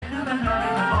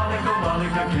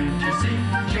can't you see?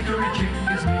 Chicory chick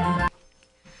is me.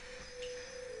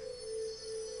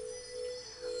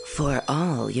 For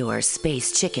all your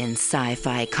space chicken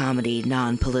sci-fi comedy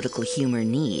non-political humor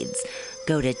needs,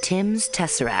 go to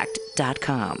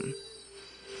timstesseract.com.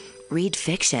 Read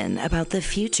fiction about the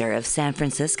future of San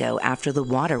Francisco after the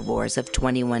water wars of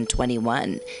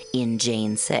 2121 in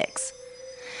Jane 6.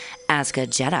 Ask a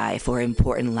Jedi for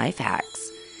important life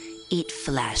hacks. Eat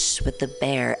flesh with the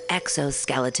bare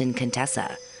exoskeleton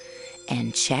Contessa.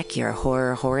 And check your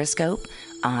horror horoscope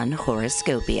on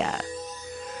Horoscopia.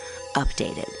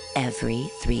 Updated every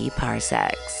 3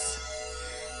 parsecs.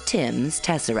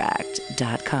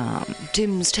 TimsTesseract.com.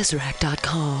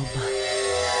 TimsTesseract.com.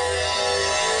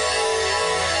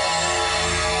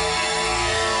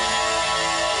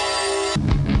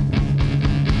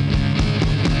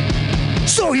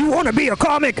 So you want to be a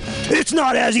comic? It's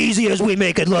not as easy as we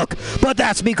make it look, but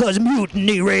that's because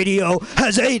Mutiny Radio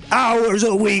has 8 hours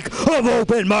a week of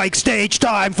open mic stage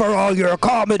time for all your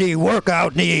comedy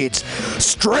workout needs.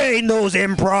 Strain those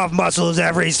improv muscles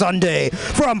every Sunday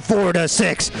from 4 to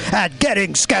 6 at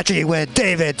Getting Sketchy with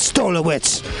David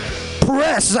Stolowitz.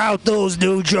 Press out those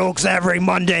new jokes every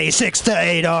Monday, 6 to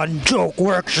 8 on Joke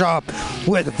Workshop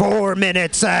with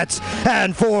 4-minute sets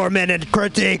and 4-minute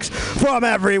critiques from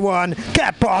everyone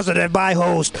kept positive by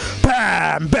host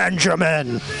Pam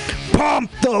Benjamin.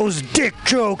 Pump those dick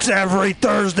jokes every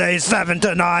Thursday, 7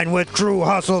 to 9 with True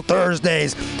Hustle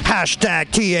Thursdays.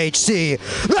 Hashtag THC.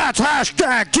 That's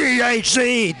hashtag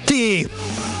THC.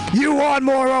 You want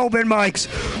more open mics?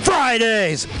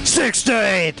 Fridays, 6 to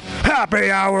 8. Happy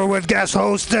hour with guest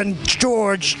host and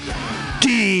George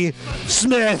D.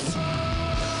 Smith.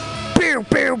 Pew,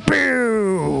 pew,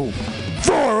 pew.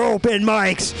 4 open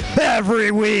mics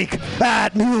every week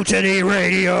at Mutiny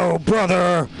Radio,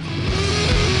 brother.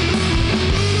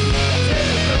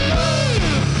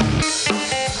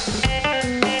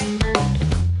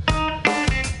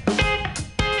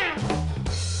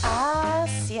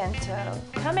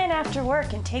 Come in after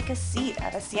work and take a seat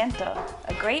at Asiento,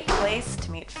 a great place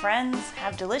to meet friends,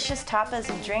 have delicious tapas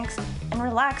and drinks, and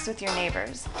relax with your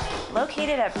neighbors.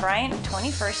 Located at Bryant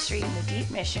 21st Street in the Deep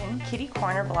Mission, Kitty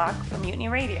Corner block for Mutiny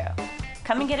Radio.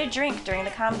 Come and get a drink during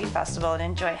the comedy festival and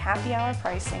enjoy happy hour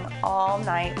pricing all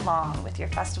night long with your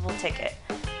festival ticket.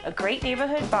 A great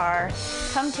neighborhood bar.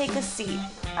 Come take a seat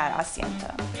at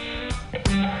Asiento.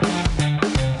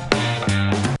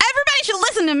 Everybody should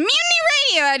listen to Mutiny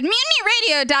Radio at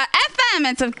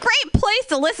MutinyRadio.fm. It's a great place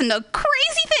to listen to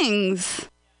crazy things.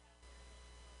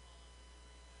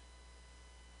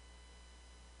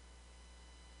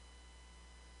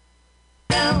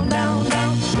 Down, down,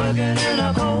 down, working in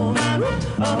a coal mine.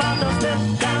 About to step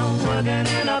down, working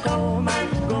in a coal mine.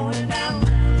 Going down.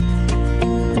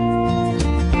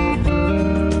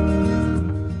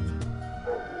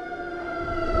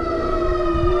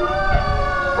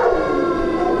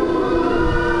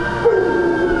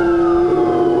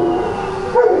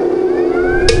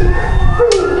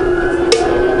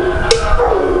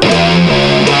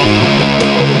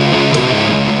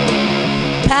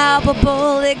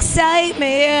 Palpable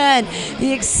excitement.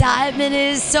 The excitement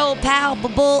is so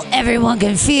palpable, everyone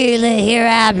can feel it here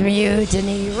at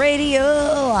Mutiny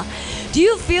Radio. Do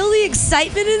you feel the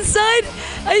excitement inside?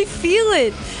 I feel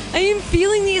it. I am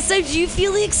feeling the excitement. Do you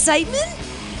feel the excitement?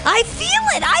 I feel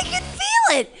it. I can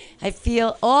feel it. I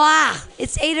feel,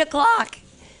 it's 8 o'clock.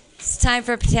 It's time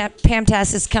for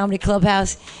Pamtastic's Comedy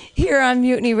Clubhouse here on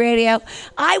Mutiny Radio.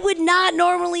 I would not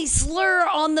normally slur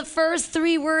on the first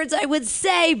 3 words I would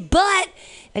say, but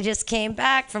I just came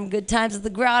back from Good Times at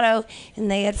the Grotto, and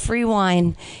they had free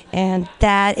wine. And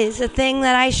that is a thing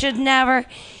that I should never...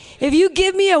 If you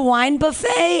give me a wine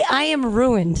buffet, I am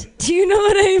ruined. Do you know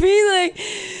what I mean? Like,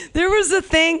 there was a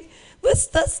thing...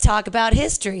 Let's talk about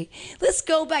history. Let's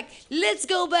go back.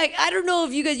 I don't know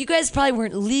if you guys probably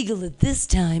weren't legal at this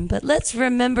time, but let's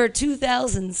remember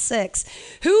 2006.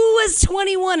 Who was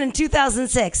 21 in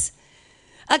 2006?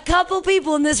 A couple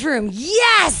people in this room.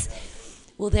 Yes!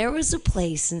 Well, there was a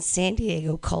place in San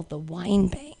Diego called the Wine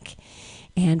Bank.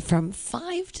 And from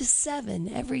 5 to 7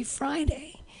 every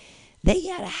Friday, they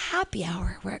had a happy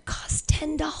hour where it cost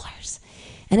 $10.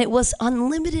 And it was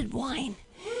unlimited wine.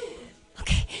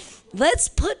 Okay. Let's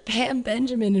put Pam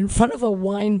Benjamin in front of a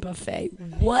wine buffet.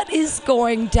 What is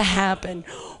going to happen?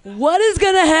 What is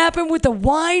going to happen with the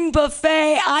wine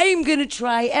buffet? I am going to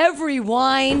try every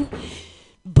wine.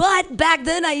 But back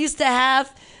then I used to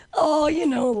have,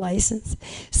 license.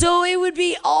 So it would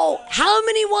be, how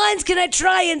many wines can I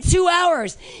try in 2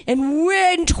 hours? And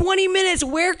we're in 20 minutes,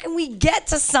 where can we get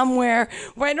to somewhere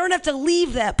where I don't have to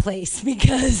leave that place?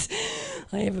 Because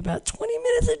I have about 20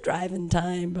 minutes of driving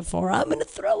time before I'm going to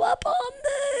throw up on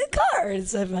the car.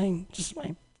 It's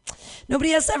fine.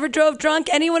 Nobody else ever drove drunk?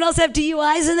 Anyone else have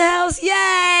DUIs in the house?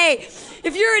 Yay!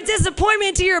 If you're a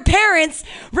disappointment to your parents,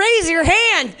 raise your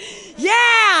hand.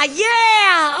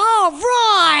 Yeah, all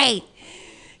right.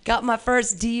 Got my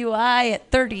first DUI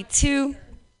at 32.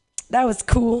 That was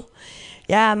cool.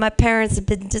 Yeah, my parents have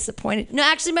been disappointed. No,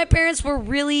 actually, my parents were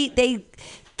they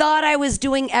thought I was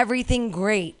doing everything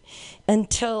great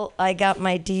until I got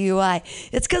my DUI.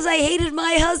 It's because I hated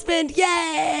my husband.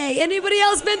 Yay! Anybody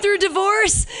else been through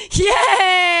divorce?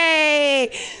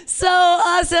 Yay! So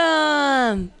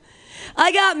awesome.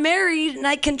 I got married and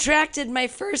I contracted my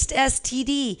first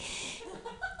STD.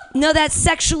 No, that's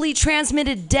sexually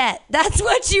transmitted debt. That's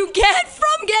what you get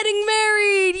from getting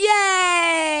married.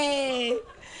 Yay!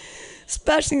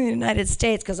 Especially in the United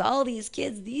States, because all these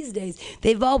kids these days,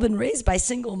 they've all been raised by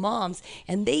single moms,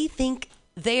 and they think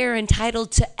they're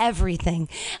entitled to everything.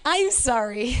 I'm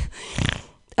sorry.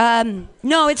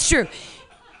 No, it's true.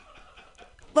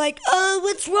 Like,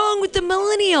 what's wrong with the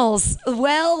millennials?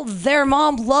 Well, their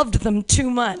mom loved them too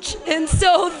much. And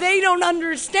so they don't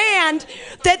understand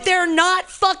that they're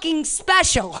not fucking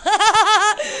special.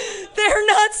 They're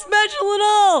not special at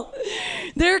all.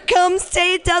 Their cum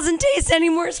doesn't taste any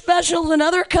more special than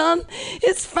other cum.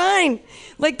 It's fine.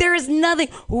 Like, there is nothing.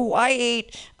 Oh, I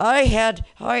had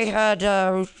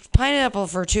pineapple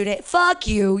for 2 days. Fuck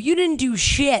you. You didn't do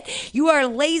shit. You are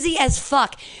lazy as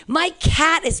fuck. My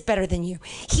cat is better than you.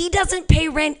 He doesn't pay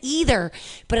rent either,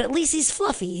 but at least he's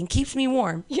fluffy and keeps me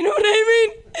warm. You know what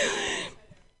I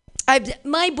mean?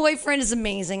 My boyfriend is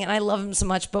amazing, and I love him so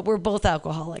much, but we're both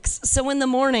alcoholics. So in the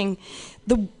morning,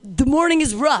 the morning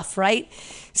is rough, right?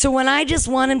 So when I just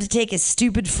want him to take his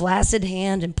stupid flaccid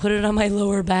hand and put it on my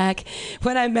lower back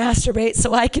when I masturbate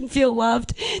so I can feel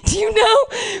loved, do you know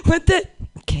what the...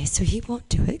 Okay, so he won't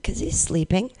do it because he's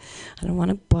sleeping. I don't want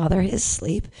to bother his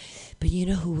sleep. But you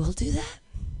know who will do that?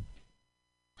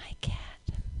 My cat.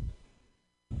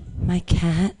 My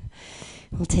cat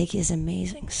will take his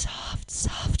amazing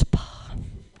soft paw and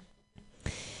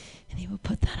he will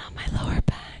put that on my lower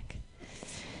back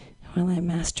while I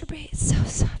masturbate. It's so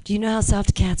soft. Do you know how soft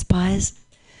a cat's paw is?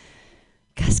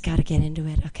 Guys, gotta get into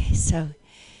it. Okay, so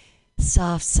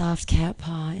soft cat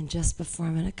paw, and just before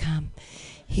I'm gonna come,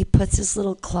 he puts his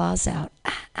little claws out.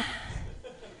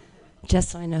 Just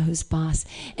so I know who's boss.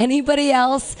 Anybody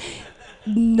else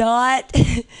not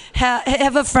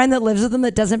have a friend that lives with them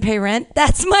that doesn't pay rent?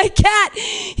 That's my cat.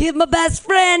 He's my best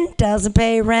friend. Doesn't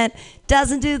pay rent.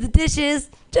 Doesn't do the dishes.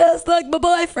 Just like my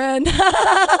boyfriend.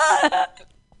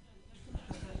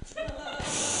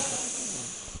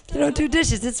 They don't do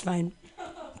dishes. It's fine.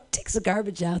 Takes the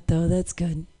garbage out, though. That's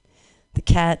good. The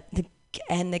cat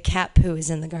poo is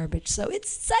in the garbage. So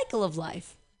it's a cycle of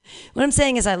life. What I'm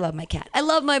saying is I love my cat. I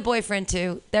love my boyfriend,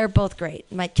 too. They're both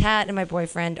great. My cat and my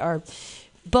boyfriend are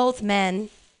both men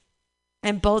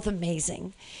and both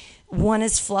amazing. One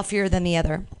is fluffier than the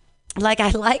other. Like, I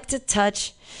like to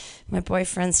touch my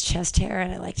boyfriend's chest hair,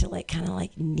 and I like to kind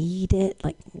of knead it,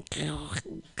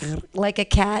 like a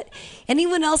cat.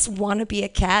 Anyone else want to be a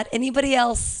cat? Anybody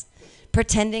else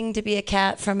pretending to be a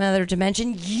cat from another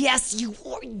dimension? Yes, you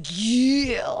are.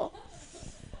 Yeah.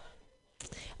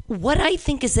 What I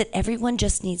think is that everyone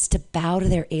just needs to bow to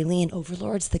their alien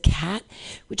overlords, the cat,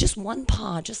 with just one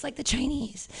paw, just like the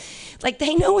Chinese. Like,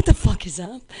 they know what the fuck is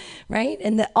up, right?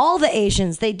 And all the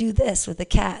Asians, they do this with the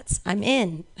cats. I'm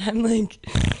in. I'm like,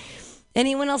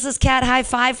 anyone else's cat high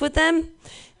five with them?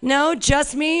 No,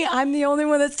 just me. I'm the only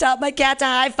one that's taught my cat to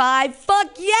high five.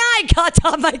 Fuck yeah, I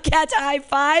taught my cat to high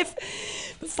five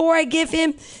before I give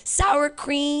him sour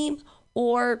cream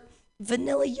or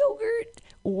vanilla yogurt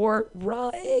or raw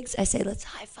eggs. I say, let's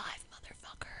high five,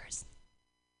 motherfuckers.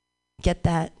 Get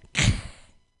that?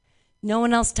 No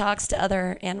one else talks to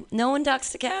other animals. No one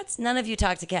talks to cats? None of you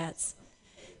talk to cats.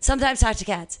 Sometimes talk to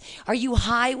cats. Are you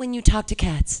high when you talk to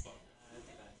cats?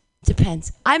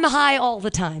 Depends. I'm high all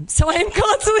the time, so I am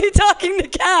constantly talking to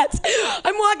cats.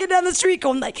 I'm walking down the street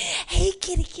going like, hey,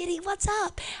 kitty, what's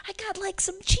up? I got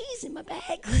some cheese in my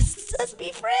bag. Let's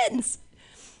be friends.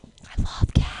 I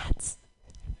love cats.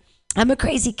 I'm a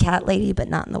crazy cat lady, but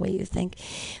not in the way you think.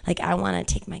 I want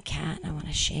to take my cat and I want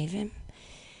to shave him.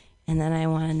 And then I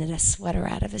want to knit a sweater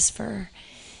out of his fur.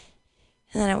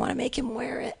 And then I want to make him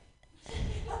wear it.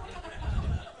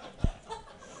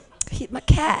 He's my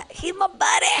cat. He's my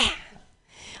buddy.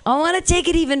 I want to take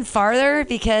it even farther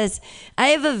because I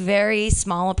have a very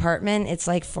small apartment. It's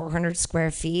 400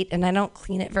 square feet, and I don't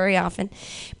clean it very often.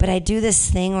 But I do this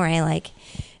thing where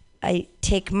I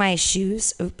take my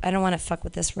shoes. I don't want to fuck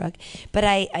with this rug, but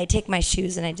I take my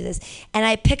shoes and I do this, and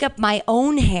I pick up my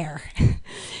own hair,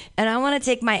 and I want to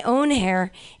take my own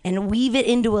hair and weave it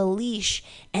into a leash,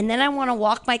 and then I want to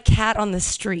walk my cat on the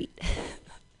street.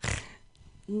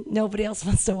 Nobody else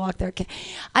wants to walk their cat.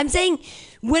 I'm saying,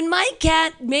 when my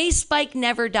cat, may Spike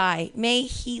never die, may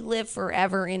he live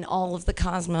forever in all of the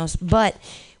cosmos, but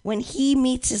when he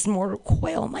meets his mortal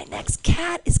coil, my next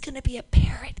cat is going to be a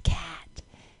parrot cat.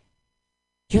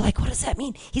 You're like, what does that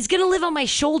mean? He's going to live on my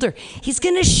shoulder. He's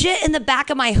going to shit in the back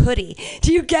of my hoodie.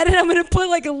 Do you get it? I'm going to put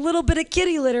like a little bit of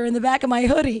kitty litter in the back of my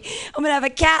hoodie. I'm going to have a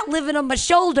cat living on my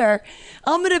shoulder.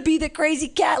 I'm going to be the crazy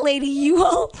cat lady you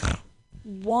all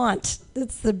want.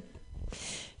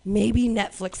 Maybe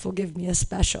Netflix will give me a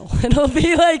special. It'll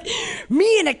be like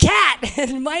me and a cat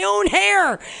and my own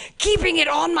hair, keeping it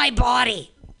on my body.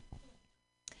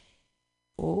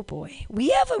 Oh boy, we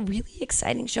have a really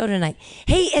exciting show tonight.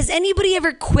 Hey, has anybody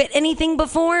ever quit anything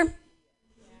before?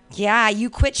 Yeah, you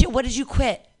quit shit. What did you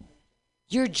quit?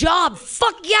 Your job.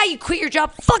 Fuck yeah, you quit your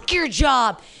job. Fuck your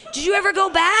job. Did you ever go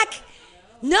back?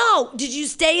 No. Did you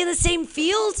stay in the same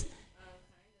field?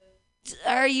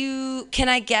 Can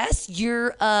I guess,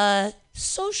 you're a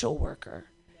social worker?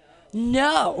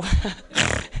 No.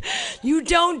 You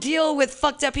don't deal with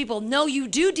fucked up people. No, you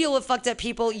do deal with fucked up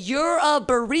people. You're a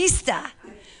barista.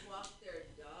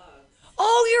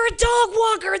 Oh, you're a dog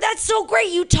walker. That's so great.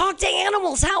 You talk to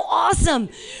animals. How awesome.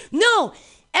 No,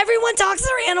 everyone talks to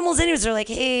their animals anyways. They're like,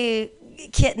 hey,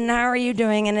 kitten, how are you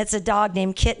doing? And it's a dog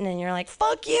named Kitten. And you're like,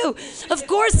 fuck you. Of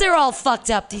course they're all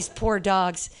fucked up, these poor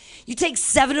dogs. You take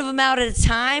 7 of them out at a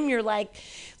time. You're like,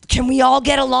 can we all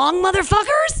get along,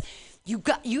 motherfuckers? You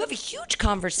have a huge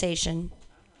conversation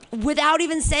without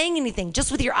even saying anything,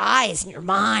 just with your eyes and your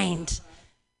mind.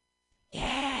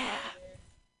 Yeah.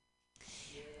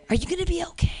 Are you going to be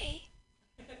okay?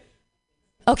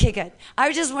 Okay, good. I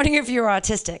was just wondering if you were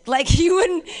autistic. Like, you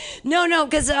wouldn't... No,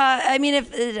 because,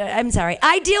 I'm sorry.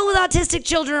 I deal with autistic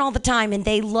children all the time, and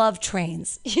they love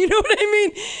trains. You know what I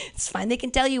mean? It's fine. They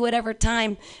can tell you whatever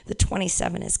time the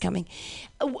 27 is coming.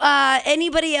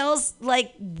 Anybody else,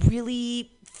 like,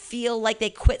 really feel like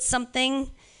they quit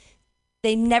something?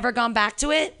 They've never gone back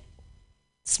to it?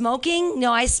 Smoking?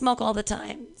 No, I smoke all the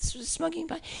time. Smoking.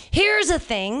 Here's a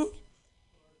thing.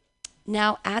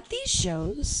 Now, at these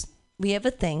shows, we have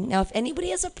a thing. Now, if anybody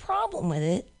has a problem with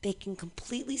it, they can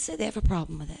completely say they have a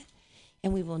problem with it,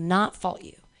 and we will not fault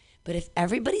you. But if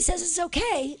everybody says it's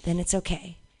okay, then it's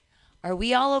okay. Are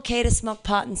we all okay to smoke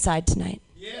pot inside tonight?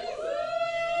 Yes.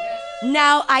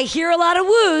 Now, I hear a lot of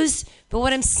woos, but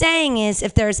what I'm saying is,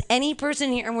 if there's any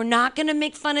person here, and we're not going to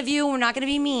make fun of you, we're not going to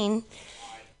be mean.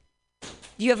 Do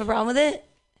you have a problem with it?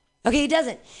 Okay, he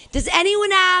doesn't. Does anyone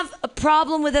have a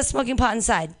problem with us smoking pot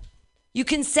inside? You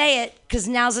can say it, because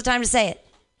now's the time to say it.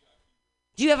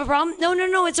 Do you have a problem?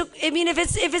 No. It's.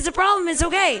 If it's a problem, it's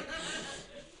okay.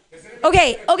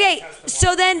 Okay.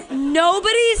 So then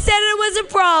nobody said it was a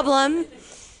problem.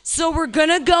 So we're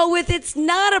gonna go with it's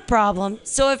not a problem.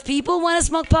 So if people want to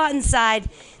smoke pot inside,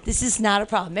 this is not a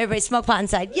problem. Everybody smoke pot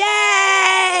inside.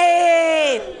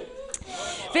 Yay!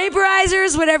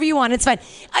 Vaporizers, whatever you want, it's fine.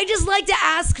 I just like to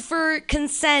ask for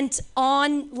consent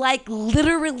on, like,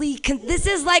 literally, this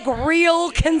is like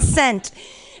real consent.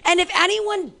 And if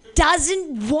anyone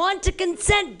doesn't want to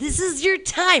consent, this is your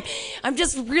time. I'm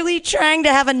just really trying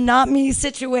to have a not me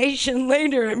situation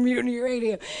later at Mutiny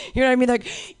Radio. You know what I mean? Like,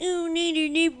 oh,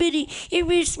 nobody,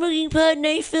 everybody's smoking pot and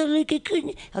I felt like I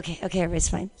couldn't. Okay, everybody's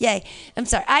fine. Yay. I'm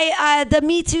sorry. The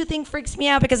Me Too thing freaks me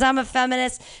out because I'm a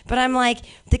feminist, but I'm like,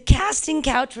 the casting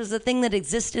couch was a thing that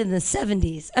existed in the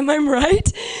 70s. Am I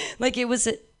right? Like, it was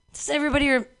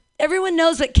everyone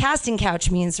knows what casting couch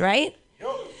means, right?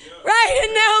 Right,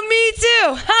 and now Me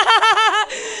Too.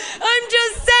 I'm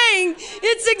just saying,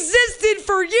 it's existed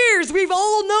for years. We've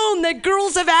all known that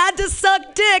girls have had to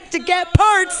suck dick to get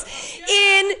parts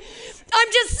in...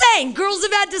 I'm just saying, girls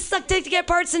have had to suck dick to get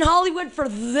parts in Hollywood for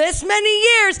this many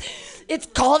years. It's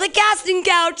called a casting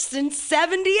couch since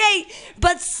 78,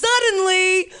 but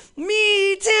suddenly,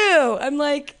 Me Too.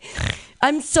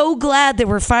 I'm so glad that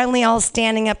we're finally all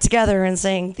standing up together and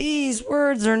saying, these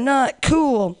words are not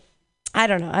cool. I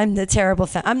don't know. I'm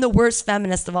the worst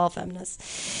feminist of all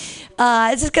feminists.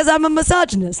 It's just because I'm a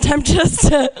misogynist. I'm just,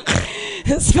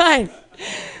 it's fine.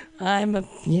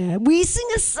 We sing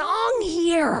a song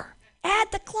here at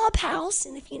the clubhouse,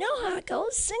 and if you know how it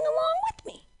goes, sing along with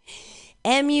me.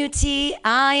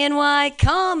 MUTINY,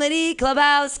 Comedy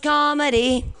Clubhouse,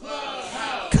 comedy.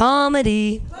 Clubhouse.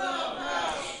 Comedy.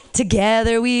 Clubhouse.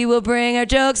 Together we will bring our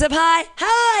jokes up high, high,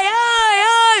 high,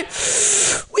 high.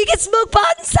 We can smoke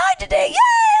pot inside today.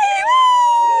 Yay!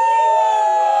 Woo!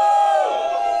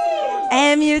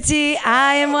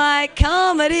 MUTINY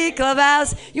Comedy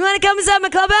Clubhouse. You want to come inside my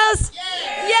clubhouse?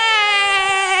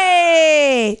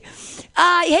 Yay!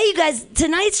 Hey, you guys,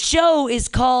 tonight's show is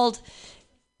called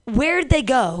Where'd They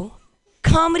Go?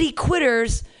 Comedy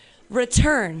Quitters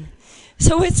Return.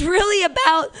 So it's really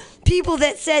about people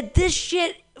that said, this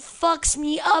shit fucks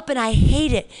me up and I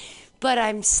hate it. But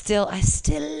I still love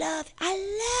it.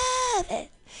 I love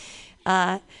it.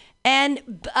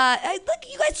 Look,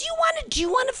 you guys, do you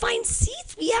want to find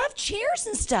seats? We have chairs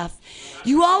and stuff.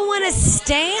 You all want to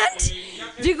stand?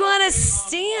 Do you want to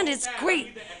stand? It's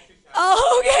great.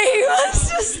 Oh, okay, he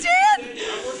wants to stand.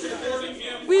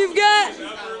 We've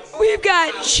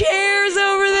got chairs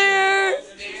over there.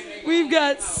 We've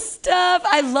got stuff.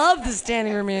 I love the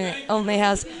standing room here at my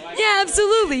house. Yeah,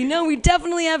 absolutely. No, we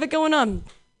definitely have it going on.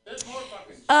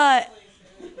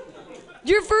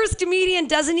 Your first comedian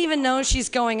doesn't even know she's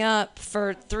going up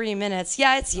for 3 minutes.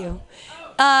 Yeah, it's you.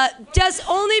 Just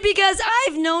only because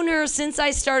I've known her since I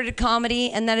started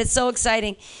comedy, and that it's so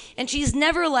exciting. And she's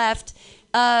never left,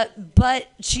 but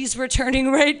she's returning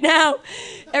right now.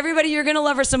 Everybody, you're going to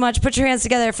love her so much. Put your hands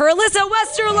together for Alyssa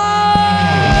Westerlo!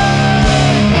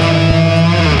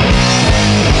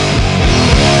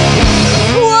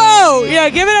 Yeah,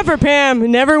 give it up for Pam.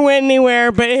 Never went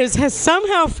anywhere, but has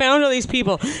somehow found all these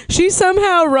people. She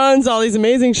somehow runs all these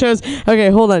amazing shows. Okay,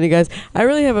 hold on, you guys. I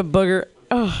really have a booger.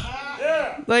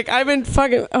 Oh, like I've been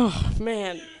fucking. Oh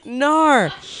man,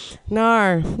 Nar. Can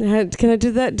I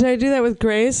do that? Did I do that with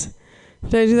Grace?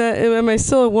 Did I do that? Am I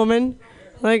still a woman?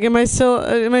 Like, am I still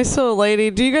a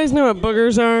lady? Do you guys know what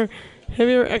boogers are? Have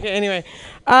you ever? Okay, anyway.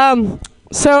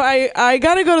 So I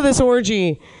gotta go to this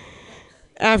orgy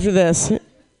after this.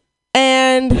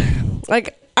 And,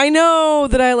 like, I know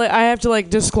that I have to, like,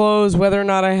 disclose whether or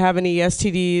not I have any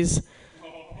STDs.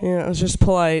 Yeah, it's just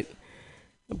polite.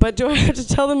 But do I have to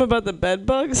tell them about the bed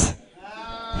bugs?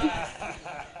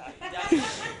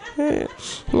 Yeah,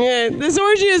 this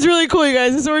orgy is really cool, you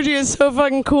guys. This orgy is so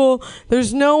fucking cool.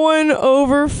 There's no one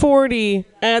over 40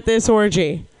 at this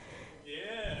orgy.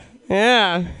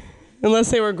 Yeah.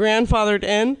 Unless they were grandfathered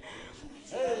in.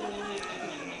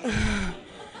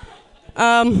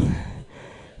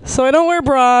 So I don't wear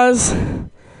bras.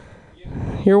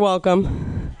 You're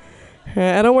welcome.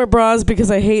 I don't wear bras because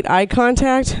I hate eye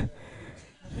contact.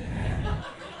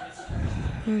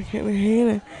 I hate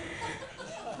it.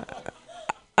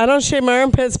 I don't shave my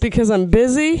armpits because I'm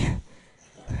busy.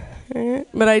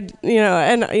 But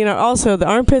also the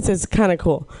armpits is kind of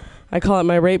cool. I call it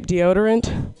my rape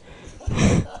deodorant.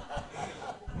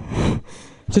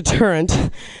 Deterrent.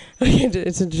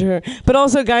 It's a deterrent. But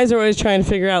also, guys are always trying to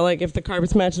figure out, like, if the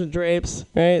carpets match the drapes,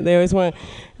 right? They always want,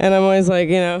 and I'm always like,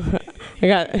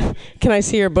 can I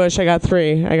see your bush? I got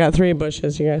 3. I got 3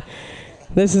 bushes, you guys.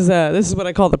 This is what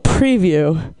I call the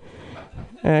preview,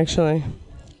 actually.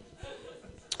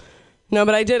 No,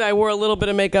 but I wore a little bit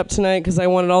of makeup tonight because I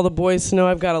wanted all the boys to know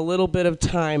I've got a little bit of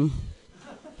time.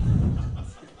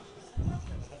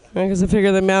 Because I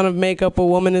figure the amount of makeup a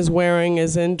woman is wearing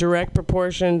is in direct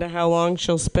proportion to how long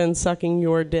she'll spend sucking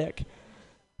your dick.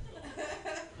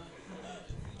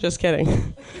 Just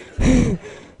kidding. I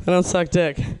don't suck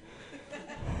dick. I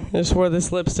just wore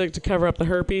this lipstick to cover up the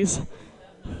herpes.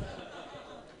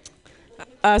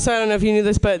 So I don't know if you knew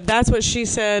this, but that's what she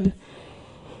said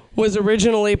was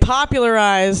originally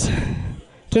popularized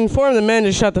to inform the men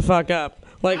to shut the fuck up.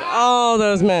 Like all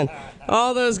those men.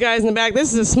 All those guys in the back.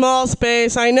 This is a small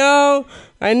space. I know.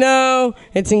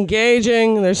 It's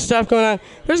engaging. There's stuff going on.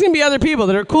 There's going to be other people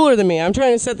that are cooler than me. I'm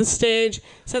trying to set the stage,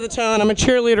 set the tone. I'm a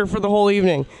cheerleader for the whole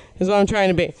evening is what I'm trying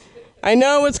to be. I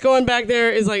know what's going back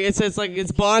there is like,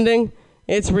 it's bonding.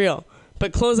 It's real.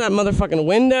 But close that motherfucking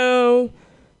window.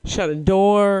 Shut a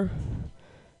door.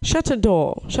 Shut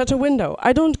a window.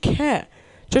 I don't care.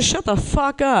 Just shut the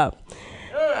fuck up.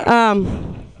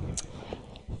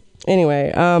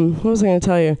 Anyway, what was I going to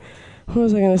tell you? What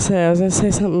was I going to say? I was going to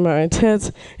say something about my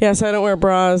tits. Yeah, so I don't wear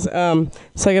bras, so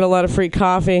I get a lot of free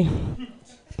coffee.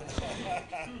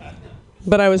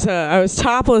 But I was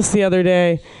topless the other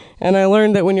day, and I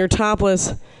learned that when you're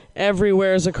topless,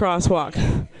 everywhere is a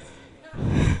crosswalk.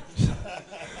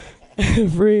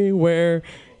 Everywhere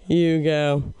you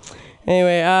go.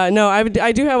 Anyway, no,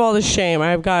 I do have all this shame.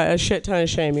 I've got a shit ton of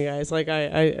shame, you guys. Like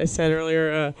I said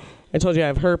earlier, I told you I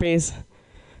have herpes.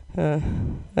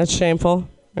 That's shameful,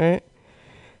 right?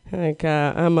 Like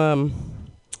I'm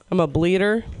a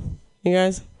bleeder, you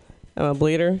guys. I'm a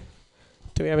bleeder.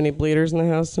 Do we have any bleeders in the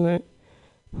house tonight?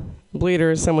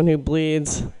 Bleeder is someone who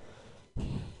bleeds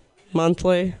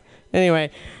monthly.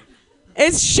 Anyway,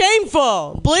 it's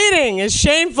shameful. Bleeding is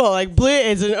shameful. Like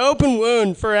it's an open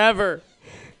wound forever.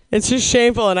 It's just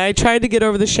shameful, and I tried to get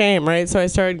over the shame, right? So I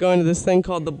started going to this thing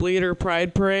called the Bleeder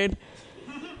Pride Parade.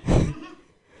 Oh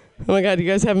my God, you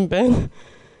guys haven't been?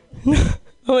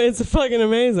 Oh, it's fucking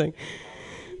amazing.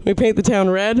 We paint the town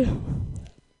red.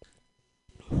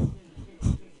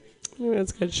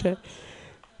 That's good shit.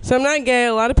 So I'm not gay.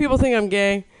 A lot of people think I'm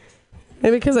gay.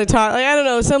 Maybe because I talk, like, I don't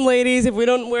know, some ladies, if we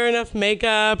don't wear enough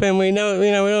makeup and we know, we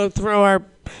don't throw our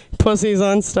pussies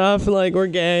on stuff, like, we're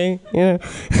gay,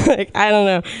 like, I don't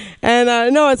know.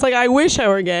 And no, it's like, I wish I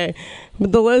were gay.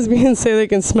 But the lesbians say they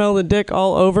can smell the dick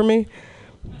all over me.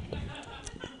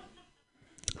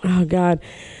 Oh, God.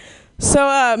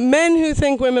 So, men who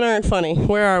think women aren't funny,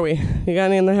 where are we? You got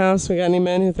any in the house? We got any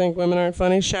men who think women aren't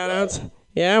funny? Shout outs.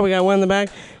 Yeah, we got one in the back.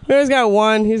 We always got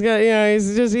one. He's got,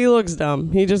 he looks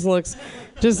dumb. He just looks,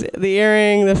 just the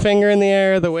earring, the finger in the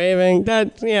air, the waving,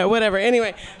 whatever.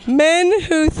 Anyway, men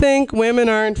who think women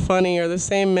aren't funny are the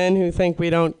same men who think we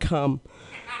don't come.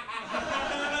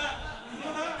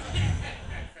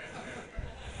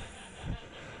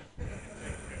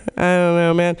 I don't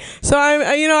know, man. So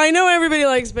I know everybody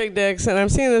likes big dicks, and I'm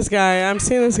seeing this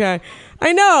guy.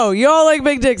 I know you all like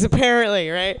big dicks, apparently,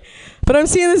 right? But I'm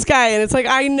seeing this guy, and it's like,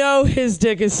 I know his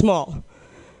dick is small,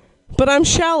 but I'm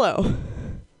shallow.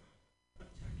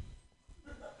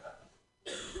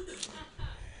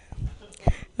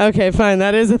 Okay, fine.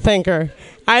 That is a thinker.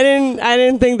 I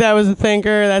didn't think that was a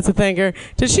thinker. That's a thinker.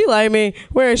 Did she like me?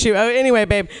 Where is she? Oh, anyway,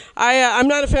 babe, I'm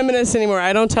not a feminist anymore.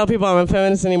 I don't tell people I'm a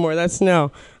feminist anymore. That's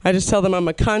no. I just tell them I'm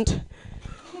a cunt.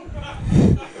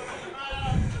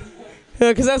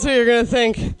 Because that's what you're going to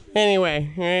think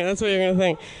anyway, right? That's what you're going to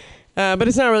think. But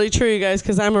it's not really true, you guys,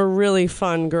 because I'm a really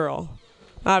fun girl,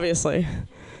 obviously.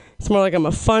 It's more like I'm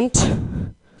a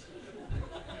funt.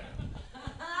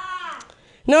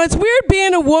 No, it's weird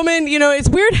being a woman, it's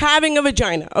weird having a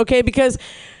vagina, okay? Because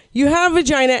you have a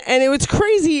vagina, and what's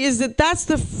crazy is that that's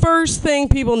the first thing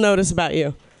people notice about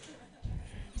you.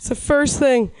 It's the first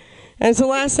thing, and it's the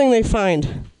last thing they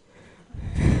find.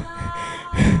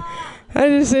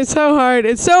 It's so hard.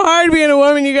 It's so hard being a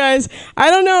woman, you guys.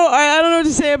 I don't know what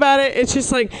to say about it. It's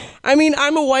just like, I'm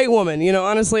a white woman.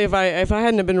 Honestly, if I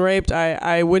hadn't have been raped,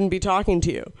 I wouldn't be talking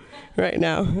to you right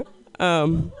now.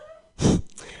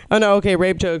 Oh no, okay,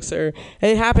 rape jokes it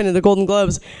happened in the Golden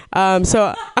Globes.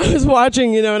 So I was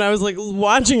watching, and I was like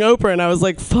watching Oprah, and I was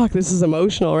like, fuck, this is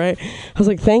emotional, right? I was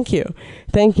like, thank you,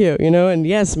 and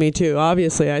yes, me too.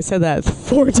 Obviously, I said that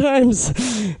 4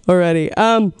 times already.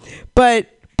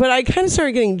 But I kind of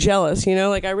started getting jealous,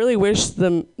 like I really wish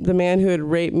the man who had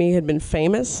raped me had been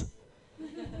famous.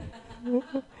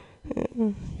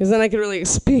 Because then I could really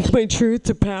speak my truth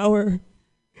to power.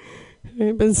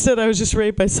 But instead I was just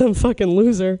raped by some fucking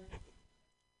loser.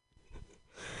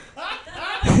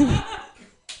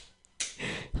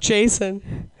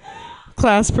 Jason,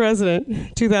 class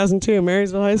president, 2002,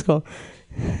 Marysville High School.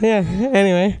 Yeah,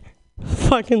 anyway,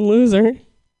 fucking loser.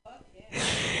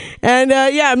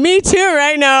 And me too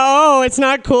right now. Oh, it's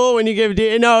not cool when you give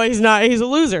no, he's not. He's a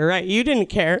loser, right? You didn't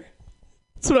care.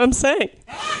 That's what I'm saying.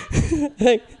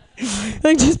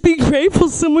 like just be grateful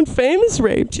someone famous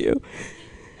raped you.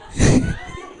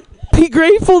 Be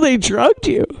grateful they drugged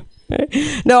you.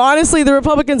 Right? No, honestly, the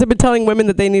Republicans have been telling women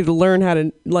that they need to learn how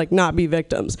to not be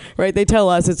victims, right? They tell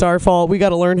us it's our fault. We got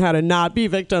to learn how to not be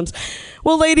victims.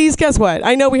 Well, ladies, guess what?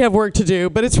 I know we have work to do,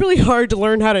 but it's really hard to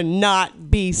learn how to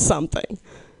not be something.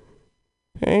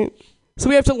 Right? So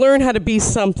we have to learn how to be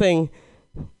something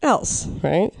else,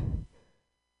 right?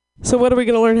 So what are we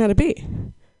going to learn how to be?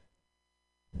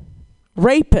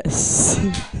 Rapists.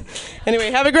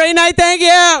 Anyway, have a great night. Thank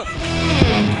you.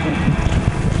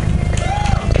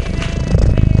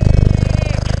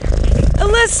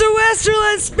 Mr.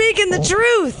 Westerland speaking the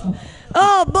truth.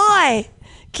 Oh boy.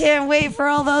 Can't wait for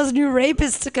all those new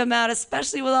rapists to come out,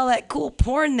 especially with all that cool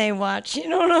porn they watch. You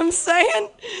know what I'm saying?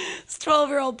 These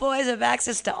 12-year-old boys have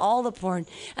access to all the porn.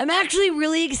 I'm actually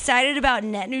really excited about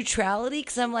net neutrality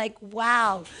because I'm like,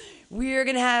 wow, we're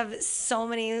going to have so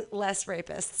many less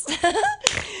rapists.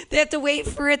 They have to wait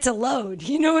for it to load.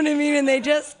 You know what I mean? And they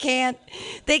just can't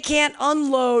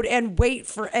unload and wait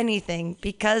for anything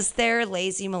because they're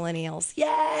lazy millennials.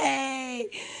 Yay!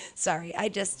 Sorry,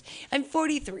 I'm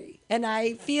 43, and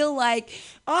I feel like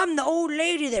I'm the old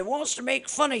lady that wants to make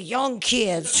fun of young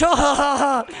kids.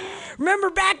 Remember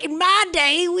back in my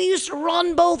day, we used to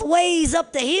run both ways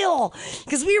up the hill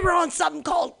because we were on something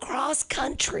called cross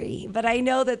country, but I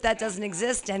know that doesn't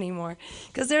exist anymore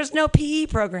because there's no PE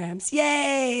programs.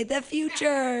 Yay, the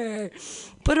future.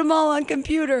 Put them all on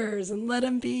computers and let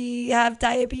them have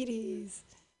diabetes.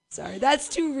 Sorry, that's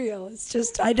too real. It's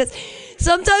just,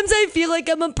 sometimes I feel like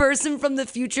I'm a person from the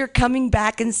future coming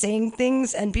back and saying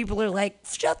things, and people are like,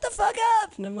 shut the fuck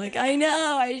up. And I'm like, I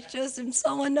know, I just am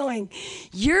so annoying.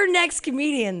 Your next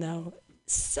comedian, though,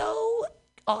 so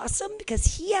awesome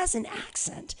because he has an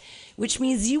accent, which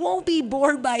means you won't be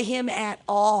bored by him at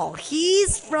all.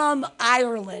 He's from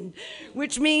Ireland,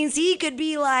 which means he could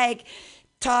be like,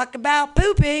 talk about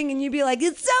pooping, and you'd be like,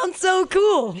 it sounds so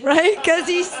cool, right? Because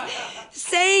he's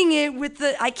saying it with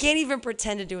I can't even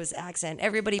pretend to do his accent.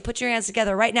 Everybody put your hands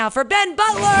together right now for Ben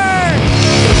Butler!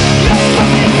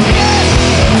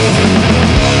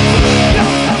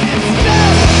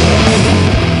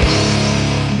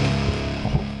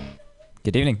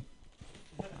 Good evening.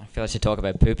 I feel I should talk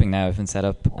about pooping now. I've been set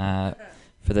up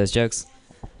for those jokes.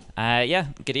 Yeah,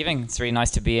 good evening. It's really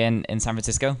nice to be in San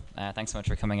Francisco. Thanks so much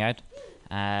for coming out.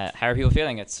 How are people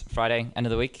feeling? It's Friday, end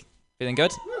of the week. Feeling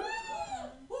good?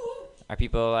 Are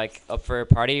people like up for a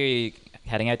party? Are you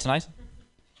heading out tonight?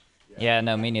 Yeah,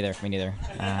 no, me neither.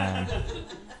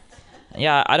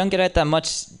 Yeah, I don't get out that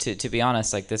much, to be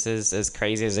honest. Like, this is as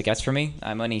crazy as it gets for me.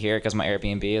 I'm only here because my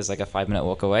Airbnb is like a 5-minute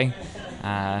walk away.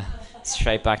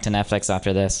 Straight back to Netflix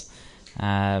after this.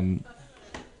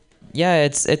 Yeah,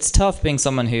 it's tough being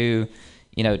someone who,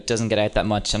 you know, doesn't get out that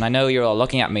much. And I know you're all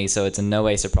looking at me, so it's in no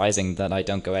way surprising that I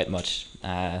don't go out much.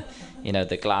 You know,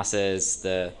 the glasses,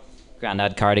 the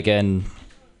granddad cardigan,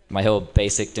 my whole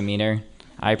basic demeanor.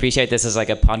 I appreciate this as like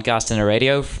a podcast and a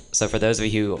radio. So for those of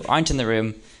you who aren't in the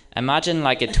room, imagine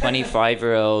like a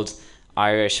 25-year-old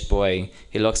Irish boy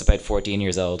who looks about 14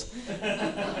 years old,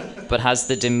 but has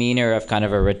the demeanor of kind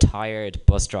of a retired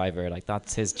bus driver. Like,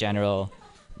 that's his general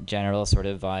sort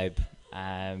of vibe.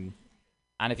 And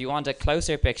if you want a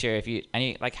closer picture,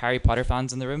 any like Harry Potter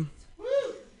fans in the room?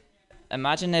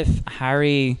 Imagine if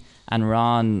Harry and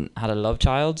Ron had a love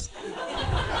child.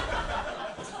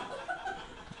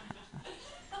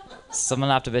 Someone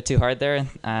laughed a bit too hard there.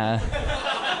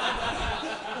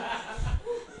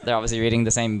 They're obviously reading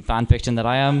the same fan fiction that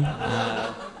I am.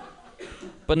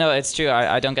 But no, it's true.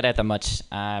 I don't get out that much.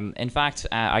 In fact,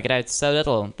 I get out so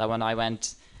little that when I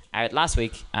went out last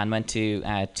week and went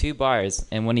to 2 bars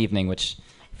in one evening, which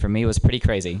for me was pretty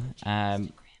crazy.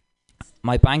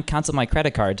 My bank cancelled my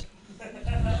credit card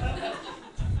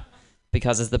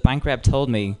because, as the bank rep told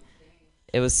me,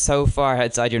 it was so far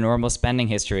outside your normal spending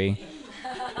history,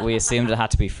 we assumed it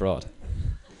had to be fraud.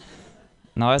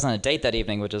 Now, I was on a date that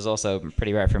evening, which was also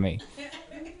pretty rare for me.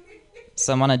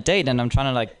 So I'm on a date and I'm trying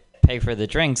to like pay for the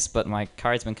drinks, but my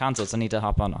card's been cancelled, so I need to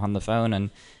hop on the phone. And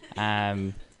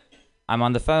I'm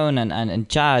on the phone, and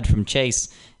Chad from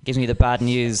Chase gives me the bad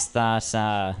news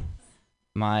that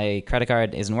my credit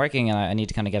card isn't working and I need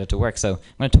to kind of get it to work. So I'm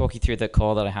going to talk you through the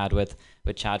call that I had with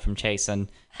Chad from Chase. And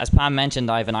as Pam mentioned,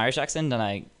 I have an Irish accent and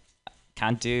I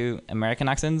can't do American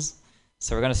accents.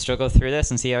 So we're going to struggle through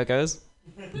this and see how it goes.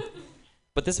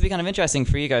 But this will be kind of interesting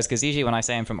for you guys, because usually when I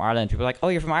say I'm from Ireland, people are like, oh,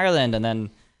 you're from Ireland, and then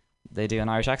they do an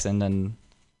Irish accent, and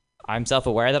I'm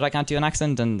self-aware that I can't do an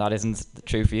accent, and that isn't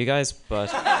true for you guys,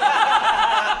 but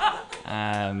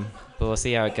we'll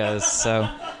see how it goes. So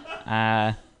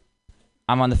I'm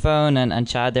on the phone, and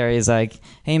Chad there is like,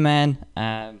 hey man,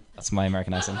 that's my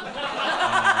American accent.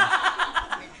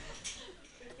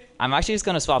 I'm actually just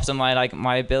going to swap. So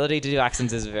my ability to do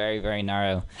accents is very, very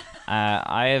narrow.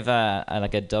 I have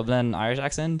a Dublin Irish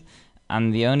accent,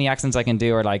 and the only accents I can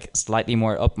do are like slightly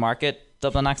more upmarket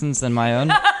Dublin accents than my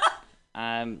own.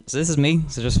 So this is me.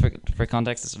 So just for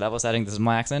context, this level setting, this is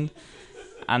my accent.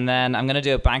 And then I'm going to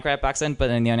do a bank rep accent, but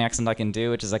then the only accent I can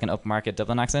do, which is like an upmarket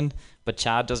Dublin accent. But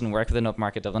Chad doesn't work with an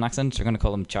upmarket Dublin accent, so we're going to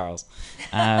call him Charles.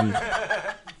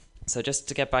 So just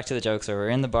to get back to the joke, so we're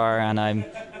in the bar, and I'm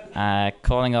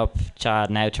calling up Chad,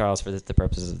 now Charles, for the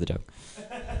purposes of the joke.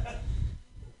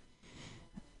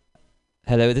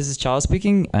 Hello, this is Charles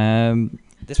speaking.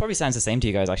 This probably sounds the same to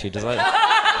you guys, actually. Does it?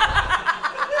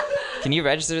 Can you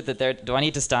register that do I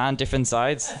need to stand different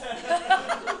sides?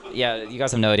 Yeah, you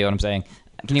guys have no idea what I'm saying.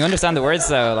 Can you understand the words,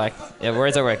 though? Like, yeah,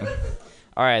 words are working.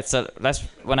 All right, so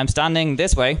when I'm standing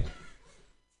this way,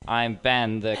 I'm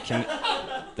Ben, the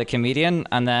comedian,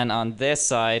 and then on this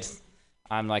side,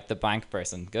 I'm like the bank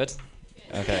person. Good?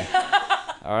 Okay.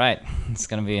 All right, it's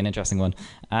going to be an interesting one.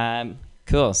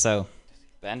 Cool, so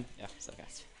Ben? Yeah, it's okay.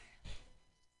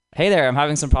 Hey there, I'm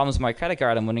having some problems with my credit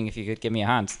card. I'm wondering if you could give me a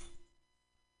hand.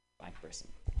 Bank person.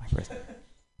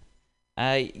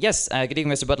 Yes, good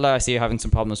evening, Mr. Butler. I see you're having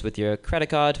some problems with your credit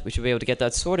card. We should be able to get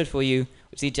that sorted for you.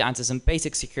 We just need to answer some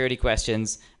basic security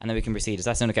questions, and then we can proceed. Does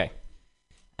that sound okay?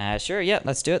 Sure, yeah,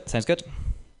 let's do it. Sounds good.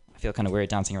 I feel kind of weird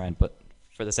dancing around, but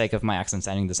for the sake of my accent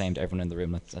sounding the same to everyone in the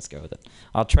room, let's go with it.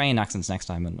 I'll train accents next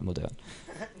time, and we'll do it.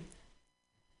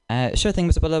 Sure thing,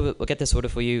 Mr. Butler. We'll get this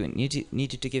sorted for you. Need you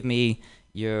to give me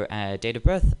your date of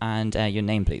birth and your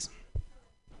name, please.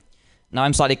 Now,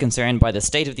 I'm slightly concerned by the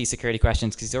state of these security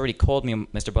questions because he's already called me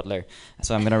Mr. Butler,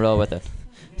 so I'm going to roll with it.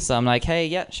 So I'm like, hey,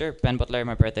 yeah, sure, Ben Butler.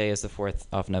 My birthday is the 4th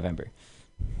of November.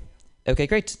 Okay,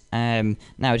 great. Now,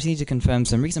 I just need to confirm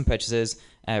some recent purchases.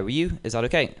 Were you? Is that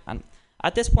okay? And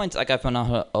at this point, like, I've been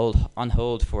on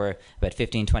hold for about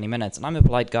 15, 20 minutes, and I'm a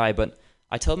polite guy, but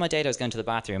I told my date I was going to the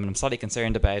bathroom, and I'm slightly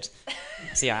concerned about...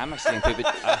 See, I am actually doing poopy...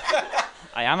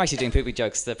 I am actually doing poopy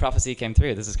jokes. The prophecy came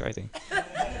through. This is crazy.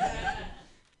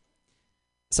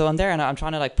 So I'm there, and I'm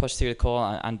trying to like push through the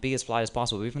call and be as polite as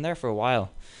possible. We've been there for a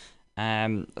while.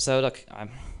 So look,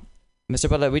 Mr.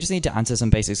 Butler, we just need to answer some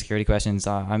basic security questions.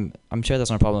 I'm sure that's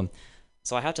no problem.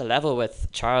 So I have to level with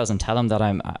Charles and tell him that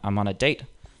I'm on a date.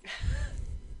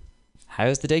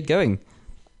 How's the date going?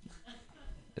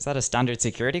 Is that a standard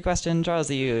security question, Charles,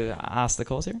 that you ask the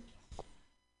calls here?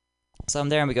 So I'm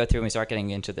there, and we go through and we start getting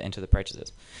into the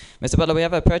purchases. Mr. Butler, we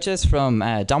have a purchase from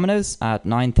Domino's at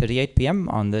 9:38 p.m.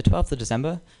 on the 12th of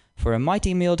December for a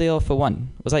mighty meal deal for one.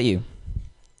 Was that you?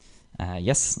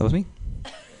 Yes, that was me.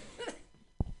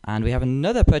 And we have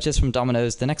another purchase from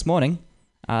Domino's the next morning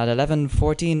at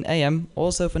 11:14 a.m.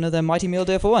 also for another mighty meal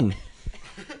deal for one.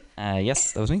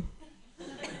 Yes, that was me.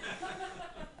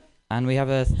 And we have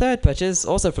a third purchase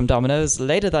also from Domino's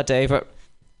later that day for...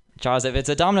 Charles, if it's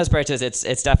a Domino's purchase,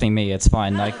 it's definitely me. It's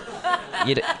fine. Like,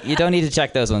 you don't need to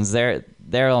check those ones. They're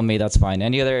all me. That's fine.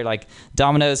 Any other like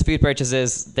Domino's food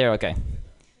purchases, they're okay.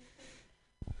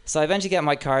 So I eventually get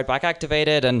my card back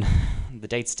activated, and the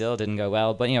date still didn't go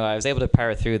well. But I was able to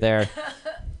power through there.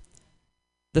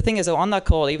 The thing is, so on that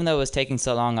call, even though it was taking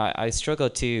so long, I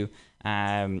struggled to,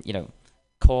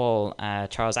 call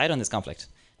Charles out on this conflict.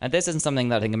 And this isn't something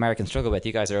that I think Americans struggle with.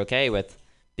 You guys are okay with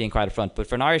being quite upfront, but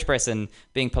for an Irish person,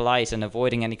 being polite and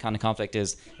avoiding any kind of conflict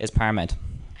is paramount.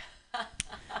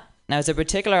 Now, it's a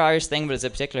particular Irish thing, but it's a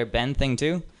particular Ben thing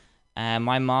too.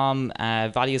 My mom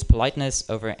values politeness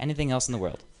over anything else in the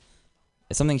world.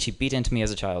 It's something she beat into me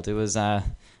as a child. It was a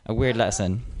weird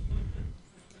lesson.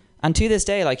 And to this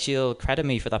day, like, she'll credit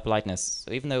me for that politeness.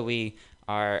 So even though we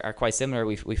are quite similar,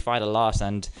 we fight a lot,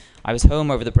 and I was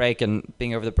home over the break, and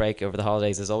being over the break over the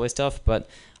holidays is always tough, but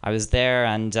I was there,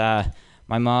 and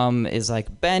my mom is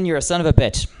like, Ben, you're a son of a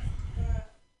bitch.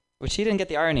 Which she didn't get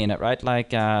the irony in it, right?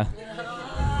 Like, but I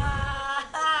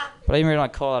didn't really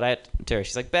want to call it out to her.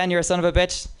 She's like, Ben, you're a son of a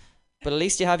bitch, but at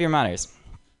least you have your manners.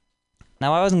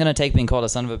 Now, I wasn't going to take being called a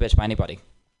son of a bitch by anybody,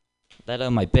 let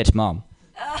alone my bitch mom.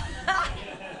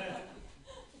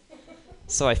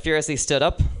 So I furiously stood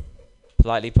up,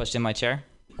 politely pushed in my chair,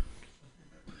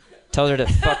 told her to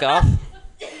fuck off,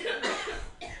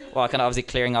 while kind of obviously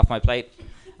clearing off my plate,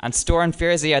 and stormed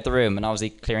furiously out the room, and obviously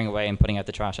clearing away and putting out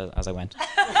the trash as I went.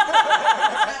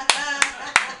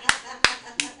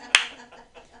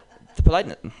 The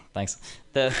politeness... Thanks.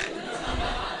 The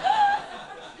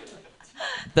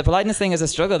politeness thing is a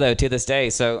struggle, though, to this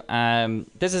day. So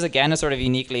this is, again, a sort of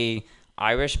uniquely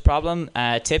Irish problem.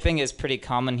 Tipping is pretty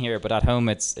common here, but at home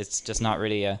it's just not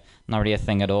really a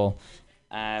thing at all.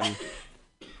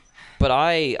 But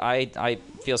I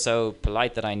feel so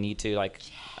polite that I need to, like...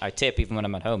 I tip even when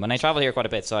I'm at home. And I travel here quite a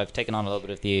bit, so I've taken on a little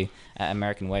bit of the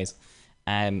American ways.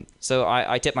 So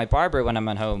I tip my barber when I'm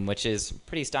at home, which is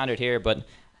pretty standard here, but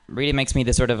really makes me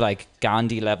the sort of like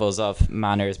Gandhi levels of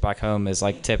manners back home is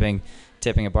like tipping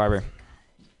a barber.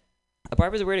 A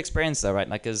barber's a weird experience though, right?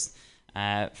 Like, cause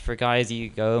for guys, you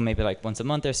go maybe like once a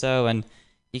month or so, and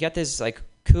you get this like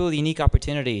cool, unique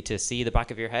opportunity to see the back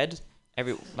of your head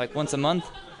like once a month.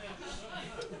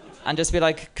 And just be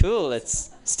like, cool,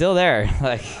 it's still there.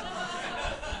 Like,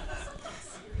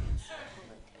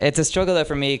 it's a struggle though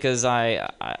for me because I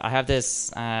have this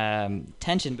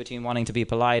tension between wanting to be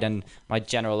polite and my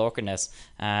general awkwardness.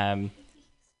 And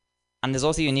there's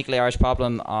also a uniquely Irish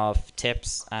problem of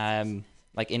tips,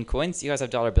 like in coins. You guys have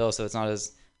dollar bills, so it's not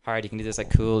as hard. You can do this like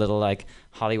cool little like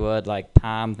Hollywood like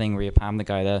palm thing where you palm the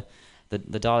guy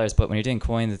the dollars. But when you're doing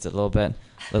coins, it's a little bit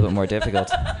more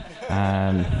difficult.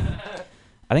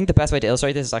 I think the best way to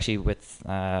illustrate this is actually with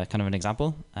kind of an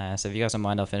example. So if you guys don't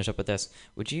mind, I'll finish up with this.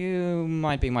 Would you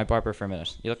mind being my barber for a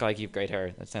minute? You look like you have great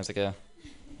hair. That sounds like I'm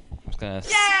just going to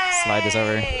slide this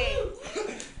over.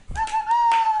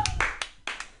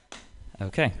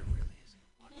 Okay.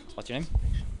 What's your name?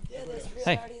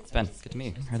 Hey, it's Ben. Good to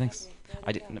meet you. Thanks.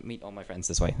 I didn't meet all my friends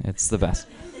this way. It's the best.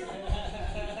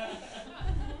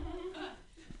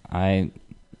 I'm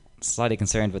slightly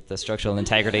concerned with the structural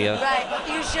integrity of... Right,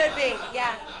 you should be,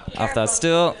 yeah. Off that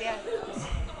stool. Yeah.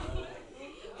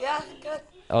 Yeah, good.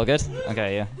 All good?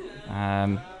 Okay,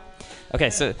 yeah. Okay,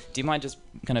 so do you mind just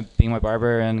kind of being my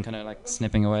barber and kind of like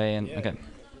snipping away? And okay.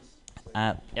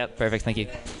 Yeah, perfect. Thank you.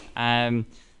 I'm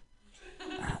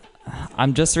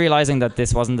just realizing that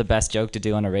this wasn't the best joke to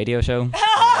do on a radio show.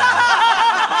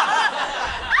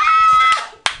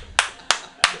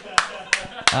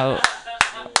 Oh,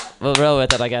 we'll roll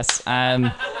with it, I guess.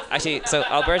 Actually, so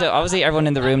Alberto, obviously everyone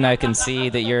in the room now can see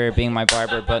that you're being my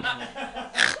barber, but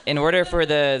in order for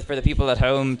the people at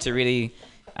home to really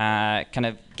kind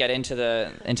of get into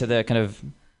the kind of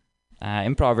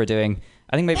improv we're doing,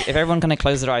 I think maybe if everyone kind of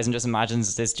closes their eyes and just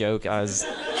imagines this joke as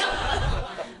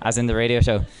in the radio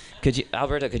show,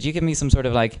 Alberto, could you give me some sort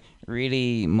of like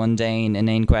really mundane,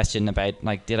 inane question about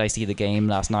like, did I see the game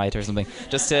last night or something,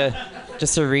 just to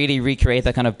really recreate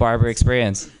that kind of barber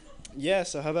experience? Yeah,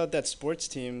 so how about that sports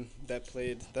team that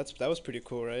played? That was pretty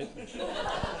cool, right?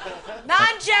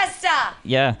 Manchester!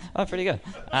 Yeah. Oh, pretty good.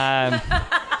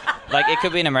 Like, it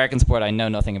could be an American sport. I know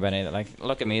nothing about it. Like,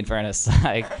 look at me, in fairness.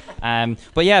 Like,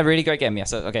 but yeah, really great game. Yeah,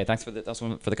 so, okay, thanks for that's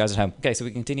one for the guys at home. Okay, so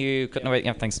we continue cutting away.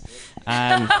 Yeah, thanks.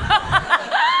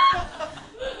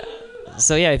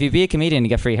 So yeah, if you be a comedian, you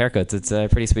get free haircuts. It's a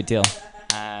pretty sweet deal.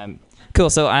 Cool.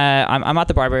 So I'm at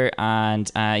the barber, and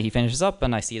he finishes up,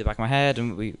 and I see the back of my head,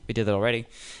 and we did that already.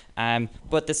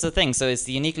 But this is the thing. So it's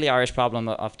the uniquely Irish problem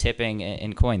of tipping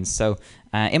in coins. So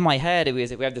in my head, we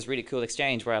have this really cool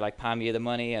exchange where I like palm you the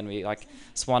money, and we like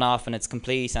swan off, and it's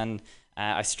complete. And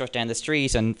I strut down the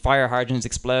street, and fire hydrants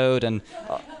explode, and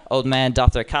old men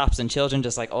doff their caps, and children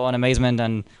just like awe and amazement,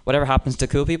 and whatever happens to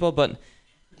cool people. But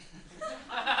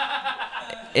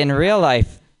in real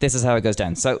life, this is how it goes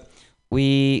down. So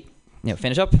we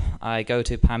finish up. I go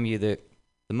to palm you the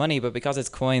money, but because it's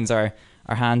coins, our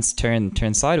hands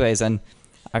turn sideways, and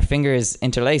our fingers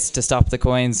interlace to stop the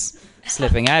coins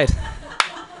slipping out.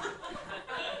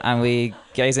 And we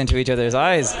gaze into each other's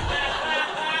eyes,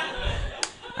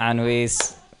 and we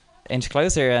inch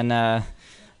closer, and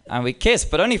we kiss,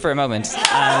 but only for a moment.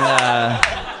 And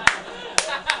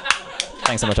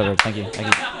thanks so much, Edward. Thank you.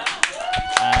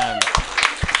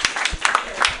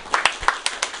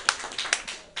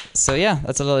 So yeah,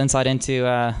 that's a little insight into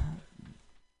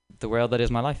the world that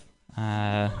is my life.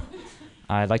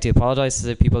 I'd like to apologize to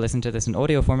the people listening to this in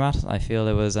audio format. I feel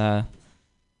it was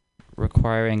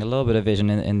requiring a little bit of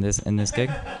vision in this gig.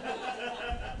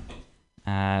 But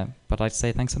I'd like to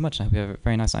say thanks so much. I hope you have a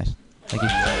very nice night. Thank you.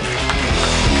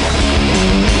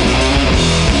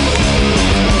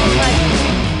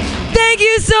 Thank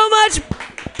you so much,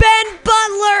 Ben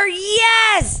Butler.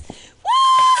 Yes!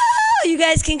 Woo! You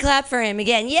guys can clap for him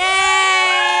again.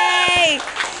 Yay!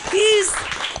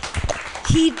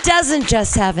 He doesn't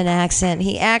just have an accent.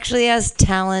 He actually has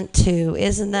talent too.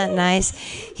 Isn't that nice?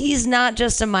 He's not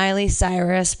just a Miley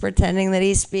Cyrus pretending that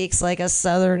he speaks like a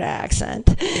Southern accent.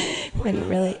 When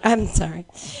really, I'm sorry.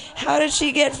 How did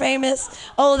she get famous?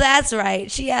 Oh, that's right.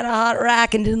 She had a hot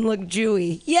rack and didn't look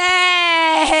Jewy.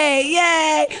 Yay!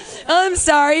 Yay! I'm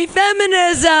sorry.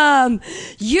 Feminism.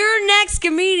 Your next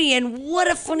comedian.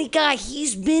 What a funny guy.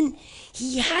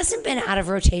 He hasn't been out of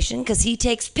rotation because he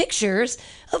takes pictures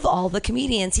of all the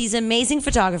comedians. He's an amazing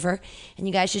photographer, and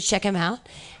you guys should check him out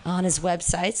on his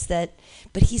websites.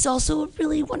 But he's also a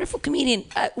really wonderful comedian.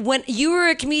 When you were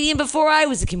a comedian before I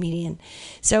was a comedian.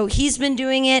 So he's been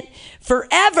doing it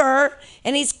forever,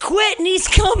 and he's quit, and he's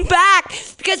come back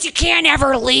because you can't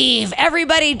ever leave.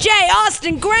 Everybody, J.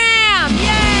 Austin Graham!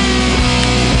 Yay!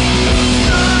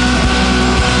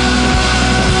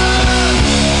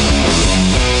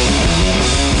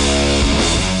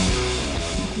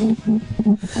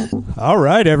 All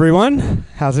right, everyone.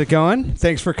 How's it going?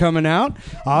 Thanks for coming out.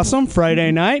 Awesome.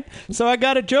 Friday night. So I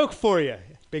got a joke for you.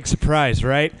 Big surprise,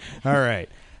 right? All right.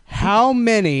 How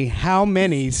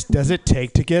many's does it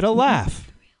take to get a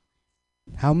laugh?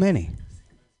 How many?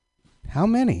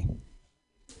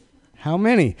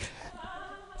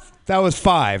 That was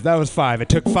five. It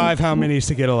took 5 how many's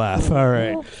to get a laugh. All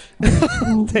right.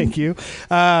 Thank you.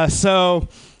 So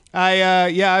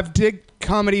I've dig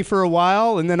comedy for a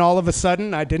while, and then all of a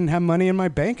sudden I didn't have money in my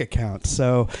bank account,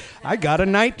 so I got a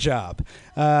night job.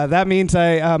 That means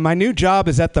my new job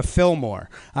is at the Fillmore.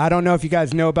 I don't know if you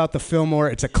guys know about the Fillmore.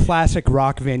 It's a classic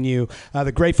rock venue.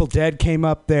 The Grateful Dead came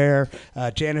up there.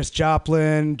 Janis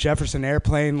Joplin, Jefferson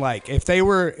Airplane. Like if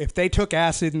they took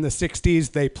acid in the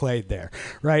 '60s, they played there,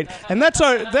 right? And that's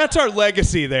our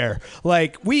legacy there.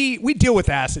 Like we deal with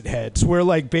acid heads. We're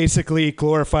like basically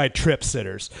glorified trip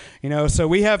sitters, So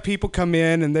we have people come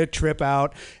in and they trip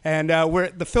out, and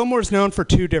the Fillmore's known for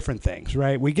 2 different things,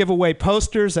 right? We give away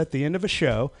posters at the end of a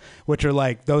show, which are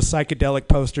like those psychedelic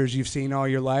posters you've seen all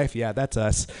your life. Yeah, that's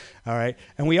us. All right.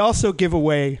 And we also give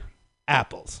away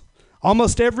apples.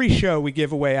 Almost every show we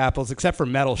give away apples, except for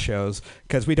metal shows,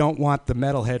 because we don't want the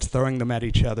metalheads throwing them at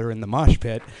each other in the mosh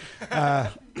pit.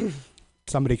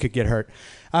 Somebody could get hurt.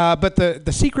 But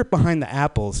the secret behind the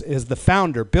apples is the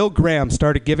founder, Bill Graham,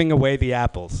 started giving away the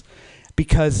apples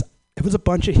because it was a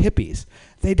bunch of hippies.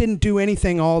 They didn't do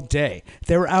anything all day.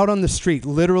 They were out on the street,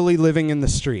 literally living in the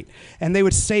street. And they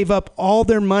would save up all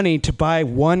their money to buy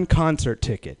one concert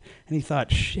ticket. And he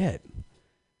thought, shit,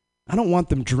 I don't want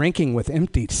them drinking with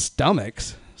empty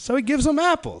stomachs. So he gives them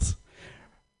apples.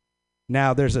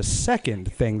 Now, there's a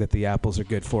second thing that the apples are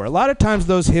good for. A lot of times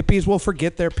those hippies will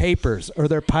forget their papers or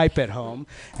their pipe at home,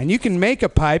 and you can make a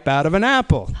pipe out of an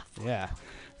apple. Yeah.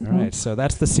 All right, so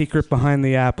that's the secret behind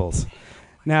the apples.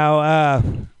 Now,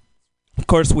 of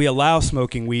course, we allow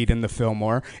smoking weed in the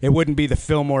Fillmore. It wouldn't be the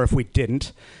Fillmore if we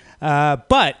didn't.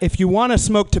 But if you want to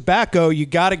smoke tobacco, you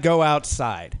got to go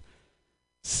outside.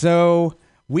 So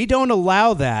we don't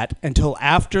allow that until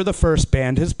after the first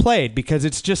band has played because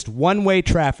it's just one-way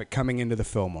traffic coming into the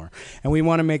Fillmore. And we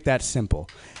want to make that simple.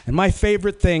 And my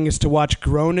favorite thing is to watch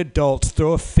grown adults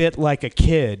throw a fit like a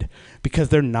kid because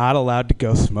they're not allowed to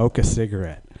go smoke a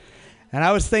cigarette. And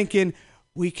I was thinking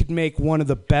we could make one of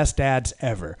the best ads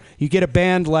ever. You get a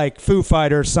band like Foo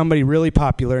Fighters, somebody really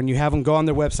popular, and you have them go on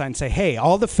their website and say, hey,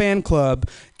 all the fan club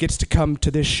gets to come to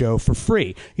this show for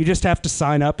free. You just have to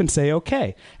sign up and say,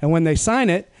 okay. And when they sign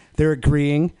it, they're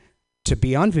agreeing to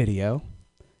be on video,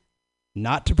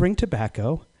 not to bring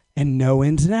tobacco, and no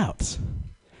ins and outs.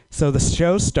 So the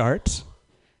show starts.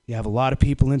 You have a lot of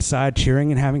people inside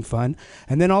cheering and having fun.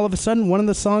 And then all of a sudden, one of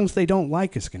the songs they don't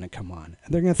like is going to come on.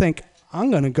 And they're going to think, I'm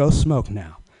going to go smoke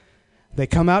now. They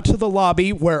come out to the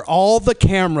lobby where all the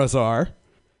cameras are.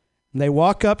 And they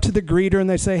walk up to the greeter and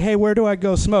they say, hey, where do I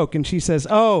go smoke? And she says,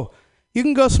 oh, you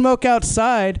can go smoke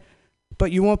outside,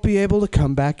 but you won't be able to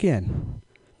come back in.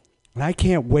 And I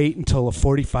can't wait until a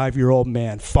 45-year-old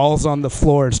man falls on the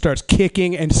floor and starts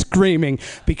kicking and screaming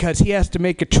because he has to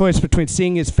make a choice between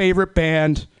seeing his favorite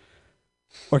band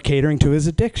or catering to his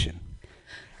addiction.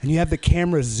 And you have the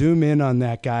camera zoom in on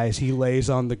that guy as he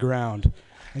lays on the ground.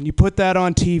 And you put that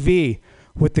on TV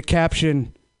with the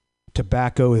caption,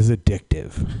 tobacco is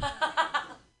addictive.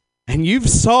 And you've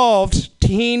solved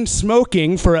teen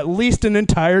smoking for at least an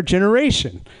entire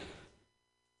generation.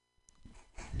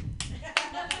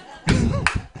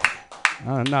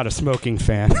 I'm not a smoking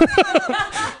fan.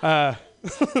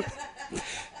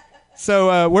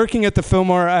 So working at the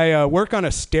Fillmore, I work on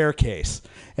a staircase.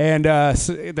 And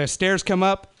so the stairs come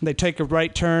up, they take a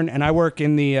right turn, and I work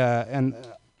in the,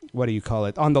 what do you call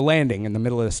it, on the landing in the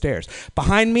middle of the stairs.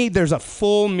 Behind me, there's a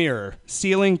full mirror,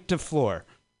 ceiling to floor.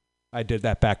 I did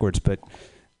that backwards, but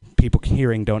people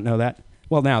hearing don't know that.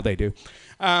 Well, now they do.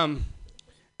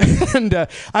 And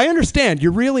I understand,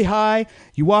 you're really high,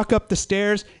 you walk up the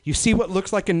stairs, you see what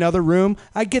looks like another room.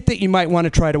 I get that you might want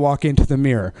to try to walk into the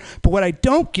mirror. But what I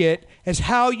don't get is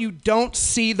how you don't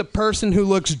see the person who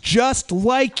looks just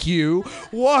like you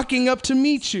walking up to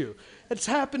meet you. It's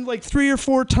happened like 3 or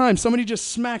 4 times. Somebody just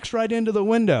smacks right into the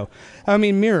mirror.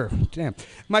 Damn.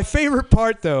 My favorite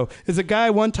part, though, is a guy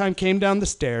one time came down the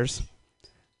stairs,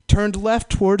 turned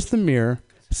left towards the mirror,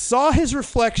 saw his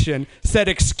reflection, said,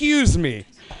 excuse me,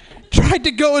 tried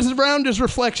to go around his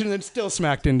reflection and then still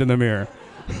smacked into the mirror.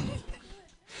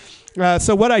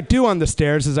 So what I do on the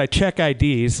stairs is I check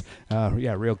IDs.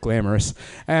 Yeah, real glamorous.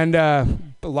 And a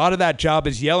lot of that job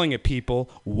is yelling at people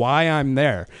why I'm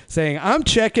there, saying, I'm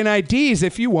checking IDs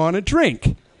if you want a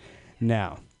drink.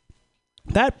 Now,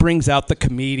 that brings out the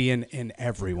comedian in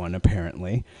everyone,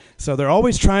 apparently. So they're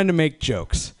always trying to make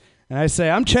jokes. And I say,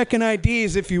 I'm checking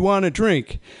IDs if you want a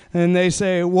drink. And they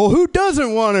say, well, who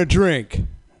doesn't want a drink?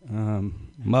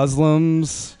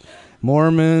 Muslims,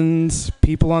 Mormons,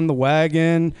 people on the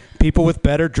wagon, people with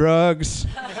better drugs.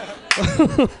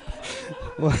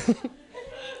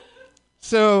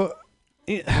 So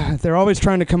they're always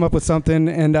trying to come up with something.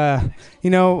 And,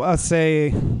 I'll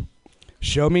say,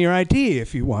 show me your ID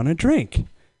if you want a drink.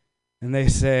 And they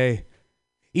say,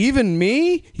 even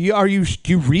me? Do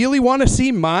you really want to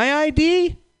see my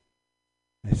ID?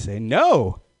 I say,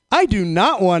 no, I do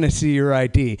not want to see your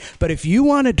ID. But if you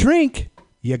want a drink,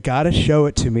 you got to show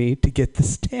it to me to get the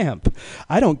stamp.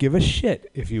 I don't give a shit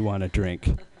if you want a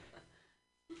drink.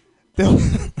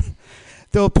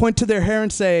 They'll point to their hair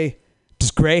and say,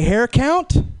 does gray hair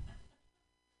count?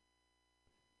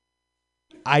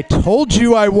 I told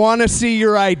you I want to see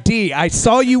your ID. I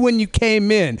saw you when you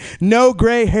came in. No,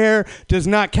 gray hair does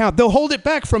not count. They'll hold it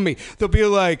back from me. They'll be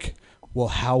like, well,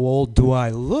 how old do I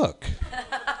look?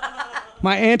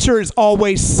 My answer is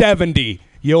always 70.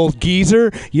 You old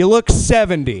geezer, you look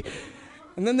 70.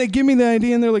 And then they give me the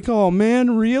ID and they're like, oh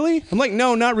man, really? I'm like,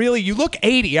 no, not really. You look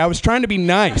 80. I was trying to be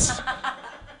nice.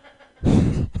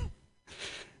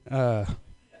 The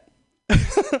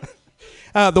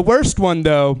worst one,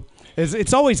 though, is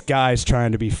it's always guys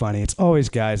trying to be funny. It's always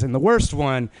guys. And the worst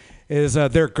one is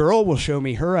their girl will show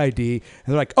me her ID, and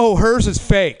they're like, oh, hers is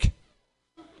fake.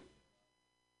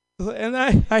 And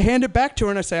I hand it back to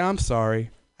her, and I say, I'm sorry.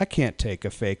 I can't take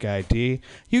a fake ID.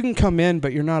 You can come in,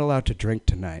 but you're not allowed to drink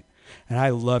tonight. And I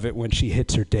love it when she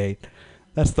hits her date.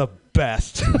 That's the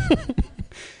best.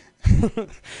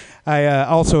 I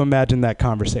also imagine that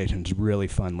conversation's really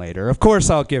fun later. Of course,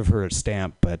 I'll give her a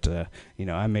stamp, but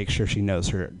I make sure she knows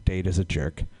her date is a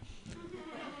jerk.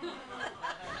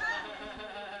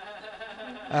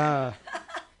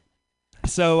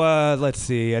 So let's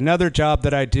see. Another job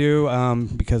that I do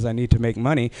because I need to make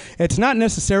money. It's not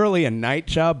necessarily a night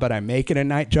job, but I make it a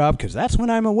night job because that's when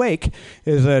I'm awake,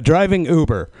 is driving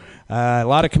Uber. A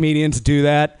lot of comedians do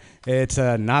that. It's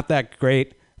not that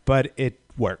great, but it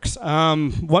works.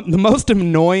 The most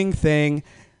annoying thing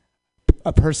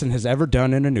a person has ever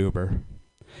done in an Uber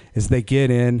is they get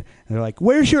in and they're like,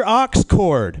 where's your aux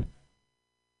cord?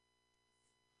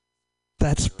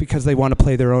 That's because they want to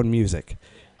play their own music.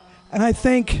 And I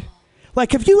think,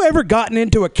 like, have you ever gotten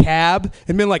into a cab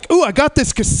and been like, ooh, I got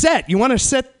this cassette. You want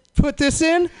to put this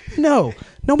in? No.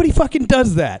 Nobody fucking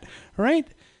does that, right?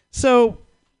 So,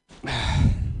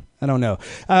 I don't know.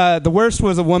 The worst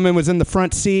was a woman was in the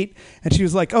front seat, and she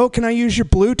was like, oh, can I use your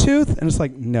Bluetooth? And it's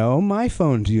like, no, my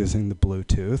phone's using the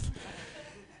Bluetooth.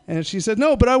 And she said,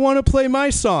 no, but I want to play my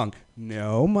song.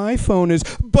 No, my phone is.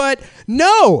 But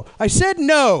no! I said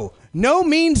no. No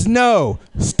means no.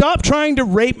 Stop trying to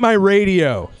rape my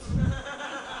radio.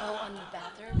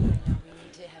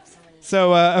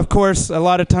 So, of course, a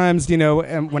lot of times,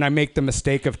 when I make the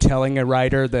mistake of telling a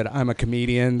writer that I'm a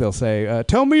comedian, they'll say,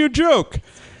 tell me a joke.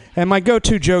 And my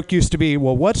go-to joke used to be,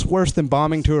 well, what's worse than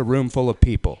bombing to a room full of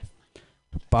people?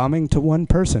 Bombing to one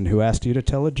person who asked you to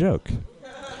tell a joke.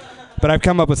 But I've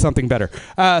come up with something better.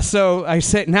 So I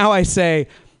say,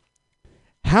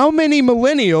 how many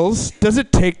millennials does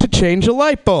it take to change a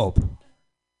light bulb?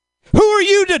 Who are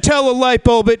you to tell a light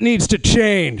bulb it needs to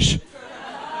change?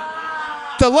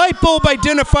 The light bulb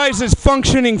identifies as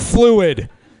functioning fluid.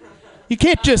 You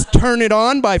can't just turn it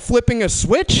on by flipping a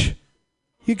switch.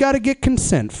 You got to get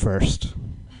consent first.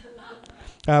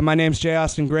 My name's J.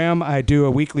 Austin Graham. I do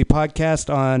a weekly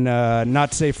podcast on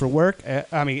Not Safe for Work.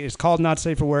 It's called Not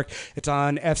Safe for Work. It's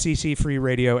on FCC Free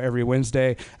Radio every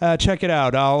Wednesday. Check it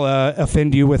out. I'll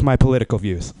offend you with my political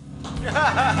views.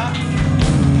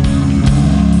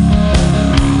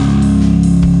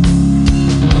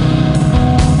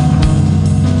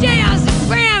 J. Austin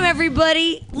Graham,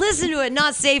 everybody. Listen to it.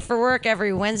 Not Safe for Work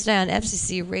every Wednesday on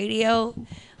FCC Radio.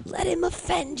 Let him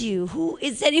offend you. Who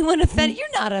is anyone offended?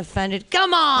 You're not offended.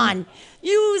 Come on.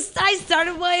 I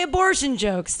started my abortion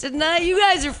jokes, didn't I? You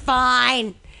guys are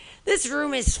fine. This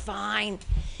room is fine.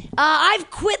 I've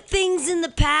quit things in the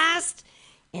past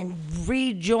and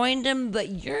rejoined them, but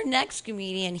your next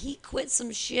comedian, he quit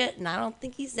some shit, and I don't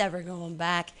think he's ever going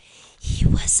back. He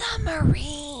was a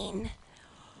Marine.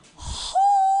 Oh,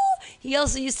 he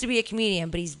also used to be a comedian,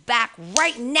 but he's back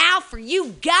right now for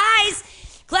you guys.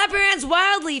 Clap your hands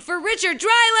wildly for Richard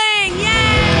Dreiling! Yay!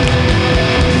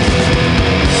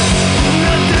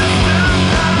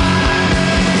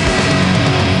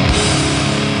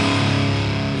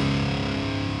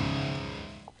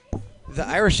 The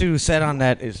Irish dude who said on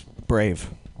that is brave.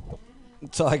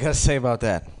 That's all I gotta say about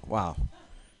that. Wow.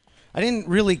 I didn't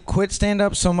really quit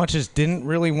stand-up so much as didn't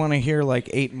really want to hear like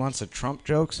 8 months of Trump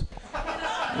jokes.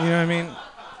 You know what I mean?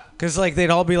 Because like they'd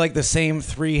all be like the same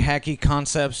 3 hacky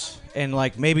concepts, and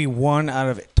like maybe 1 out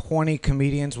of 20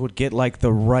 comedians would get like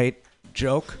the right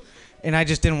joke, and I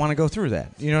just didn't want to go through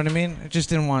that. You know what I mean? I just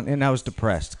didn't want, and I was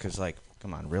depressed because like,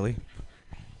 come on, really?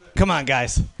 Come on,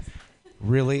 guys.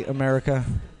 Really, America?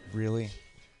 Really?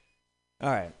 All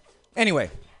right.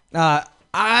 Anyway,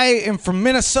 I am from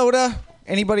Minnesota.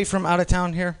 Anybody from out of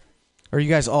town here? Or are you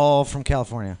guys all from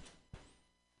California?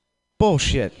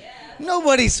 Bullshit.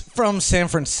 Nobody's from San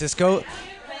Francisco.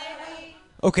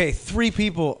 Okay, 3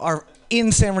 people are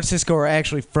in San Francisco are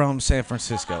actually from San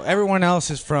Francisco. Everyone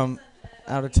else is from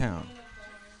out of town.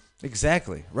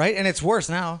 Exactly, right? And it's worse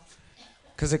now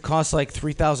because it costs like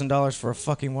 $3,000 for a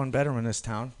fucking 1-bedroom in this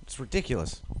town. It's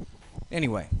ridiculous.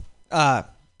 Anyway, that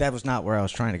was not where I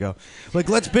was trying to go. Like,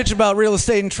 let's bitch about real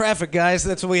estate and traffic, guys.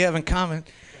 That's what we have in common.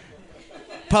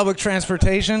 Public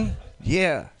transportation,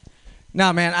 yeah.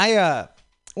 Nah, man,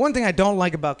 one thing I don't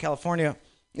like about California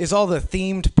is all the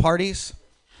themed parties.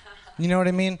 You know what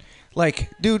I mean? Like,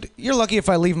 dude, you're lucky if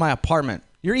I leave my apartment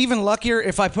You're even luckier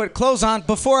if I put clothes on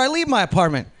before I leave my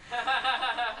apartment. You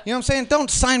know what I'm saying? Don't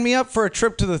sign me up for a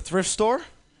trip to the thrift store.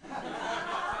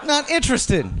 Not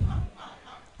interested.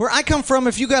 Where I come from,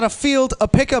 if you got a field, a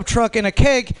pickup truck, and a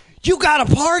keg, you got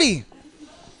a party.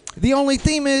 The only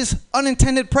theme is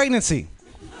unintended pregnancy,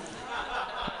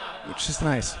 which is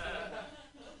nice.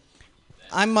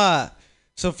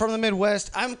 So from the Midwest,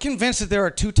 I'm convinced that there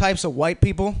are two types of white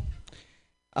people.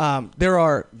 There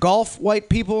are golf white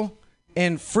people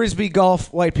and frisbee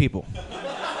golf white people.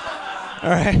 All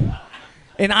right?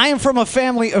 And I am from a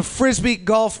family of frisbee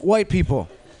golf white people.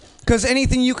 Because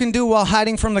anything you can do while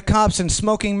hiding from the cops and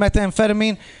smoking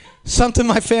methamphetamine, something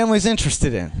my family's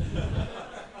interested in.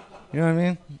 You know what I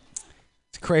mean?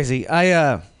 It's crazy.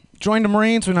 I joined the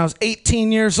Marines when I was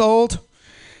 18 years old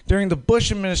during the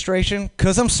Bush administration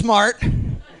because I'm smart.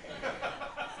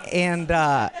 And,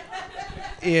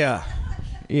 yeah.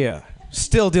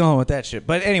 Still dealing with that shit.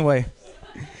 But anyway,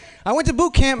 I went to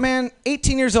boot camp, man,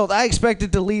 18 years old. I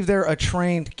expected to leave there a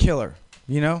trained killer,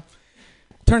 you know?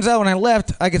 Turns out when I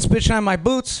left, I could spit shine my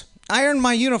boots, iron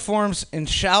my uniforms, and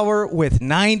shower with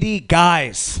 90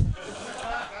 guys.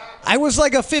 I was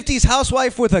like a 50s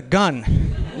housewife with a gun,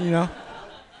 you know?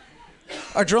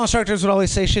 Our drill instructors would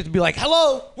always say shit to be like,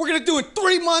 hello, we're gonna do in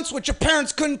 3 months what your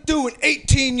parents couldn't do in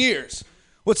 18 years.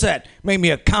 What's that? Made me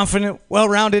a confident,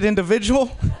 well-rounded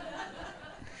individual?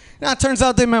 Now, it turns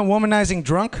out they meant womanizing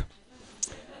drunk,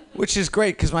 which is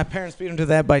great because my parents beat them to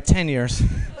that by 10 years.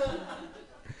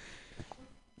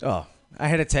 Oh, I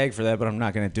had a tag for that, but I'm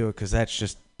not going to do it because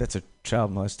that's a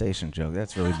child molestation joke.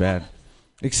 That's really bad.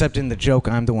 Except in the joke,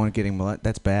 I'm the one getting molested.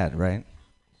 That's bad, right?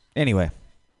 Anyway.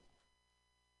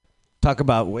 Talk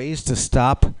about ways to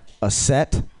stop a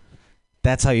set.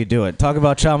 That's how you do it. Talk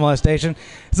about child molestation.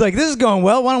 It's like, this is going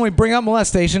well. Why don't we bring up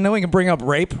molestation, then we can bring up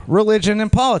rape, religion,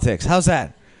 and politics. How's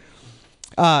that?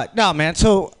 No, man.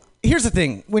 So here's the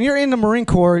thing. When you're in the Marine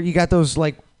Corps, you got those,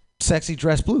 like, sexy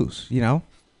dress blues, you know?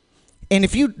 And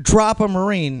if you drop a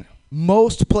Marine,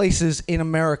 most places in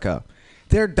America,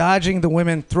 they're dodging the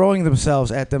women, throwing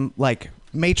themselves at them like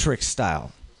Matrix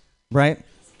style, right?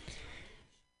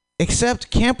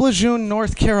 Except Camp Lejeune,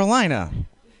 North Carolina,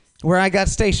 where I got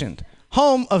stationed.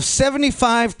 Home of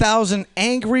 75,000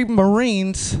 angry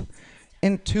Marines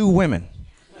and 2 women.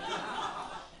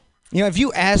 You know, if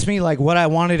you asked me like what I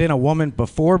wanted in a woman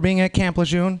before being at Camp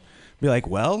Lejeune, I'd be like,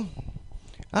 well,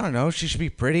 I don't know, she should be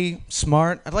pretty,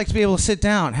 smart. I'd like to be able to sit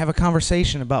down, have a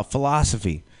conversation about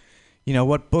philosophy. You know,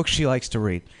 what books she likes to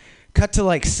read. Cut to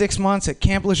like 6 months at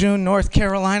Camp Lejeune, North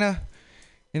Carolina,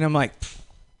 and I'm like,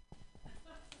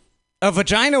 a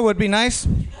vagina would be nice.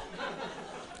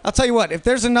 I'll tell you what, if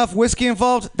there's enough whiskey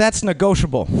involved, that's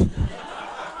negotiable.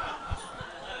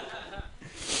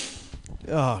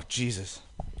 Oh, Jesus.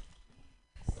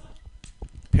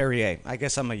 Perrier. I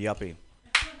guess I'm a yuppie.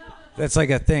 That's like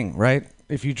a thing, right?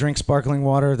 If you drink sparkling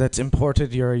water that's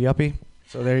imported, you're a yuppie.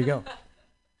 So there you go.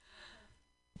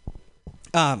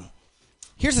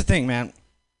 Here's the thing, man.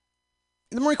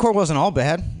 The Marine Corps wasn't all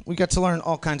bad. We got to learn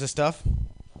all kinds of stuff.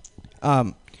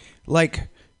 Like,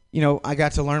 you know, I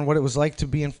got to learn what it was like to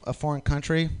be in a foreign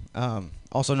country,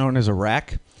 also known as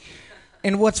Iraq.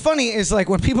 And what's funny is, like,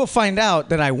 when people find out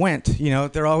that I went, you know,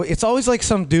 it's always like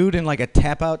some dude in like a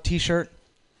tap-out t-shirt,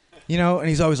 you know, and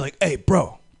he's always like, hey,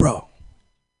 bro,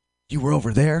 you were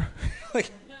over there?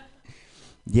 Like,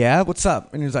 yeah, what's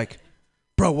up? And he's like,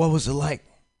 bro, what was it like?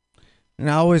 And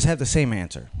I always had the same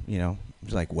answer, you know.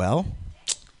 He's like, well,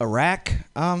 Iraq,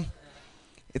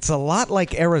 it's a lot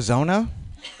like Arizona,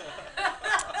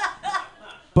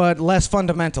 but less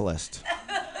fundamentalist.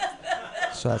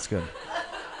 So that's good.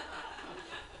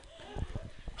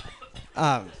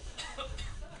 I'm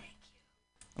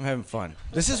having fun.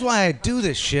 This is why I do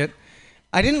this shit.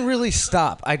 I didn't really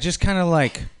stop. I just kind of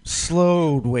like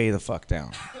slowed way the fuck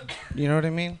down. You know what I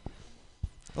mean?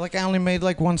 Like, I only made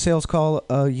like 1 sales call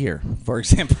a year, for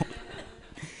example.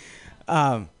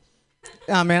 Man,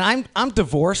 I'm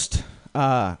divorced,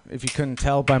 if you couldn't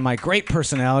tell by my great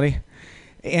personality.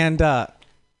 And what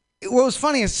was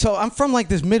funny is, so I'm from like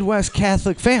this Midwest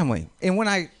Catholic family. And when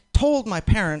I told my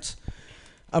parents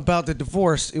about the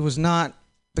divorce, it was not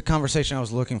the conversation I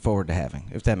was looking forward to having,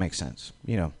 if that makes sense,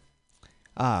 you know.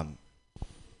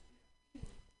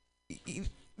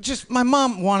 Just my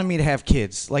mom wanted me to have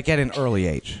kids, like at an early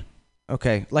age.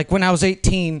 Okay, like when I was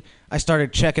 18, I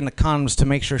started checking the condoms to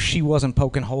make sure she wasn't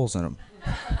poking holes in them.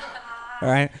 All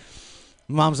right,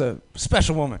 mom's a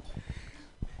special woman.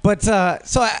 But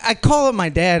so I call up my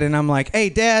dad and I'm like, "Hey,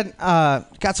 Dad,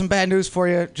 got some bad news for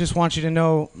you. Just want you to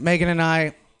know, Megan and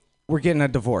I, we're getting a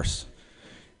divorce."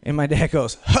 And my dad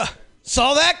goes, "Huh,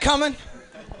 saw that coming."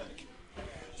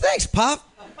 Thanks, Pop.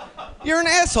 You're an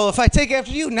asshole if I take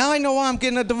after you. Now I know why I'm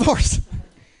getting a divorce.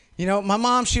 You know, my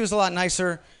mom, she was a lot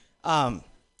nicer. You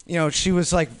know, she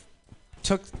was like,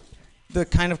 took the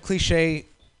kind of cliche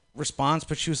response,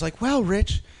 but she was like, well,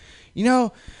 Rich, you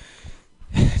know,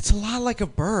 it's a lot like a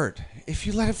bird. If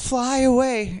you let it fly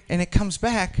away and it comes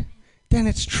back, then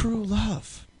it's true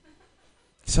love.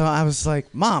 So I was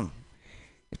like, Mom,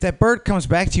 if that bird comes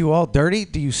back to you all dirty,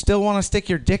 do you still want to stick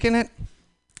your dick in it?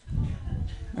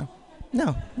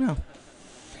 No.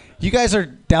 You guys are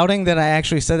doubting that I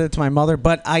actually said it to my mother,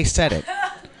 but I said it.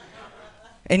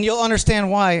 And you'll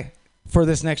understand why for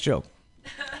this next joke.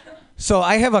 So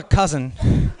I have a cousin.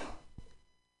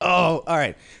 Oh, all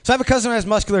right. So I have a cousin who has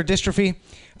muscular dystrophy.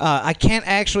 I can't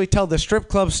actually tell the strip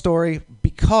club story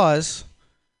because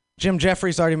Jim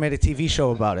Jeffries already made a TV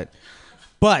show about it.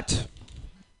 But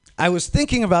I was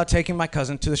thinking about taking my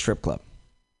cousin to the strip club.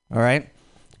 All right?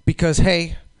 Because,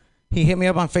 hey, he hit me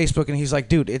up on Facebook and he's like,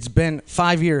 dude, it's been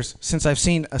 5 years since I've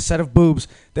seen a set of boobs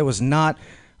that was not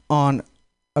on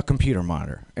a computer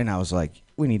monitor. And I was like,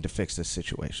 we need to fix this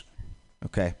situation.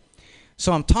 Okay?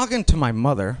 So I'm talking to my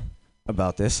mother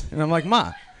about this, and I'm like,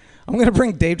 Ma, I'm going to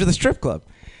bring Dave to the strip club.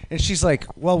 And she's like,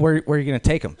 well, where are you going to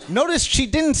take him? Notice she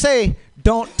didn't say,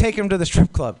 don't take him to the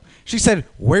strip club. She said,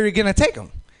 where are you going to take him?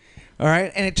 All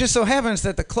right? And it just so happens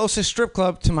that the closest strip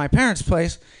club to my parents'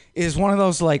 place is one of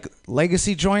those, like,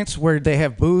 legacy joints where they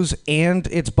have booze and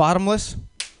it's bottomless.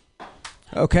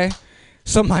 Okay?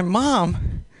 So my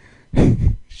mom,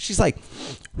 she's like,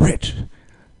 Rich,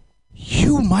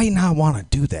 you might not want to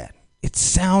do that. It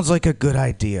sounds like a good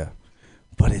idea,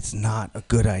 but it's not a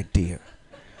good idea.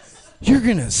 You're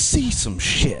going to see some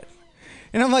shit.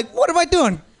 And I'm like, what am I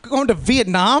doing? Going to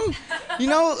Vietnam? You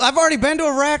know, I've already been to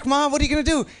Iraq, Mom. What are you going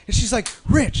to do? And she's like,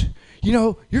 Rich, you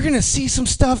know, you're going to see some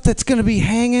stuff that's going to be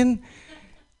hanging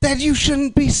that you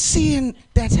shouldn't be seeing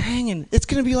that's hanging. It's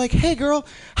going to be like, hey, girl,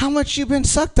 how much you been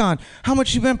sucked on? How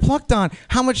much you been plucked on?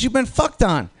 How much you been fucked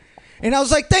on? And I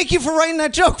was like, thank you for writing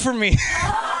that joke for me.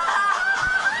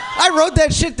 I wrote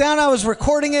that shit down. I was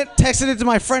recording it, texted it to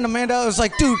my friend Amanda. I was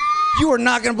like, dude, you are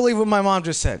not going to believe what my mom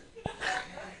just said.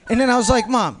 And then I was like,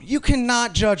 Mom, you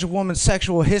cannot judge a woman's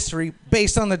sexual history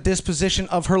based on the disposition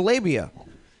of her labia.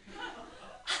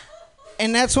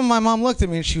 And that's when my mom looked at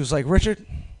me and she was like, Richard,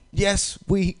 yes,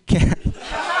 we can.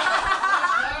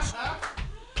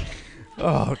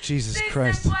 Oh, Jesus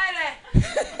Christ.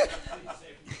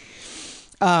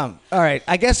 All right,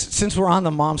 I guess since we're on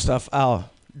the mom stuff, I'll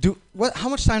do what? How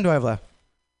much time do I have left?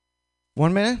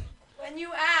 1 minute? When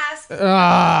you ask. Remember?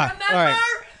 All right.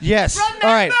 Yes. Remember?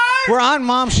 All right. We're on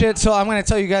mom shit, so I'm going to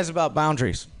tell you guys about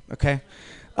boundaries, okay?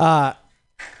 I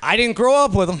didn't grow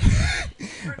up with them,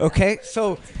 okay?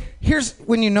 So here's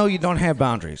when you know you don't have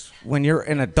boundaries. When you're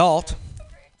an adult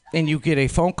and you get a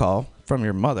phone call from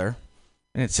your mother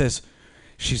and it says,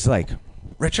 she's like,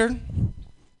 Richard,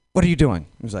 what are you doing?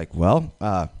 He's like, well,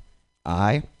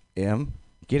 I am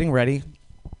getting ready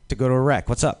to go to Iraq.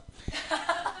 What's up?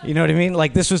 You know what I mean?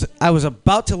 Like I was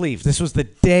about to leave. This was the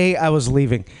day I was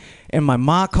leaving. And my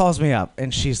mom calls me up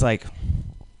and she's like,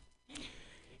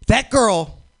 that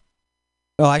girl.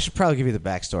 Oh, I should probably give you the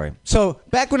backstory. So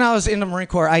back when I was in the Marine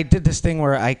Corps, I did this thing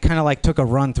where I kind of like took a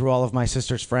run through all of my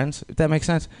sister's friends, if that makes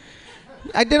sense.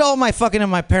 I did all my fucking in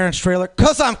my parents' trailer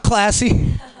because I'm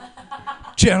classy.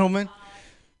 Gentlemen.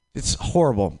 It's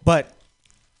horrible, but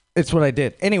it's what I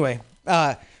did. Anyway,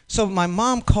 so my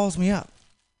mom calls me up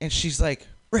and she's like,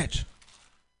 Rich,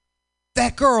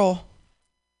 that girl,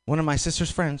 one of my sister's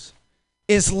friends,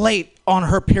 is late on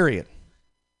her period.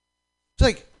 She's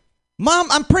like, Mom,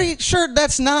 I'm pretty sure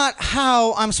that's not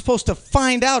how I'm supposed to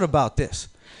find out about this.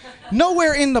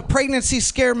 Nowhere in the pregnancy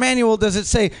scare manual does it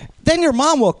say, then your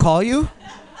mom will call you.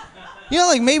 You know,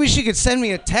 like maybe she could send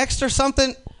me a text or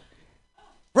something.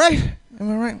 Right?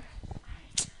 Am I right?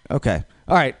 Okay.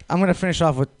 All right. I'm going to finish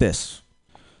off with this.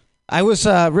 I was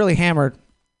really hammered,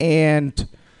 and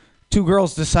two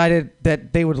girls decided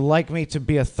that they would like me to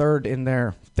be a third in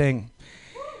their thing.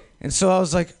 And so I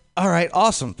was like, all right,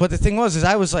 awesome. But the thing was,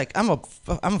 I was like, I'm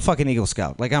a fucking Eagle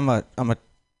Scout. Like I'm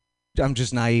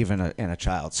just naive and a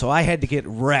child. So I had to get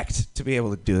wrecked to be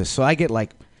able to do this. So I get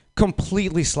like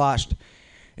completely sloshed,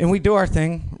 and we do our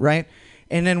thing, right?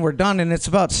 And then we're done, and it's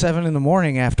about 7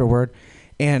 a.m. afterward,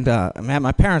 and I'm at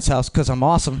my parents' house because I'm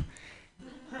awesome.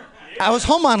 I was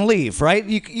home on leave, right?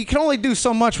 You can only do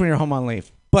so much when you're home on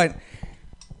leave. But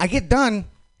I get done,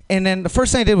 and then the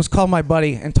first thing I did was call my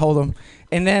buddy and told him.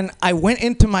 And then I went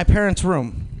into my parents'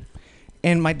 room,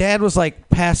 and my dad was like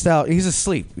passed out. He's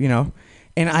asleep, you know.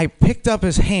 And I picked up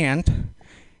his hand,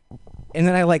 and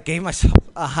then I like gave myself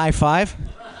a high five.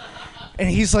 And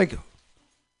he's like,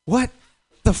 what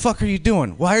the the fuck are you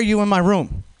doing? Why are you in my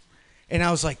room? And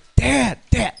I was like, Dad,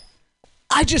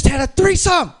 I just had a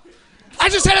threesome.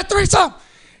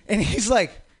 And he's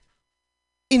like,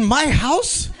 in my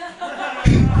house?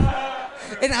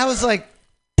 And I was like,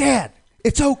 Dad,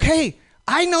 it's okay.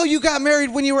 I know you got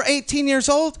married when you were 18 years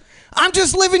old. I'm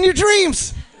just living your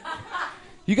dreams.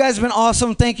 You guys have been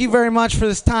awesome. Thank you very much for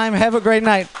this time. Have a great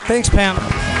night. Thanks, Pam.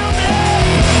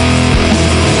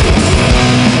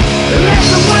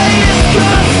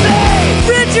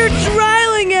 Richard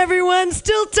Dreiling, everyone,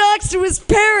 still talks to his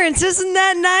parents. Isn't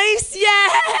that nice?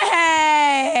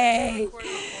 Yay!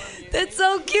 That's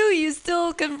so cute. You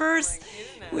still converse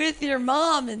with your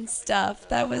mom and stuff.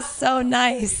 That was so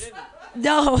nice.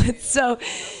 No, it's so...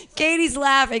 Katie's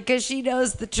laughing because she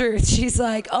knows the truth. She's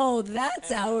like, oh,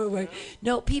 that's how it works.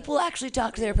 No, people actually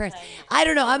talk to their parents. I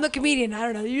don't know. I'm a comedian. I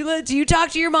don't know. Do you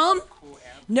talk to your mom?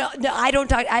 No, I don't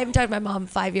talk. I haven't talked to my mom in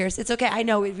 5 years. It's okay. I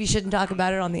know we shouldn't talk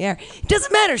about it on the air. It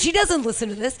doesn't matter. She doesn't listen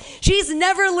to this. She's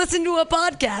never listened to a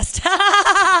podcast.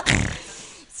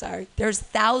 Sorry. There's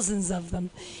thousands of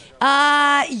them.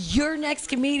 Your next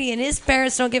comedian, his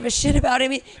parents don't give a shit about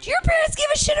him. Do your parents give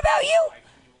a shit about you?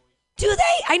 Do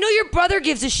they? I know your brother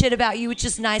gives a shit about you, which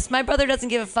is nice. My brother doesn't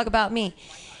give a fuck about me.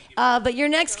 But your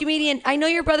next comedian, I know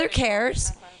your brother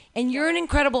cares, and you're an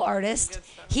incredible artist.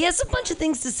 He has a bunch of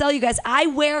things to sell you guys. I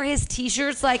wear his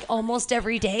t-shirts like almost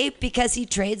every day because he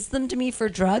trades them to me for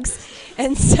drugs.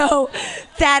 And so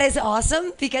that is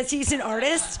awesome because he's an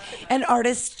artist, and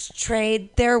artists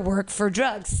trade their work for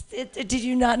drugs. Did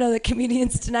you not know that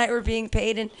comedians tonight were being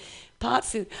paid in pot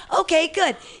food? Okay,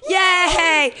 good.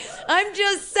 Yay! I'm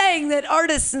just saying that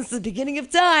artists since the beginning of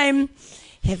time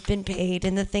have been paid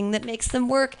in the thing that makes them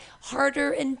work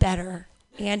harder and better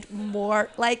and more,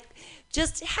 like,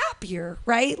 just happier,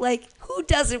 right? Like, who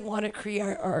doesn't want to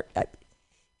create art?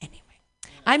 Anyway,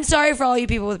 I'm sorry for all you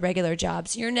people with regular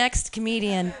jobs. Your next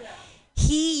comedian,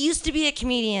 he used to be a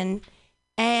comedian,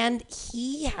 and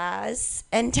he has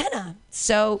antenna.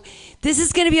 So this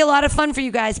is going to be a lot of fun for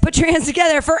you guys. Put your hands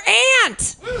together for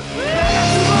Ant!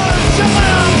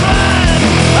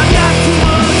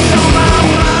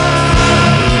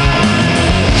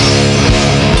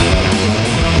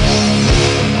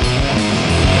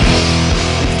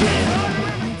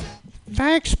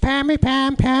 Thanks, Pammy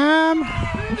Pam.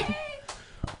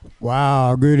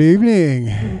 Wow, good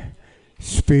evening,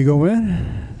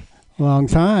 Spiegelman. Long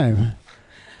time.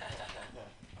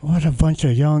 What a bunch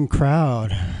of young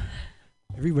crowd.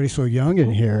 Everybody's so young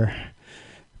in here.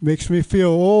 Makes me feel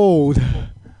old.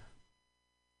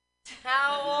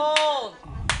 How old?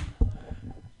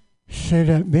 Say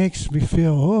that makes me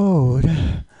feel old.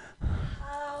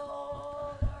 How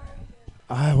old?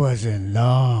 I was in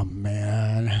numb,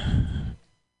 man.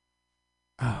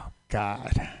 Oh,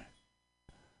 God.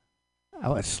 I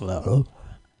was slow.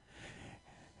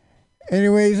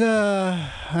 Anyways,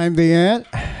 I'm the Ant.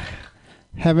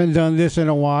 Haven't done this in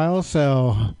a while,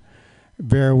 so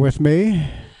bear with me.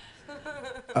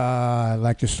 I'd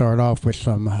like to start off with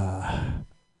some, how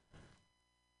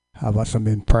about some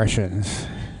impressions?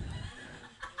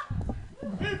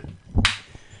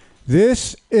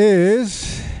 This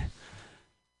is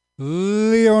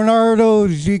Leonardo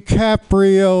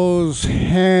DiCaprio's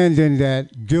hand in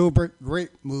that Gilbert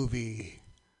Grape movie.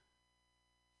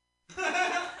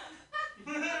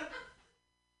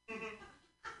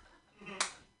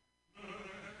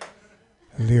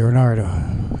 Leonardo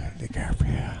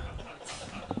DiCaprio.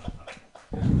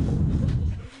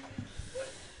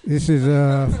 This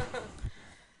is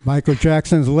Michael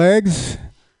Jackson's legs.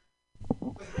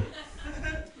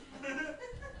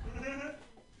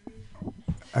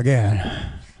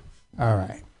 Again. All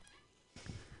right.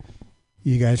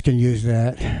 You guys can use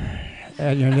that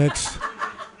at your next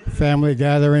family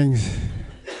gatherings.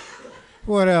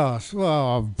 What else?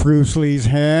 Well, Bruce Lee's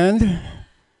hand.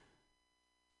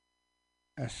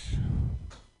 That's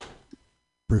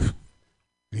Bruce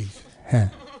Lee's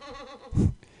hand.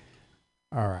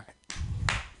 All right.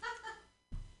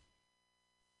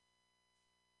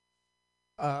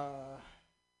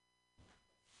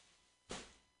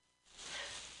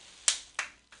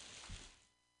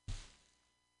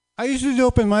 I used to do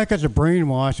open mic as a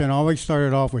brainwash and always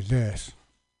started off with this.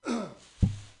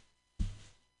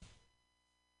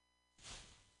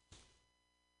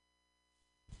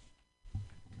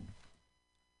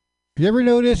 You ever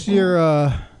notice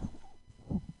you're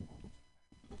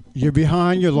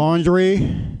behind your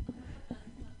laundry,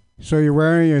 so you're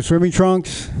wearing your swimming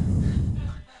trunks?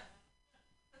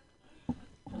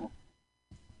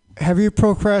 Have you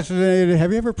procrastinated?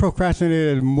 Have you ever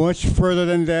procrastinated much further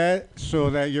than that, so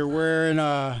that you're wearing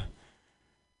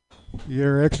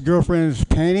Your ex-girlfriend's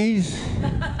panties?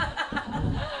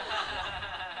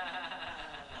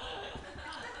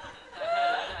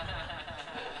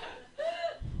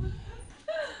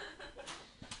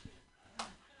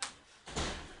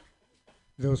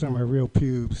 Those are my real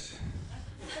pubes.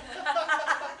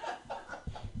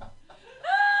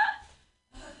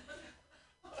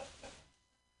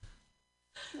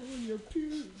 Show your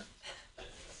pubes.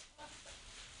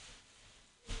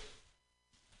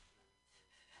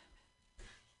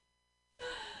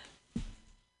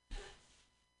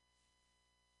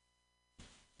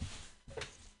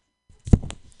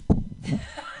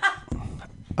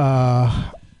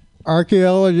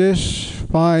 Archaeologist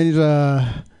finds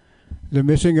the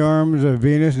missing arms of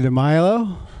Venus de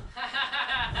Milo.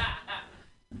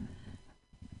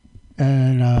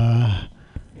 And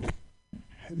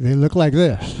they look like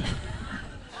this.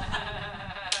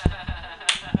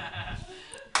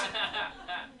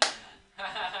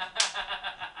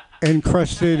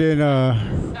 Encrusted in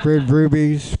red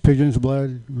rubies, pigeon's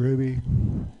blood, ruby.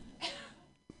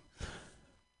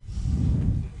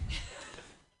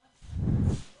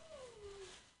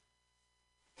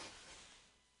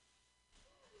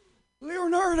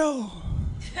 Leonardo!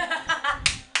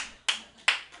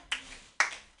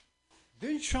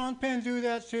 Didn't Sean Penn do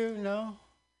that too? No?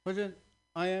 Was it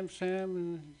I Am Sam?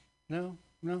 And no?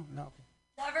 No? No.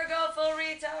 Never go full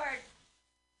retard.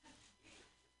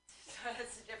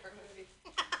 That's a different movie.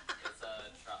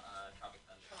 It's Tropic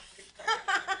Thunder.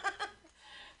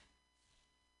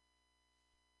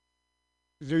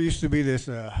 There used to be this,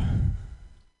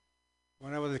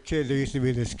 when I was a kid, there used to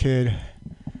be this kid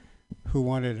who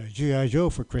wanted a G.I. Joe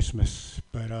for Christmas,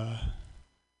 but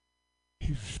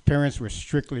his parents were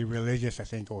strictly religious, I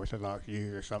think Orthodox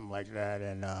Jews or something like that,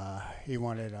 and he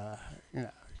wanted a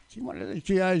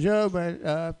G.I. Joe,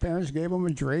 but parents gave him a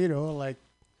dreidel, like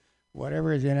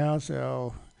whatever,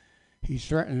 so he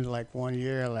threatened like one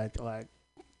year, like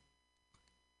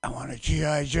I want a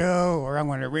G.I. Joe, or I'm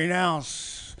going to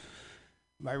renounce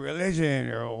my religion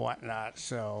or whatnot.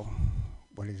 So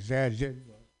what his dad did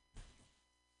was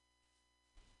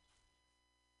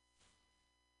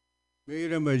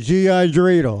made him a G.I.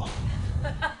 dreidel.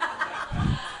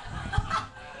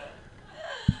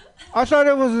 I thought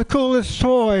it was the coolest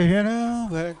toy,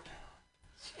 but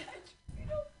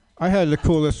I had the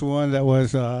coolest one that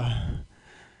was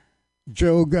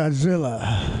Joe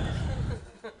Godzilla.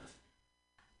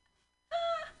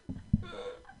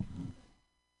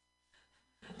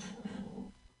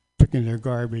 Picking their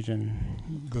garbage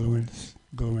and gluing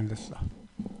the stuff.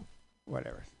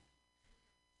 Whatever.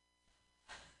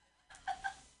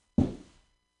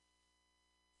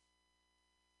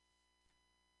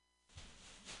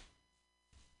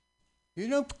 You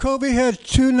know, Kobe had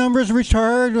 2 numbers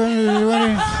retired during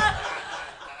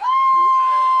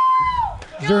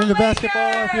the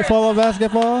basketball, if you follow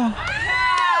basketball.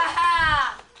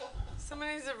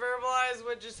 Somebody needs to verbalize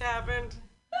what just happened.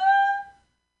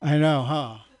 I know,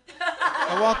 huh?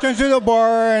 I walked into the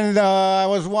bar and I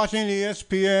was watching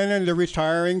ESPN and they're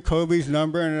retiring Kobe's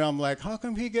number, and I'm like, how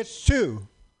come he gets 2?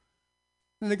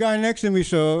 And the guy next to me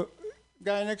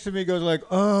goes like,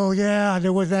 oh yeah,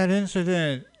 there was that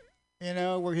incident,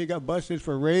 where he got busted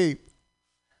for rape.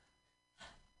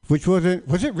 Which was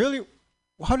it really,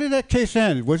 how did that case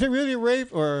end? Was it really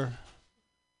rape or,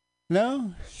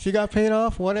 no? She got paid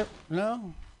off, whatever,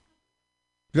 no?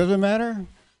 Doesn't matter?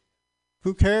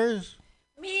 Who cares?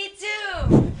 Me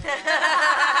too.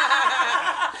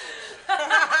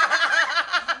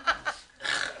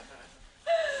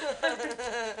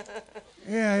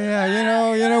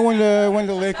 Yeah. When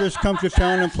the Lakers come to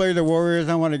town and play the Warriors,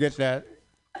 I want to get that.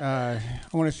 I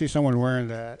want to see someone wearing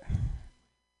that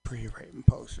pre-rape and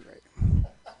post-rape.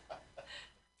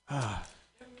 That's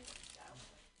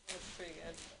pretty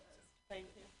good. Thank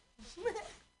you.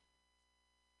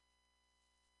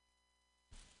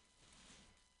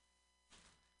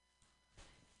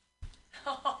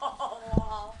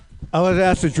 I was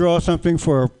asked to draw something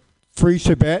for a Free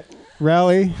Tibet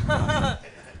rally,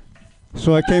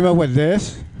 so I came up with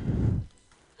this.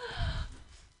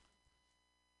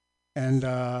 And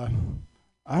I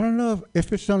don't know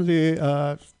if it's on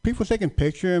the people taking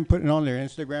picture and putting it on their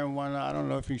Instagram and whatnot. I don't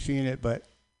know if you've seen it, but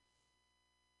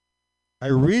I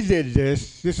redid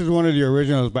this. This is one of the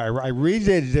originals, but I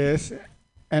redid this,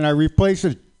 and I replaced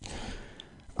it.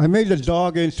 I made the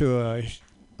dog into a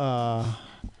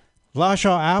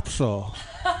Lasha Apsel,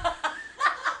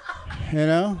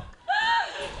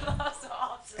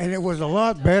 and it was a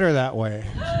lot better that way.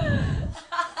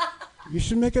 You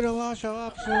should make it a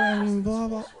Lasha Apsel and blah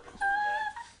blah.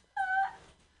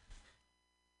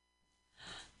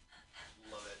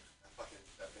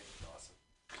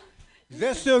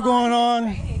 that still going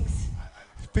on?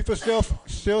 People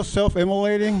still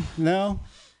self-immolating now?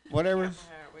 Whatever.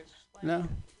 No.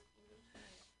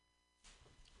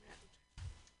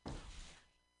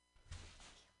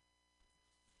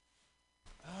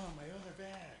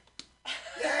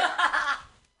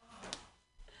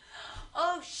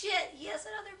 Oh shit, he has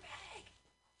another bag.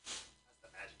 That's the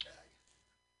magic bag.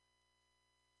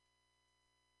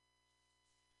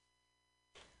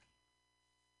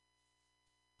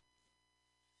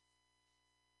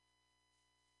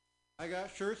 I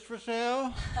got shirts for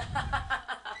sale.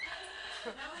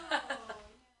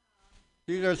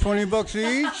 These are $20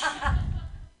 each.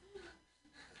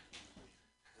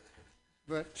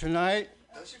 But tonight,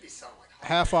 Those should be selling like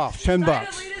half off, $10.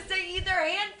 They're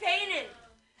hand painted.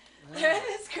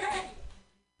 That's great.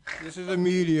 This is a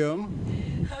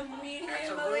medium. A medium,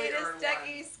 elitist,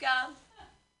 techie scum.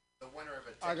 the winner of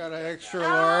a I got an extra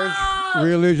large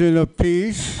Religion of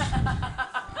Peace.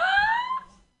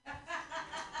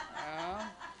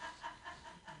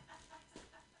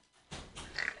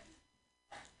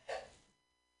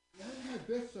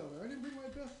 Bestseller. I didn't bring my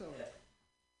bestseller.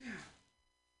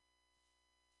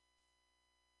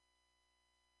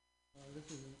 Oh, this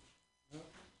isn't.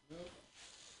 Nope. Nope.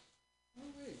 Oh,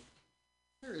 wait.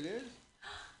 Here it is.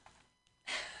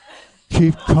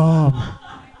 Keep calm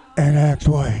and act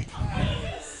white.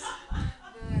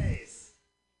 Nice.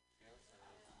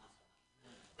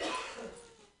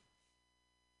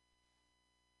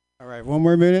 All right, one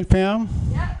more minute, Pam?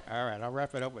 Yeah. All right, I'll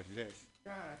wrap it up with this.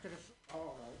 God, I could have.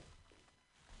 All right.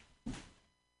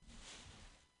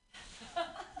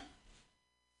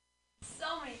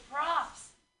 So many props.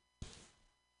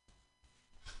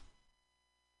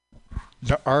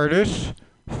 The artist,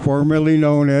 formerly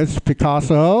known as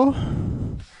Picasso.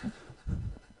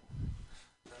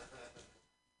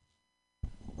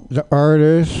 The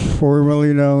artist,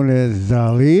 formerly known as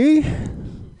Dali.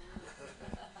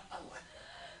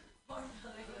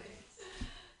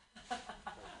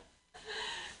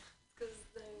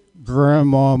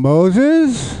 Grandma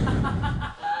Moses.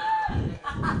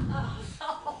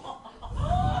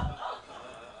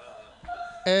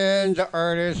 And the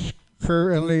artist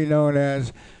currently known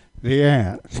as the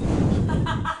Ant.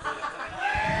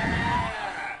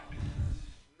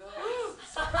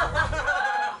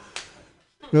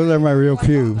 Those are my real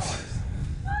pubes.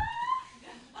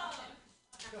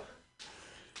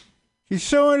 He's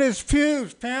showing his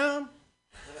pubes, Pam.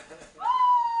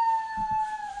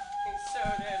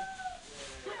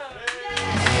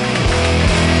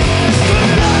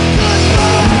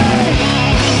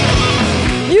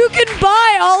 You can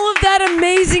buy all of that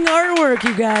amazing artwork,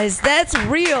 you guys. That's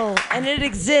real, and it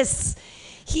exists.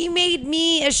 He made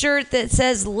me a shirt that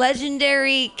says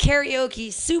Legendary Karaoke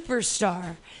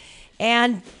Superstar,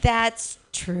 and that's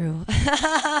true.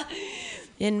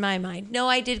 In my mind. No,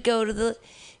 I did go to the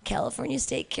California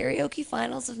State Karaoke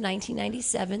Finals of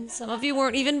 1997. Some of you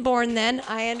weren't even born then.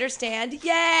 I understand.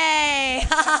 Yay!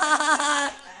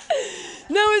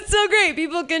 No, it's so great.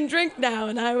 People can drink now,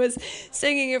 and I was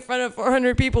singing in front of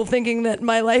 400 people thinking that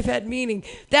my life had meaning.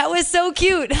 That was so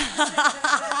cute.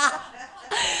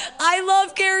 I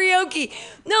love karaoke.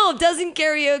 No, doesn't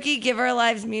karaoke give our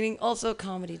lives meaning? Also,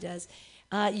 comedy does.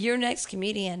 Your next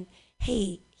comedian,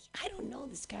 hey, I don't know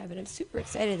this guy, but I'm super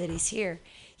excited that he's here.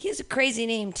 He has a crazy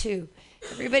name, too.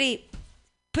 Everybody,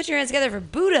 put your hands together for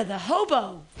Buddha the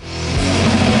Hobo.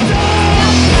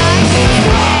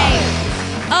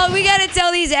 Oh, we gotta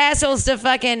tell these assholes to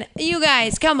fucking, you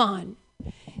guys, come on.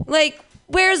 Like,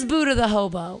 where's Buddha the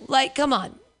Hobo? Like, come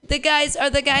on.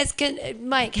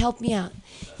 Mike, help me out.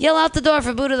 Yell out the door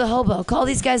for Buddha the Hobo. Call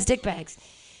these guys dickbags.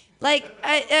 Like,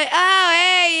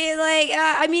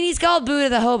 he's called Buddha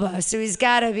the Hobo, so he's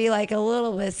gotta be like a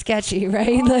little bit sketchy,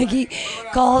 right? Like, he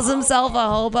calls himself a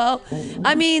hobo.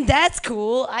 I mean, that's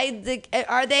cool.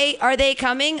 Are they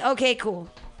coming? Okay, cool.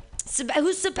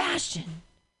 Who's Sebastian?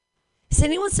 Is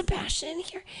anyone Sebastian in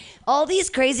here? All these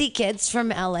crazy kids from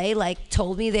LA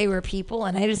told me they were people,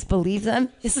 and I just believe them.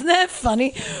 Isn't that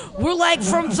funny? We're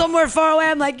from somewhere far away.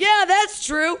 I'm like, yeah, that's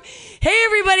true. Hey,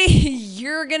 everybody,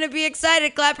 you're gonna be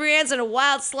excited. Clap your hands in a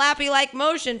wild, slappy-like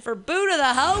motion for Buddha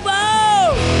the Hobo.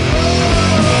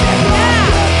 Yeah.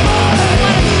 You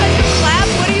want a special clap?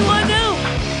 What do you want to do?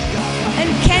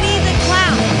 And Kenny the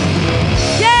Clown.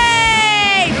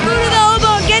 Yay! Buddha the Hobo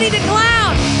and Kenny the Clown.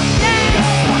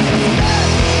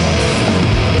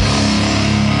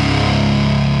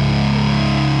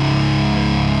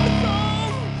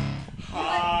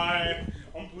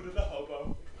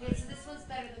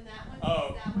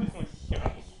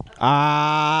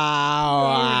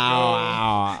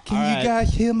 Can you guys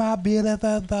hear my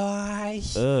beautiful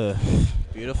voice?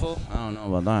 Beautiful? I don't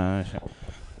know about that.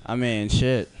 I mean,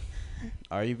 shit.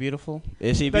 Are you beautiful?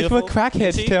 Is he That's beautiful? what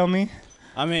crackheads tell me.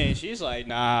 I mean, she's like,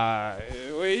 nah.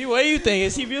 What do you think?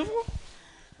 Is he beautiful?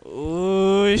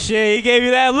 Ooh, shit. He gave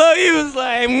you that look. He was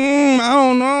like, I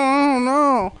don't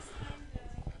know.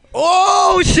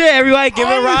 Oh, shit. Everybody give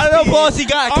him a round of applause. He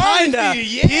got a kinda.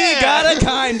 Yeah. He got a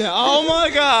kinda. Oh, my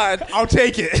God. I'll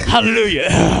take it. Hallelujah.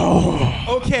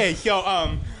 Okay, so,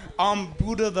 I'm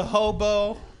Buddha the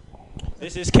Hobo.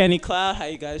 This is Kenny Cloud. How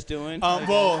you guys doing?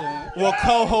 We'll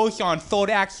co-host on Third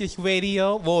Axis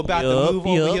Radio. We're about to move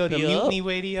over here to Mutiny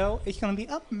Radio. It's gonna be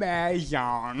amazing.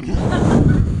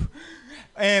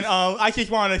 And I just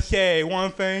want to say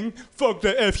one thing: fuck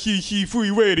the FCC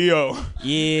free radio.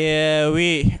 Yeah,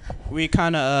 we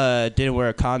kind of didn't wear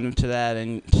a condom to that,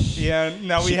 and yeah,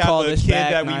 now we she have called a us kid back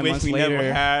that we 9 wish months we later.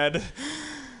 never had.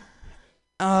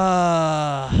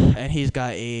 And he's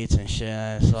got AIDS and shit.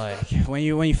 It's like when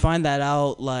you find that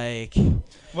out, like,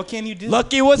 what can you do?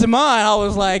 Lucky it wasn't mine. I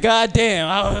was like, God damn.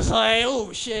 I was like,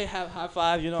 oh shit, high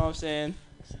five. You know what I'm saying?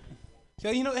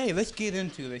 So hey, let's get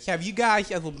into this. Have you guys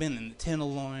ever been in the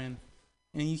Tenderloin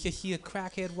and you just see a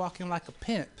crackhead walking like a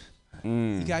pimp?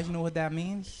 You guys know what that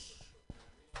means?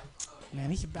 Man,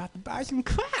 he's about to buy some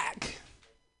crack.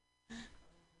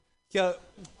 So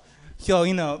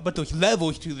but there's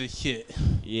levels to this shit.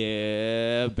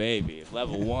 Yeah, baby.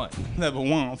 Level 1. Level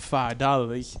 1,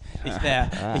 $5. It's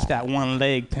that one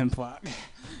leg pimp rock.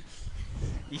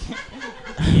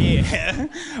 Yeah.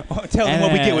 Tell them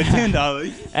what we get with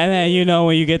 $10. And then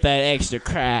when you get that extra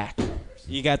crack,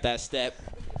 you got that step.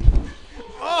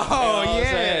 Oh,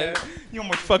 yeah. You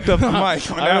almost fucked up the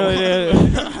mic on that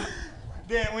one.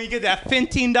 Then when you get that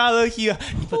 $15, you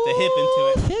put the hip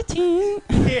into it.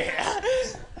 15. Yeah.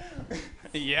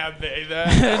 Yeah, baby.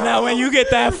 Now when you get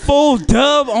that full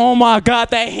dub, oh my God,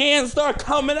 that hands start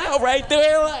coming out right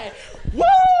there, like,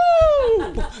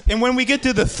 woo! And when we get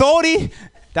to the 30,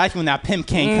 that's when that pimp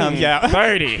cane comes out.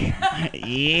 30.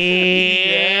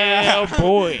 Yeah,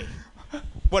 boy.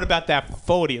 What about that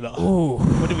 40 though? Ooh.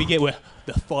 What do we get with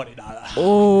the $40?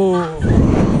 Oh.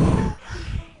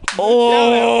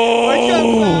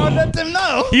 Let them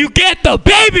know. You get the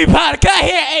baby powder. Can I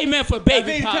hear amen for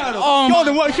baby powder? Oh,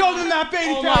 show them that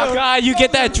baby oh powder. my God, you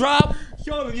get that drop?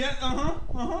 Show them, yeah,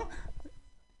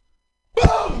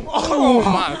 Oh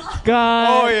my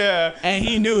God. Oh yeah. And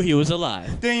he knew he was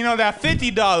alive. Then that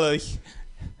 $50,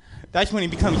 that's when he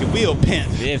becomes a real pimp.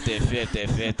 50.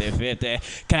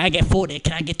 Can I get 40?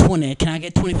 Can I get 20? Can I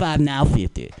get 25 now?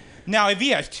 50. Now if he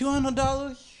has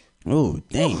 $200, oh,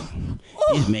 dang.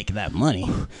 He's making that money.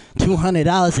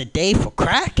 $200 a day for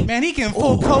crack? Man, he can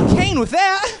afford cocaine with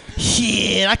that.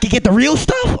 Shit, I can get the real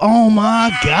stuff? Oh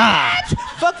my God.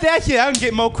 Fuck that shit, I can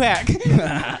get more crack.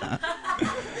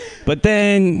 But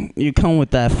then you come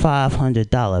with that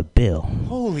 $500 bill.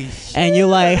 Holy shit. And you're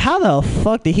like, how the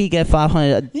fuck did he get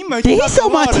 $500? Did he sell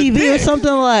my TV or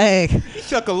something like? He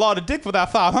sucked a lot of dick for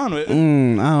that $500.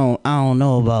 I don't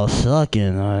know about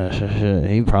sucking.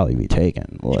 He'd probably be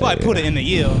taking. He probably put it in the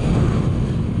ear.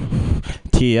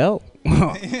 TL?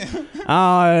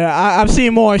 I've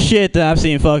seen more shit than I've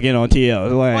seen fucking on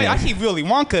TL. Like, I see Willy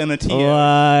Wonka in the TL.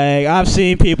 Like, I've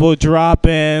seen people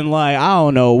dropping, like, I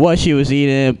don't know what she was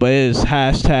eating, but it's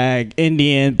hashtag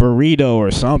Indian burrito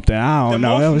or something. I don't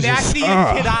know. The It was most just,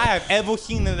 nastiest shit I have ever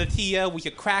seen in the TL was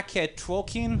a crackhead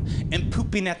twerking and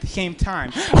pooping at the same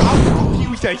time. I was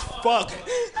confused as fuck.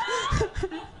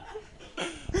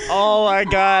 Oh my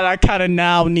God, I kind of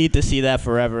now need to see that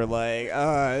forever. Like,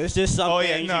 it's just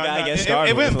something you gotta get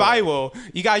started It went with. viral.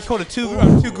 You guys called it two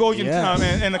girls in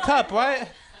a cup, right?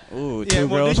 Ooh, yeah, two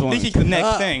girls, one this is the next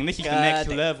cup. thing. This is the next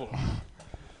level.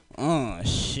 Oh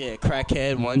shit,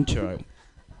 crackhead, one trip.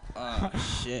 Oh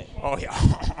shit. Oh yeah.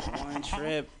 One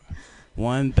trip,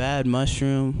 one bad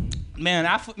mushroom. Man,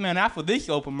 after this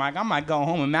open mic, I might go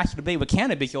home and masturbate with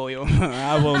cannabis oil.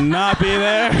 I will not be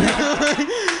there.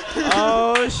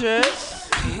 Oh shit.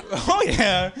 Oh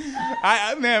yeah.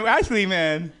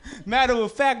 Matter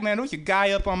of fact, man, there's a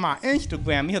guy up on my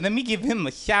Instagram. Here, let me give him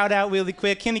a shout out really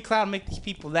quick. Kenny Cloud, make these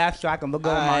people laugh so I can look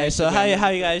over my Instagram. So how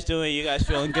you guys doing? You guys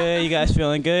feeling good? You guys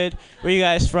feeling good? Were you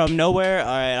guys from nowhere? All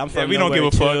right, I'm from we nowhere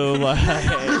don't give a too. Like,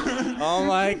 oh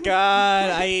my God,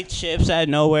 I eat chips at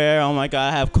nowhere. Oh my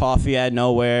God, I have coffee at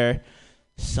nowhere.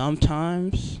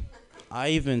 Sometimes I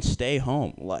even stay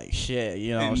home, like shit,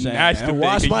 you know what I'm saying? And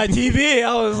watch my TV.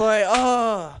 I was like,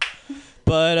 oh.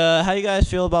 But how you guys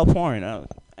feel about porn?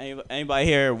 Anybody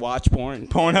here watch porn?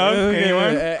 Pornhub?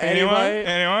 Anyone?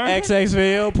 XX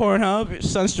video, Pornhub,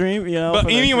 Sunstream, you know.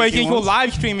 But anyway, since we're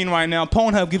live streaming right now,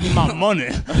 Pornhub give me my money.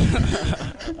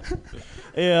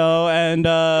 You know, and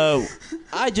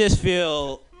I just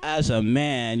feel as a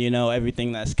man, you know,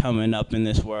 everything that's coming up in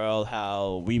this world,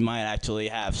 how we might actually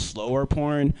have slower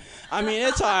porn. I mean,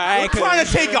 it's alright. We're trying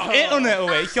to take our internet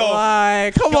away. So,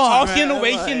 come on, our man,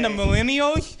 generation, the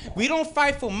millennials, we don't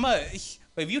fight for much.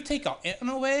 But if you take our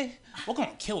internet away, we're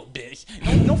gonna kill a bitch.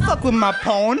 Don't fuck with my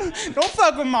porn. Don't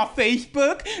fuck with my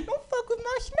Facebook. Don't fuck with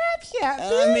my Snapchat.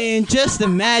 Bitch. I mean, just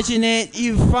imagine it.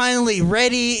 You finally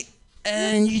ready,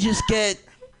 and you just get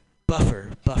buffer.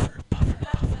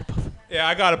 Yeah,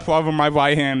 I got a problem with my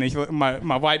right hand.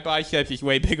 My right bicep is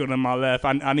way bigger than my left.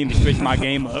 I need to switch my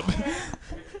game up.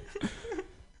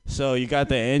 So you got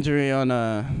the injury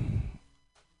on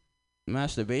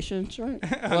masturbation, right? No.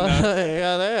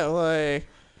 Yeah, that like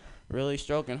really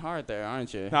stroking hard there,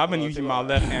 aren't you? No, I've been using my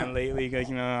left hand lately because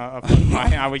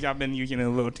I've been using it a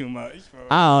little too much.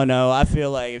 I don't know. I feel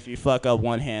like if you fuck up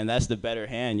one hand, that's the better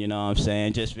hand. You know what I'm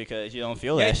saying? Just because you don't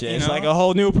feel that shit, it's like a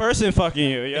whole new person fucking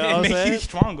you. You know what I'm makes saying? you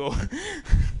stronger.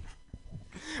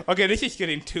 Okay, this is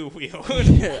getting too weird. All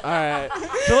right,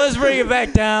 so let's bring it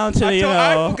back down to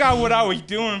I forgot what I was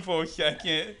doing for a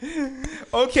second.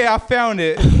 Okay, I found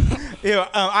it.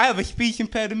 I have a speech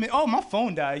impediment. Oh, my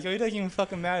phone died, so it doesn't even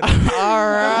fucking matter. All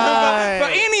right.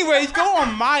 But anyways, go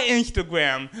on my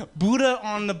Instagram, Buddha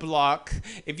on the Block.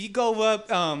 If you go up,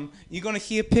 you're gonna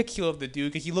see a picture of the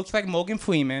dude because he looks like Morgan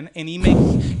Freeman, and he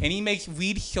makes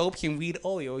weed soaps and weed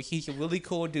oils. He's a really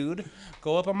cool dude.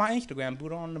 Go up on my Instagram,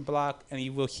 Buddha on the Block, and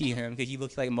you will see him because he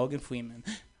looks like Morgan Freeman.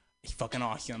 He's fucking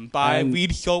awesome. Buy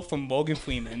weed soap from Morgan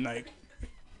Freeman, like.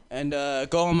 And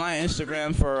go on my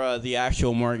Instagram for the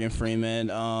actual Morgan Freeman.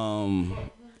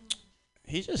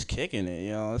 He's just kicking it,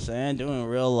 you know what I'm saying? Doing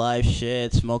real life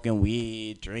shit, smoking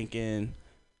weed, drinking.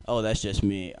 Oh, that's just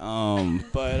me.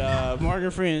 But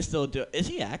Morgan Freeman still is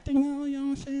he acting now, you know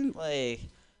what I'm saying? Like,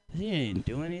 he ain't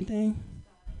do anything?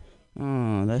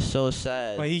 Oh, that's so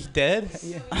sad. Well, he's dead?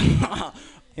 Yeah.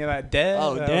 Yeah, like dead?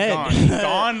 Oh, dead. Gone. He's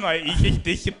gone? Like, he just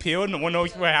disappeared, no one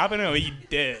knows what happened, or he's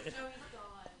dead?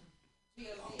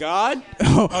 God?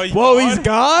 Oh, Whoa, he's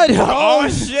God? Oh,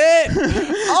 shit.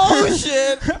 Oh,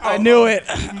 shit. I knew it.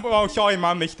 Well, sorry,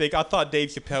 my mistake. I thought Dave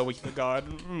Chappelle was the God.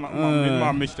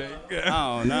 My mistake.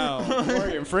 Oh, no.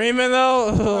 Morgan Freeman,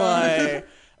 though? Like,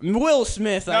 Will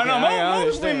Smith.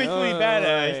 Morgan Freeman's really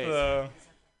badass.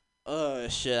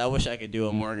 Shit, I wish I could do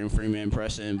a Morgan Freeman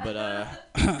impression, but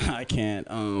I can't.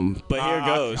 But here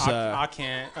goes. I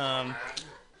can't.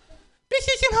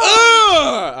 Bitches and hoes.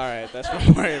 All right, that's my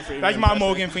Morgan Freeman. That's my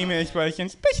Morgan Freeman expression.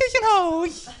 Bitches and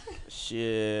hoes.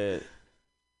 Shit.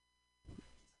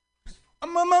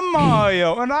 I'm a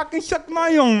Mario, and I can suck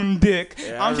my own dick.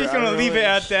 Yeah, I'm just gonna leave it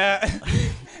at that.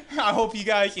 I hope you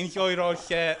guys enjoyed our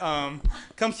set.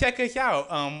 Come check us out.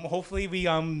 Hopefully we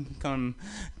come.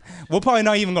 We're probably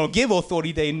not even gonna give a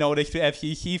 30-day notice to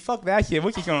FCC. Fuck that shit.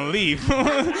 We're just gonna leave.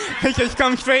 Just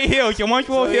come straight here. So once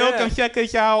we're here, come check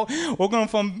us out. We're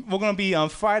gonna be on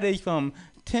Fridays from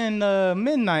 10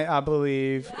 midnight, I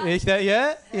believe. Is that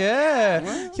yet?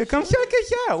 Yeah. So come check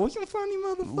us out. We're some funny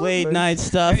motherfuckers. Late night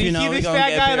stuff, and you know. See this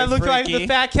fat guy that looks like the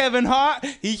fat Kevin Hart?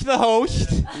 He's the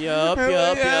host. Yup.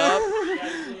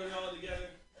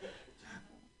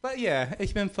 But yeah,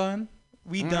 it's been fun.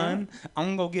 We done.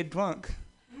 I'm gonna go get drunk.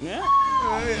 Yeah.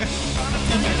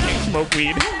 Smoke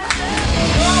weed.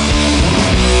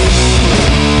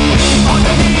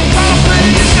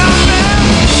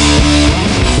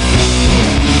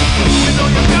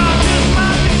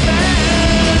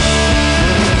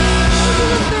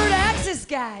 Third Axis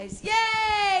guys.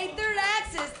 Yay! Third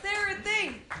Axis, they're a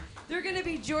thing. They're going to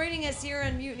be joining us here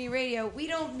on Mutiny Radio. We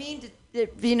don't mean to,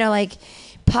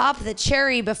 pop the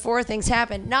cherry before things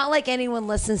happen. Not like anyone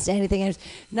listens to anything else.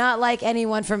 Not like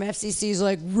anyone from FCC is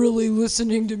like really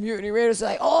listening to Mutiny Radio. So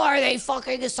like, oh, are they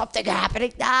fucking? Is something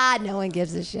happening? No one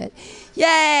gives a shit.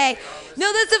 Yay!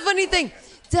 No, that's a funny thing.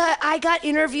 I got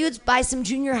interviewed by some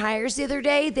junior hires the other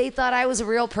day. They thought I was a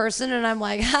real person, and I'm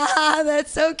like, ha,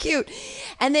 that's so cute.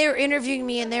 And they were interviewing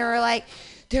me, and they're like,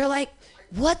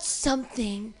 what's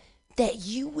something that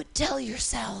you would tell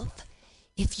yourself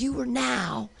if you were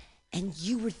now and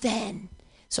you were then?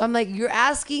 So I'm like, you're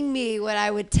asking me what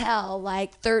I would tell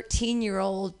like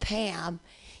 13-year-old Pam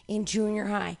in junior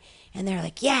high. And they're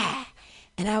like, yeah.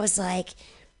 And I was like,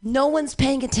 no one's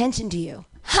paying attention to you.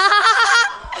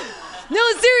 No,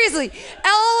 seriously.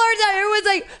 All our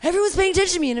time, everyone's paying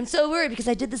attention to me, and I'm so worried because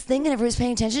I did this thing and everybody's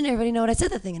paying attention. Everybody know what I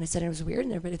said that thing, and I said it was weird,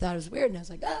 and everybody thought it was weird, and I was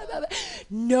like,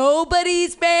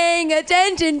 nobody's paying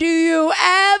attention to you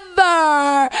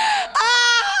ever.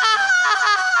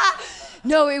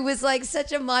 No, it was like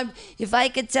such a mind. If I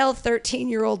could tell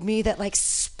 13-year-old me that like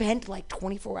spent like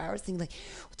 24 hours thinking like,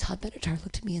 well, Todd Benatar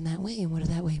looked at me in that way, and what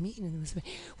did that way mean? And it was,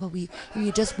 well, we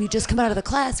just come out of the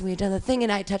class and we had done the thing,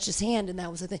 and I touched his hand, and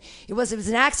that was the thing. It was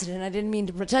an accident. I didn't mean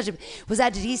to touch it. Was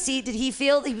that? Did he see? Did he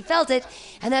feel? He felt it,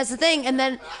 and that's the thing. And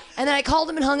then I called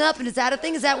him and hung up. And is that a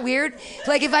thing? Is that weird?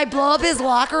 Like if I blow up his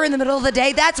locker in the middle of the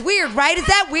day, that's weird, right? Is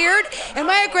that weird? Am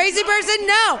I a crazy person?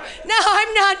 No,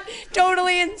 I'm not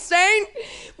totally insane.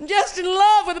 I'm just in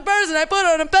love with a person I put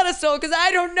on a pedestal because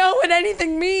I don't know what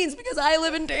anything means because I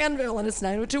live in Danville and it's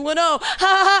 90210. Ha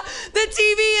ha! The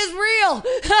TV is real.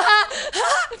 Ha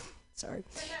ha! Sorry.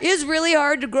 It's really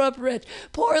hard to grow up rich.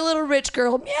 Poor little rich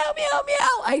girl. Meow, meow,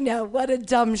 meow. I know. What a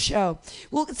dumb show.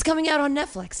 Well, it's coming out on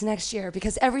Netflix next year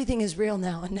because everything is real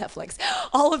now on Netflix.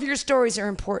 All of your stories are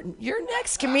important. Your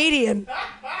next comedian.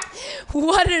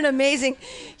 What an amazing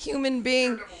human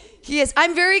being he is.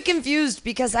 I'm very confused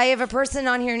because I have a person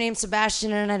on here named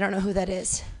Sebastian and I don't know who that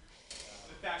is.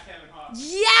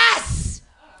 Yes!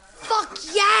 Fuck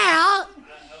yeah!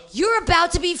 You're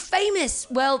about to be famous.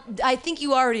 Well, I think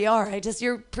you already are.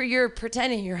 You're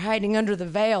pretending. You're hiding under the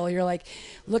veil. You're like,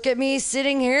 look at me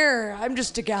sitting here. I'm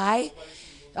just a guy.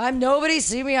 I'm nobody.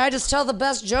 See me. I just tell the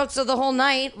best jokes of the whole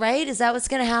night, right? Is that what's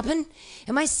going to happen?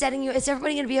 Am I setting you? Is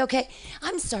everybody going to be okay?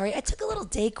 I'm sorry. I took a little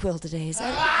Dayquil today. Is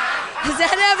that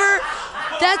ever?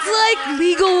 That's like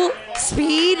legal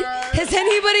speed. Has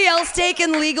anybody else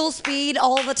taken legal speed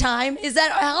all the time? Is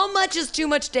that, how much is too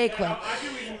much Dayquil?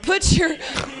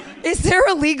 Is there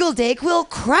a legal Dayquil?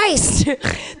 Christ,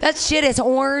 that shit is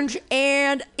orange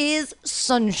and is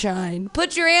sunshine.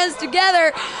 Put your hands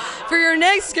together for your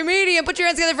next comedian. Put your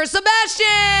hands together for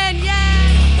Sebastian. Yay!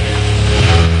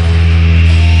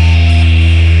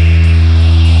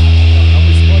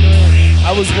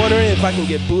 I was wondering if I can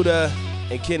get Buddha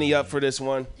and Kenny up for this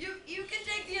one. You can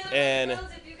take the other and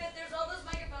microphones if you get. There's all those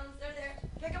microphones. They're there.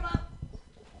 Pick them up.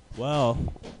 Well.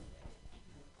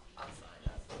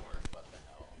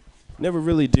 Never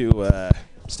really do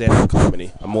stand-up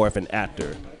comedy. I'm more of an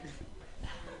actor.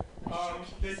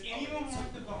 Does anyone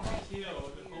want to volunteer to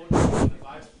go to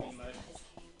live stream?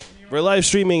 We're live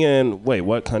streaming in, wait,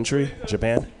 what country?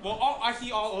 Japan? Well,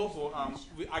 actually all over.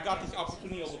 I got this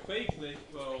opportunity over Craigslist,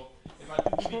 so if I do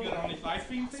pretty good on this live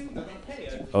stream thing, they're going to pay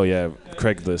us. Oh yeah,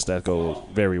 Craigslist, that goes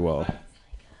very well.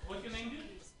 What's your name, dude?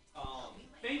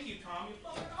 Thank you, Tom.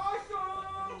 You're fucking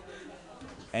awesome!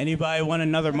 Anybody want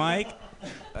another mic?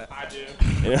 I do.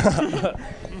 Yeah.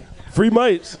 Free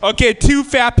mics. Okay, 2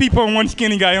 fat people and 1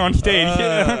 skinny guy on stage.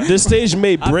 This stage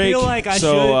may break. I feel like I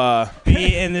should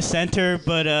be in the center,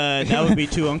 but that would be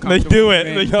too uncomfortable. Let's do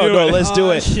it. Let's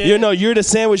do it. Shit. You're the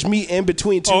sandwich meat in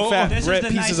between 2 fat this bread is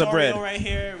the pieces nice of bread. Oreo right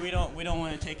here. We don't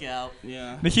want to take it out.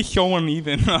 Yeah. This is so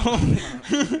uneven.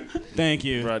 Thank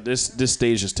you. Bro, this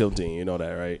stage is tilting. You know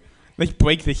that, right? Let's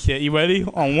break this shit. You ready?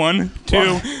 On 1,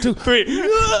 2, 3.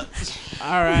 All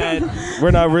right.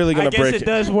 We're not really gonna I guess break it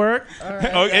does work. All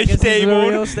right. Okay, it's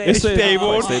stable. It's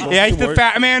stable. It has the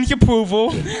fat man's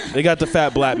approval. They got the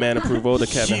fat black man approval, the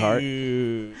Kevin Hart.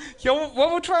 Yo,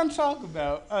 what we're trying to talk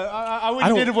about? I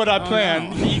already did what I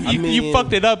planned. You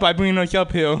fucked it up by bringing us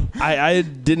up here. I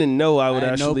didn't know I would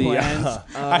actually be able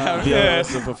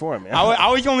to perform. I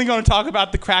was only going to talk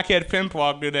about the crackhead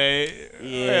improv today.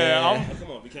 Yeah.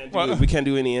 Come on, we can't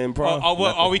do any improv.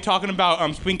 Are we talking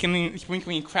about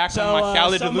sprinkling crack on my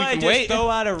salad to lose somebody some just weight? throw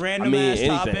out a random ass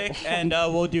topic, and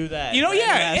we'll do that.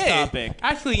 Topic.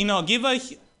 Actually, give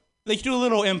us. Let's do a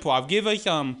little improv. Give us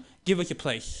a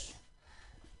place,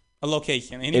 a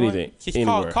location. Anyone? Anything. Just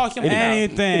Anywhere. call something.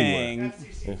 Anything.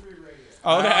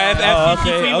 Oh,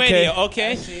 FCC Radio.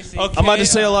 Okay. I'm about to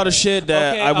say a lot of shit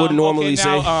that I wouldn't normally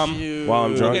say while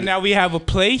I'm drunk. Okay, now we have a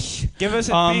place. Give us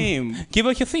a theme. Give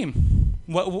us a theme.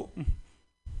 What?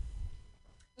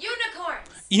 Unicorns.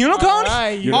 Unicorns?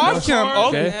 Right, awesome.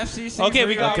 Okay. Okay,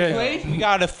 we got a place. We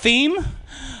got a theme.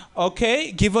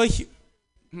 Okay, give us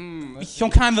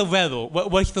some kind of weather.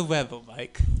 What's the weather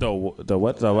like? The what? The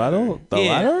weather? The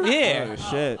weather? Yeah. Oh,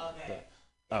 shit.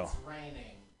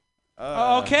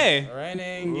 Oh. Okay.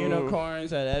 Raining,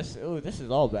 unicorns. This is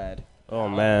all bad. Oh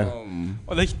man.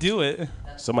 Well, let's do it.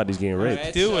 Somebody's getting raped.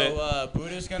 Right, do it.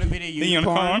 Buddha's gonna be the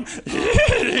unicorn.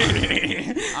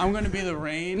 I'm gonna be the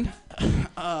rain.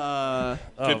 Fuck.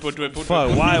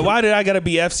 Why did I gotta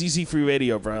be FCC free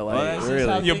radio, bro? Like,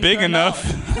 really? You're big enough.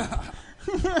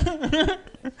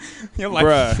 You're like,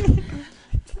 bruh.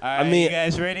 All right, you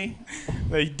guys ready?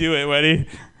 Let's do it. Ready?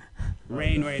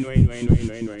 Rain.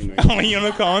 I'm a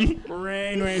unicorn.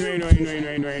 Rain.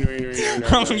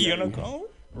 I'm a unicorn.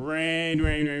 Rain.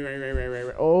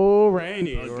 Oh,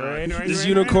 rainy. Rain. This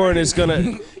unicorn is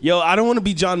gonna. Yo, I don't want to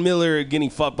be John Miller getting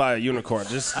fucked by a unicorn.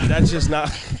 That's just not.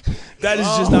 That is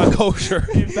just not kosher.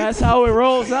 If that's how it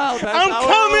rolls out. I'm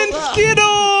coming,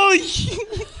 Skittles.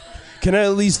 Can I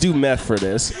at least do meth for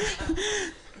this?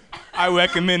 I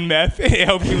recommend meth. It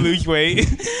helps you lose weight.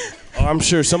 Oh, I'm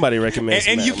sure somebody recommends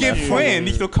And meth. you get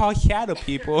friends. You'll call shadow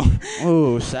people.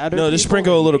 Oh, Saturday. No, just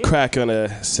sprinkle a little crack on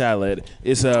a salad.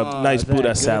 It's a nice that Buddha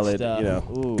good salad, stuff. you know,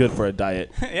 Ooh. good for a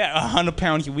diet. Yeah, 100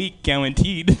 pounds a week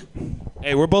guaranteed.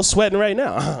 Hey, we're both sweating right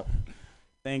now.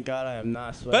 Thank God I am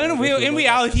not sweating. But in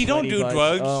reality, you don't Sweaty do butts.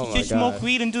 drugs. Oh you my just smoke God.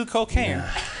 weed and do cocaine.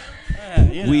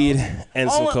 Weed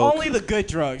and some coke. Only the good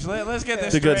drugs. Let's get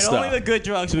this The good straight. stuff. Only the good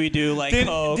drugs we do, like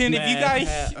coke. Then if you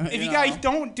meth, guys if you guys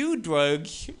don't do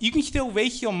drugs, you can still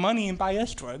waste your money and buy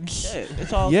us drugs.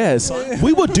 It's all Yes,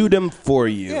 we will do them for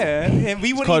you. Yeah, and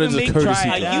we would called even as a make courtesy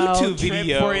a job. YouTube trip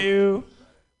video for you.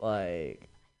 Like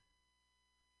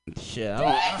shit.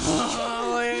 I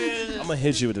I'm gonna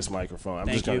hit you with this microphone. I'm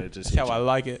just gonna That's how I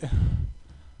like it.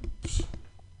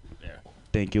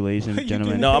 Thank you, ladies and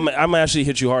gentlemen. No, I'm gonna actually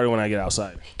hit you harder when I get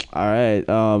outside. All right.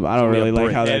 I don't really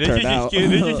like how that this turned is out.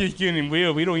 this is just getting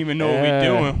weird. We don't even know what we're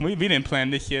doing. We didn't plan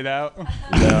this shit out.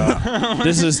 No,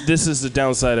 this is the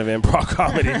downside of improv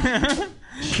comedy.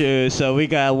 Sure. So we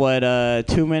got what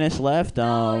 2 minutes left.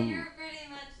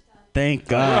 Thank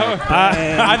God.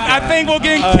 I think we're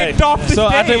getting All kicked off the So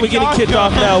stage. I think we're getting kicked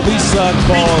off now. We suck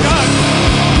balls.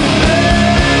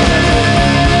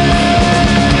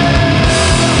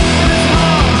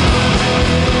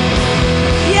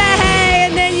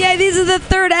 The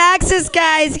third axis,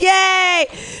 guys. Yay!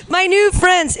 My new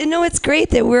friends. And no, it's great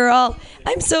that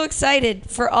I'm so excited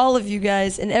for all of you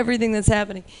guys and everything that's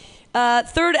happening.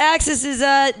 Third axis is,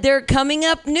 they're coming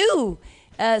up new.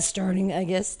 Starting, I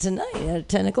guess, tonight at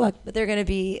 10 o'clock. But they're going to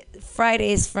be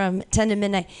Fridays from 10 to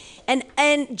midnight.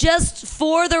 And just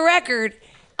for the record,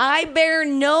 I bear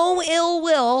no ill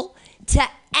will to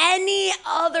any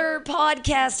other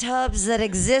podcast hubs that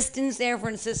exist in San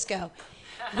Francisco.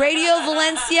 Radio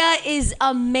Valencia is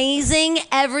amazing.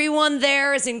 Everyone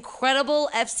there is incredible.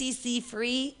 FCC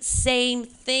free, same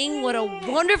thing. What a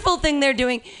wonderful thing they're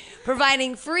doing.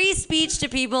 Providing free speech to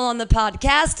people on the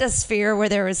podcastosphere where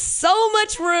there is so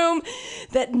much room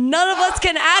that none of us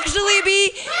can actually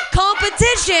be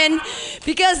competition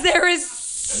because there is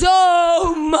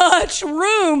so much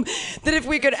room that if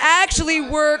we could actually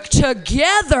work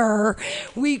together,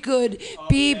 we could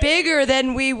be bigger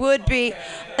than we would be.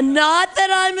 Not that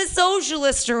I'm a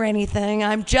socialist or anything.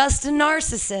 I'm just a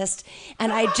narcissist.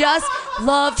 And I just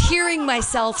love hearing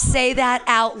myself say that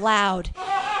out loud.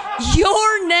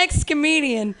 Your next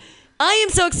comedian. I am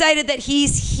so excited that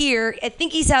he's here. I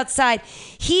think he's outside.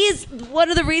 He is one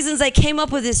of the reasons I came up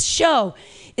with this show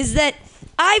is that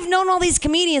I've known all these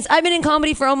comedians. I've been in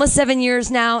comedy for almost 7 years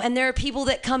now, and there are people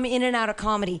that come in and out of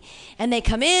comedy. And they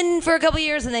come in for a couple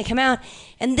years, and they come out.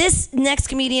 And this next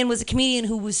comedian was a comedian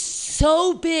who was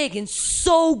so big and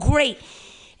so great.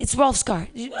 It's Rolf Scar.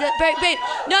 No,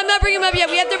 I'm not bringing him up yet.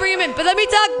 We have to bring him in. But let me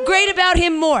talk great about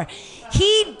him more.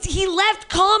 He left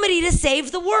comedy to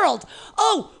save the world.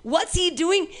 Oh, what's he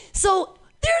doing? So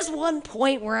there's one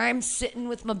point where I'm sitting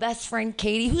with my best friend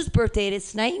Katie, whose birthday it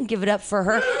is tonight, and give it up for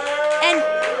her.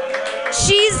 And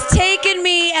she's taken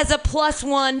me as a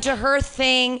 +1 to her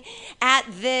thing at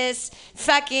this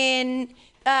fucking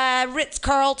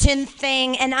Ritz-Carlton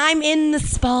thing, and I'm in the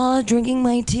spa drinking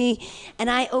my tea,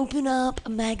 and I open up a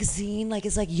magazine, like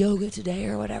it's like Yoga Today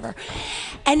or whatever,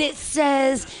 and it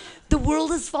says, "The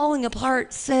world is falling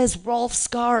apart," says Rolf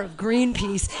Scar of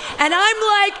Greenpeace. And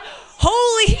I'm like,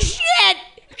 holy shit,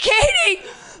 Katie,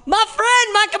 my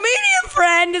comedian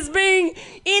friend is being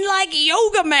in like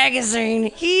Yoga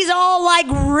magazine. He's all like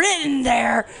written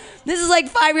there. This is like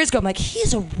 5 years ago. I'm like,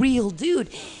 he's a real dude.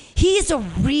 He's a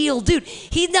real dude.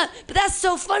 He's not, but that's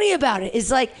so funny about it.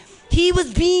 It's like, he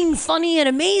was being funny and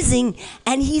amazing,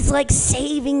 and he's like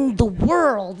saving the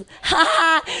world.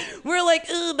 We're like,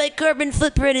 oh, my carbon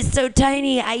footprint is so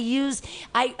tiny.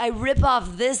 I rip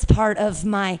off this part of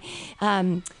my,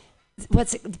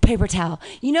 paper towel.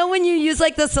 You know when you use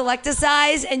like the selecta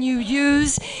size and you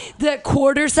use the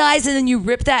quarter size and then you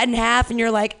rip that in half and you're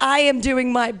like, I am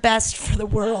doing my best for the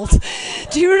world.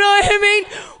 Do you know what I mean?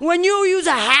 When you use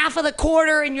a half of the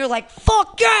quarter and you're like,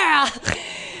 fuck yeah.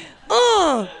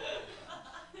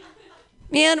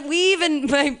 Man,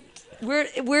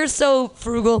 we're so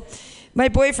frugal. My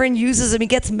boyfriend uses them. He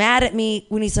gets mad at me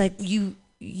when he's like, you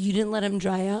didn't let him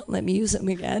dry out. Let me use them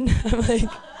again. I'm like,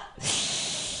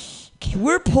 okay,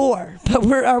 we're poor, but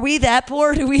are we that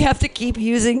poor? Do we have to keep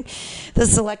using the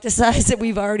select a size that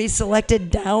we've already selected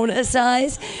down a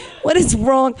size? What is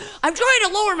wrong? I'm trying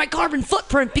to lower my carbon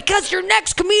footprint because your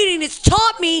next comedian has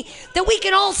taught me that we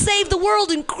can all save the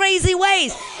world in crazy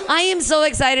ways. I am so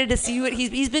excited to see what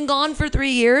he's been gone for 3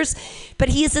 years, but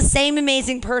he is the same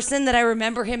amazing person that I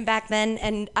remember him back then,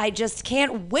 and I just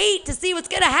can't wait to see what's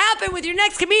going to happen with your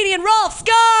next comedian, Rolf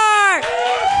Scar!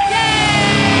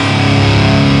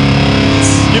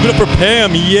 Give it up for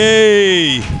Pam.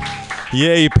 Yay.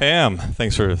 Yay, Pam.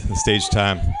 Thanks for the stage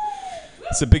time.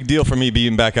 It's a big deal for me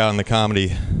being back out in the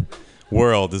comedy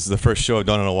world. This is the first show I've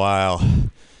done in a while.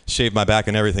 Shaved my back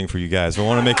and everything for you guys. I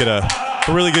want to make it a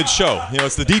really good show. You know,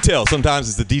 it's the details. Sometimes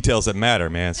it's the details that matter,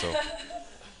 man. So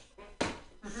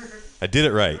I did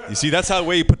it right. You see, that's how the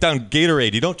way you put down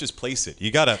Gatorade. You don't just place it.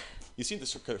 You gotta. You see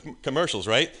the commercials,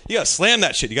 right? You gotta slam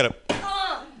that shit. You gotta.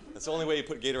 That's the only way you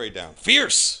put Gatorade down.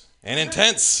 Fierce and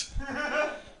intense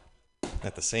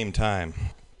at the same time.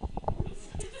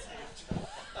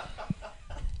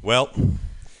 Well,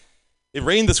 it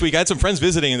rained this week. I had some friends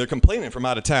visiting, and they're complaining from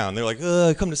out of town. They're like,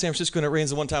 I come to San Francisco and it rains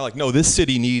the one time. Like, no, this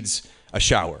city needs a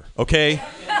shower, okay?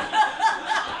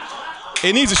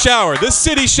 It needs a shower. This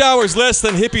city showers less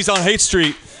than hippies on Haight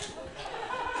Street.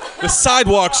 The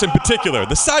sidewalks in particular,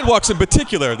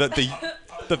 that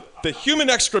the human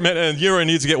excrement and urine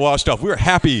needs to get washed off. We were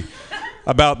happy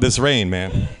about this rain,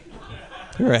 man.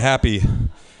 We were happy.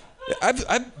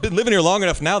 I've been living here long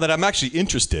enough now that I'm actually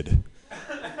interested.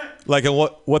 Like in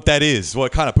what that is,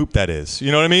 what kind of poop that is.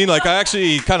 You know what I mean? Like I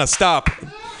actually kind of stop.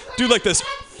 Do like this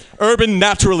urban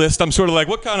naturalist. I'm sort of like,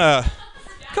 what kind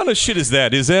of shit is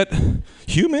that? Is that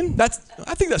human? I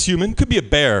think that's human. Could be a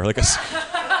bear, like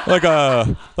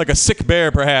a sick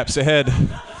bear perhaps. It had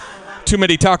too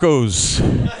many tacos.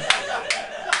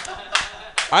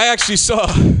 I actually saw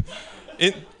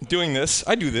doing this.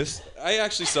 I do this. I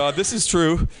actually saw, this is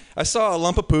true. I saw a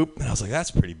lump of poop and I was like,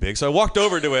 that's pretty big. So I walked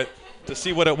over to it to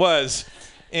see what it was.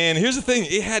 And here's the thing,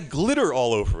 it had glitter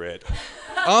all over it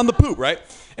on the poop, right?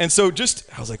 And so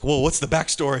I was like, well, what's the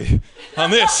backstory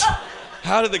on this?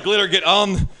 How did the glitter get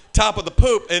on top of the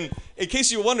poop? And in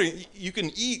case you were wondering, you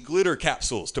can eat glitter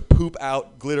capsules to poop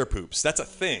out glitter poops. That's a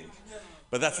thing.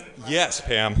 But yes,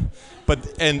 Pam.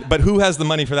 But who has the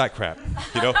money for that crap?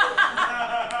 You know?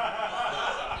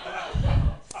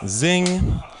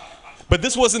 Zing. But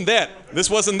this wasn't that.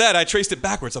 I traced it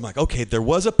backwards. I'm like, okay, there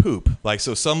was a poop. Like,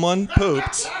 so someone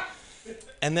pooped.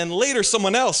 And then later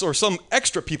someone else or some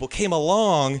extra people came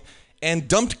along and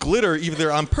dumped glitter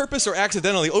either on purpose or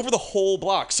accidentally over the whole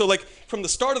block. So like from the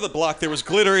start of the block, there was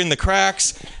glitter in the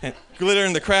cracks and glitter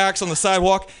in the cracks on the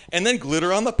sidewalk and then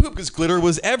glitter on the poop because glitter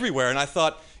was everywhere. And I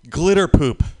thought, glitter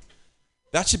poop.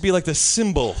 That should be like the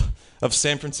symbol of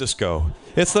San Francisco.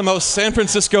 It's the most San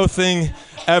Francisco thing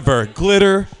ever.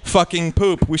 Glitter fucking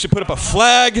poop. We should put up a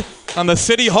flag on the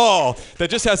city hall that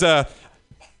just has a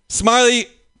smiley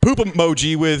poop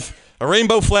emoji with a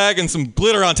rainbow flag and some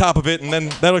glitter on top of it, and then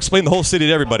that'll explain the whole city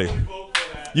to everybody.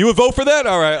 You would vote for that?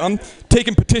 All right, I'm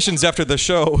taking petitions after the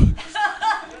show.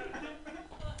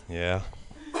 Yeah.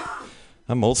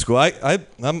 I'm old school.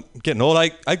 I'm getting old.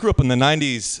 I grew up in the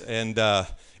 90s, and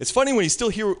it's funny when you still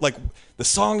hear like the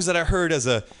songs that I heard as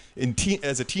a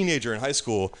teenager in high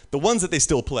school, the ones that they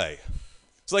still play.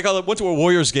 It's like I went to a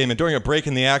Warriors game, and during a break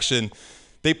in the action,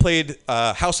 they played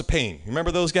House of Pain. You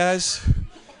remember those guys?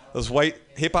 Those white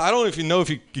hip-hop. I don't know if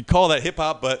you could call that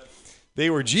hip-hop, but they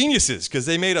were geniuses because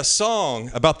they made a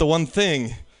song about the one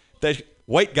thing that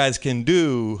white guys can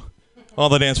do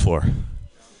on the dance floor.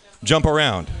 Jump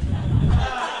around.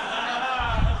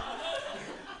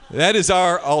 That is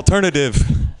our alternative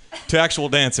to actual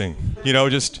dancing. You know,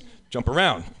 just jump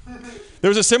around. There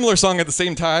was a similar song at the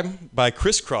same time by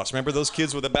Crisscross. Remember those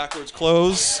kids with the backwards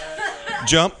clothes?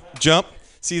 Jump, jump.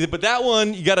 See, but that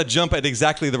one, you got to jump at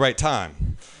exactly the right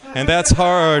time. And that's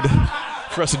hard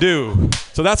for us to do.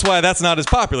 So that's why that's not as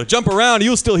popular. Jump around,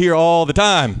 you'll still hear all the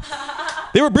time.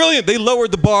 They were brilliant. They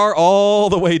lowered the bar all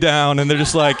the way down, and they're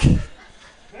just like,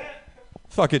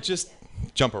 fuck it, just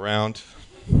jump around.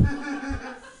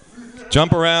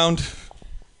 Jump around.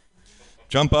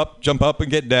 Jump up and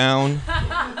get down.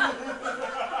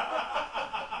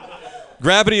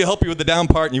 Gravity will help you with the down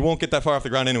part, and you won't get that far off the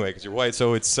ground anyway because you're white,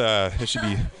 so it should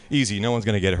be easy. No one's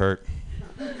going to get hurt.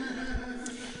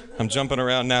 I'm jumping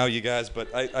around now, you guys,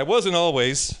 but I wasn't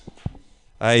always.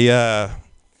 I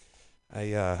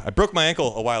broke my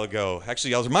ankle a while ago.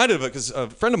 Actually, I was reminded of it because a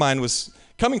friend of mine was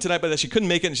coming tonight, but she couldn't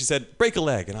make it, and she said, break a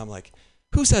leg. And I'm like,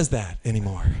 who says that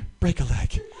anymore? Break a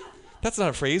leg. That's not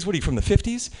a phrase. What are you, from the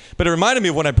 50s? But it reminded me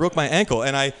of when I broke my ankle,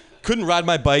 and I couldn't ride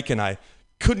my bike, and I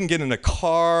couldn't get in a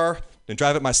car and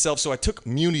drive it myself, so I took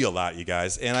Muni a lot, you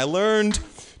guys, and I learned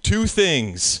 2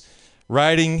 things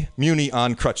riding Muni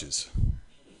on crutches.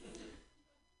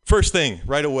 First thing,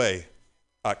 right away,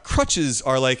 crutches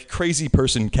are like crazy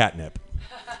person catnip.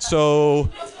 So,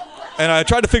 and I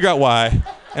tried to figure out why,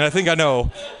 and I think I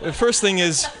know. The first thing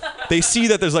is they see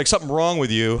that there's like something wrong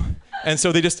with you, and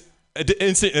so they just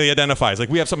instantly identify. It's like,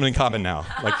 we have something in common now.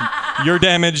 Like, you're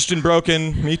damaged and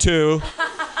broken, me too.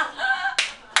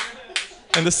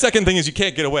 And the second thing is you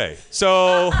can't get away.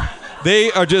 So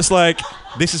they are just like,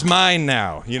 this is mine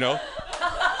now, you know?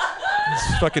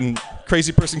 It's fucking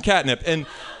crazy person catnip. And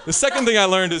the second thing I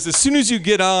learned is as soon as you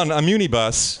get on a Muni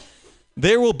bus,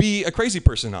 there will be a crazy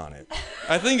person on it.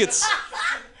 I think it's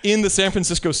in the San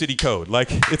Francisco City Code.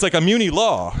 Like, it's like a Muni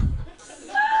law.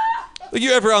 Like,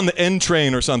 you ever on the N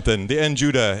train or something, the N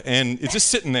Judah, and it's just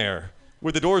sitting there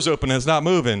with the doors open and it's not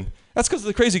moving. That's because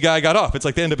the crazy guy got off. It's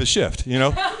like the end of his shift, you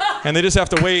know? And they just have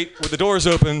to wait with the doors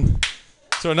open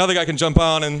so another guy can jump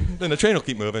on and then the train will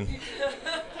keep moving.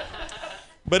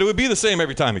 But it would be the same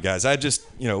every time, you guys. I'd just,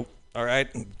 you know, all right,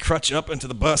 crutch up into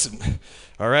the bus, and,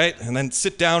 all right, and then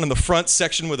sit down in the front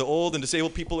section where the old and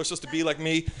disabled people are supposed to be like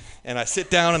me. And I sit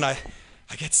down and I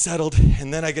get settled,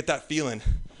 and then I get that feeling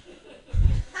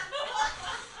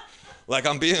like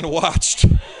I'm being watched.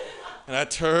 And I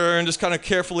turn, just kind of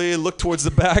carefully look towards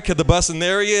the back of the bus, and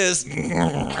there he is.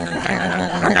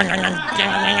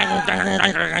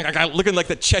 Looking like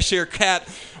the Cheshire cat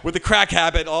with the crack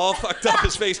habit, all fucked up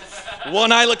his face.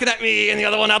 One eye looking at me, and the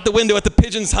other one out the window at the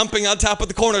pigeons humping on top of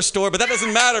the corner store. But that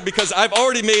doesn't matter because I've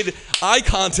already made eye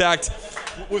contact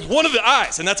with one of the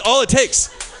eyes, and that's all it takes.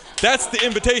 That's the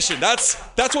invitation. That's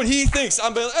what he thinks.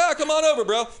 I'm like, come on over,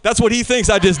 bro. That's what he thinks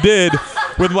I just did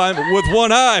with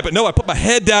one eye. But no, I put my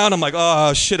head down. I'm like,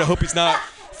 oh shit, I hope he's not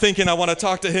thinking I want to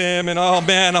talk to him. And oh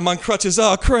man, I'm on crutches.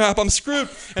 Oh crap, I'm screwed.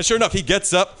 And sure enough, he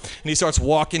gets up and he starts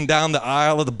walking down the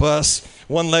aisle of the bus,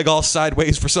 one leg all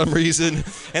sideways for some reason.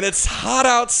 And it's hot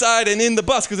outside and in the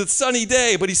bus because it's sunny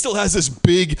day, but he still has this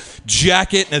big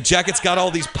jacket, and the jacket's got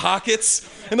all these pockets.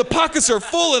 And the pockets are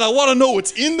full, and I want to know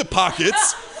what's in the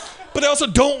pockets. But I also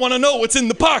don't want to know what's in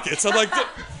the pockets. I'm like,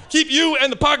 keep you and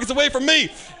the pockets away from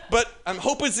me. But I'm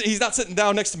hoping he's not sitting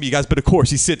down next to me, you guys. But of course,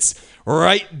 he sits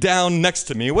right down next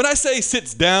to me. When I say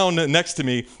sits down next to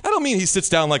me, I don't mean he sits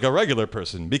down like a regular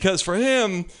person. Because for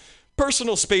him,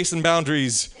 personal space and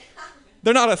boundaries,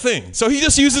 they're not a thing. So he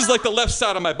just uses like the left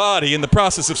side of my body in the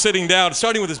process of sitting down,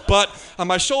 starting with his butt on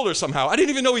my shoulder somehow. I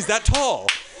didn't even know he's that tall.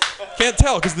 Can't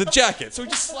tell because of the jacket. So he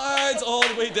just slides all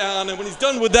the way down. And when he's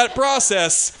done with that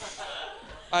process,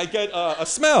 I get a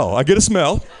smell.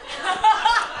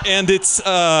 And it's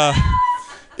a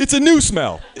new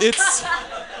smell. It's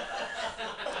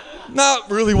not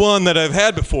really one that I've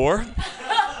had before.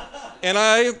 And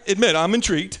I admit, I'm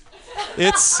intrigued.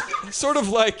 It's sort of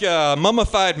like a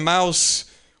mummified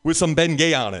mouse with some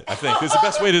Bengay on it, I think, is the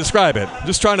best way to describe it. I'm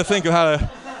just trying to think of how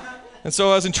to... And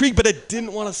so I was intrigued, but I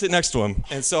didn't want to sit next to him.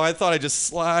 And so I thought I'd just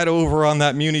slide over on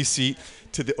that Muni seat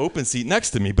to the open seat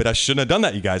next to me, but I shouldn't have done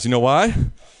that, you guys. You know why?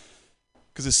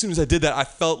 Because as soon as I did that, I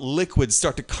felt liquid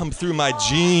start to come through my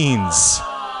jeans.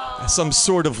 Some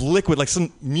sort of liquid, like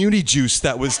some Muni juice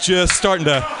that was just starting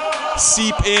to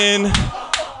seep in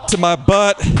to my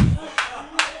butt.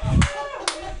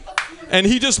 And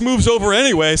he just moves over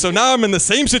anyway, so now I'm in the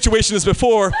same situation as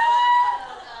before.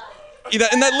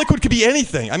 And that liquid could be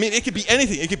anything. I mean, it could be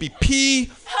anything. It could be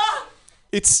pee.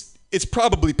 It's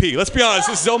probably pee. Let's be honest.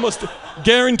 This is almost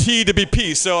guaranteed to be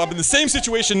pee. So I'm in the same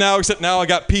situation now, except now I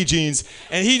got pee jeans.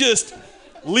 And he just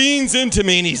leans into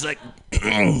me and he's like,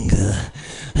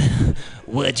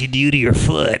 what'd you do to your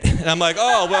foot? And I'm like,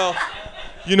 oh, well,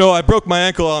 you know, I broke my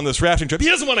ankle on this rafting trip. He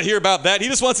doesn't want to hear about that. He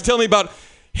just wants to tell me about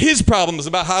his problems,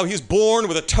 about how he's born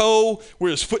with a toe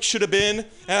where his foot should have been. And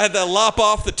I had to lop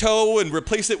off the toe and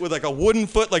replace it with like a wooden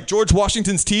foot like George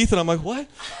Washington's teeth. And I'm like, what?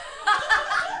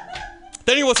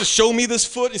 Then he wants to show me this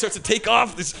foot. He starts to take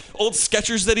off these old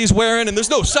Skechers that he's wearing. And there's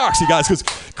no socks, you guys, because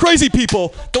crazy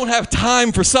people don't have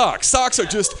time for socks. Socks are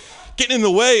just getting in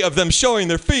the way of them showing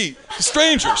their feet to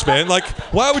strangers, man. Like,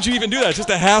 why would you even do that? It's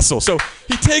just a hassle. So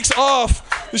he takes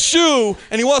off the shoe,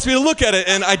 and he wants me to look at it,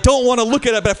 and I don't want to look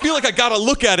at it, but I feel like I got to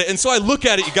look at it. And so I look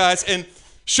at it, you guys, and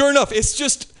sure enough, it's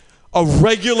just a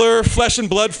regular flesh and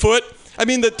blood foot. I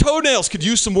mean, the toenails could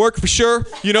use some work for sure,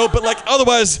 you know, but like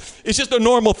otherwise, it's just a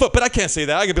normal foot. But I can't say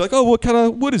that. I could be like, oh, what kind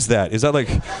of wood is that? Is that like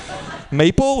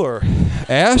maple or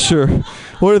ash or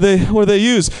what do they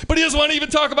use? But he doesn't want to even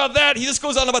talk about that. He just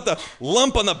goes on about the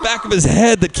lump on the back of his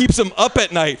head that keeps him up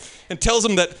at night and tells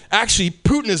him that actually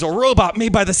Putin is a robot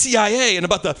made by the CIA, and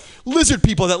about the lizard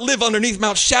people that live underneath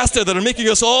Mount Shasta that are making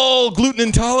us all gluten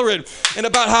intolerant, and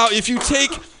about how if you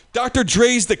take Dr.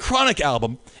 Dre's The Chronic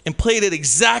album and played at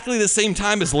exactly the same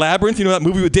time as Labyrinth, you know that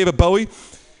movie with David Bowie?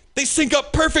 They sync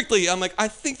up perfectly. I'm like, I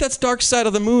think that's Dark Side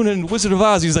of the Moon and Wizard of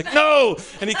Oz. He's like, no!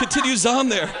 And he continues on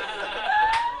there.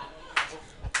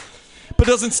 But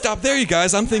it doesn't stop there, you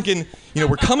guys. I'm thinking,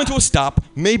 we're coming to a stop.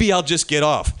 Maybe I'll just get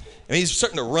off. And he's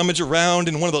starting to rummage around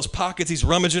in one of those pockets. He's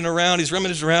rummaging around,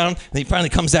 and he finally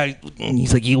comes out, and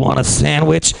he's like, you want a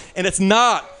sandwich? And it's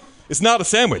not a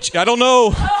sandwich. I don't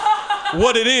know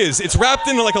what it is. It's wrapped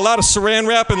in like a lot of saran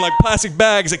wrap and like plastic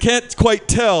bags. I can't quite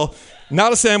tell.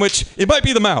 Not a sandwich. It might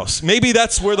be the mouse. Maybe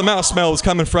that's where the mouse smell is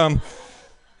coming from.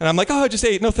 And I'm like, I just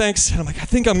ate. No, thanks. And I'm like, I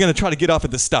think I'm going to try to get off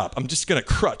at this stop. I'm just going to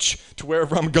crutch to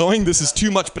wherever I'm going. This is too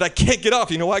much, but I can't get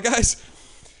off. You know why, guys?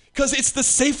 Because it's the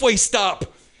Safeway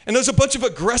stop. And there's a bunch of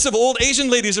aggressive old Asian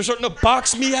ladies that are starting to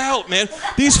box me out, man.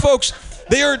 These folks,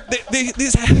 they are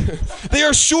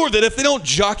sure that if they don't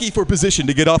jockey for position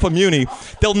to get off of Muni,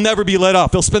 they'll never be let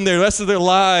off. They'll spend the rest of their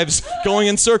lives going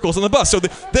in circles on the bus. So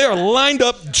they are lined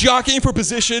up, jockeying for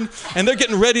position, and they're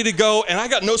getting ready to go, and I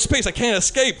got no space. I can't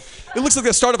escape. It looks like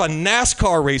the start of a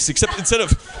NASCAR race, except instead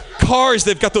of cars,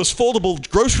 they've got those foldable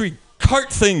grocery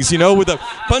cart things, with the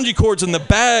bungee cords and the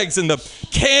bags and the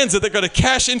cans that they're going to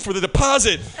cash in for the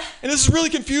deposit. And this is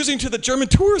really confusing to the German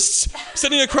tourists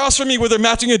sitting across from me with their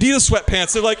matching Adidas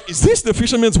sweatpants. They're like, is this the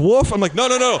Fisherman's Wharf? I'm like, no.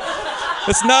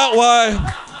 That's not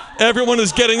why everyone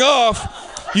is getting off.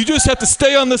 You just have to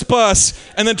stay on this bus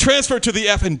and then transfer to the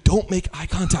F and don't make eye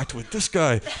contact with this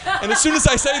guy. And as soon as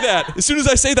I say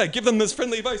that, give them this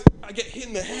friendly advice, I get hit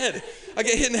in the head. I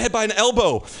get hit in the head by an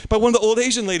elbow by one of the old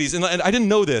Asian ladies. And I didn't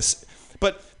know this,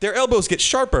 but their elbows get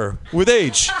sharper with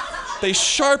age. They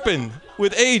sharpen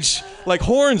with age like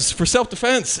horns for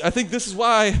self-defense. I think this is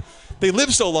why they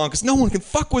live so long, because no one can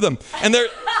fuck with them. And they're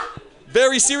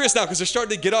very serious now because they're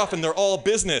starting to get off and they're all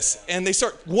business. And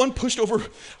one pushed over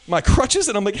my crutches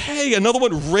and I'm like, hey, another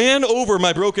one ran over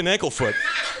my broken ankle foot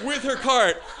with her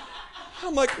cart.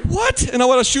 I'm like, what? And I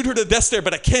want to shoot her to death there,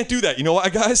 but I can't do that. You know why,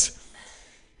 guys?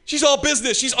 She's all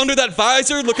business. She's under that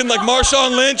visor looking like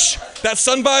Marshawn Lynch. That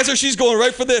sun visor, she's going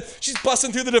right for she's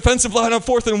busting through the defensive line on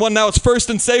 4th and 1. Now it's 1st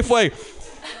and Safeway.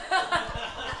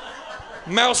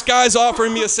 Mouse guy's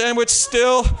offering me a sandwich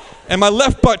still. And my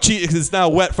left butt cheek is now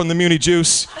wet from the Muni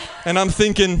juice. And I'm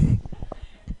thinking,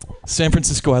 San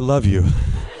Francisco, I love you.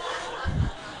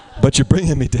 But you're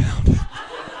bringing me down.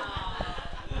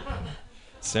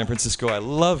 San Francisco, I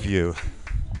love you.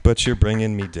 But you're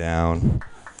bringing me down.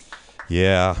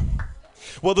 Yeah.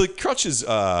 Well, the crutches,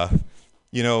 I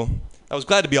was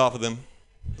glad to be off of them.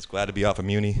 I was glad to be off of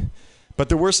Muni. But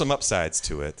there were some upsides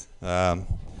to it. For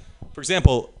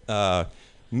example,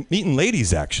 meeting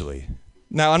ladies, actually.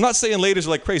 Now, I'm not saying ladies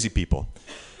are like crazy people.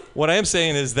 What I am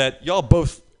saying is that y'all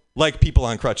both like people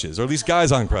on crutches, or at least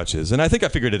guys on crutches. And I think I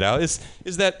figured it out, is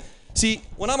that, see,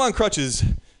 when I'm on crutches,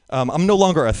 I'm no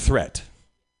longer a threat.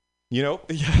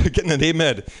 Getting an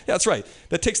amen. Yeah, that's right.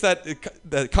 That takes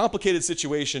that complicated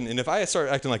situation, and if I start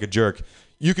acting like a jerk,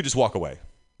 you could just walk away,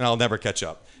 and I'll never catch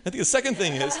up. I think the second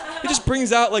thing is, it just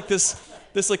brings out like this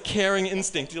like caring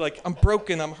instinct. You're like, I'm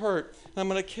broken, I'm hurt, and I'm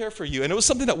gonna care for you. And it was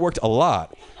something that worked a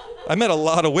lot. I met a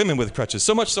lot of women with crutches,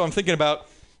 so much so I'm thinking about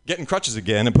getting crutches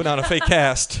again and putting on a fake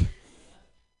cast.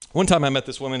 One time I met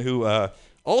this woman who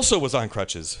also was on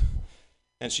crutches,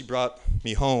 and she brought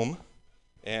me home.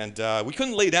 And we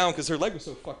couldn't lay down because her leg was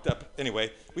so fucked up.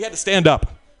 Anyway, we had to stand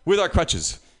up with our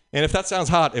crutches. And if that sounds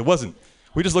hot, it wasn't.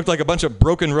 We just looked like a bunch of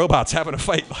broken robots having a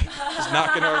fight, like, just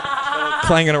knocking our,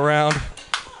 clanging around.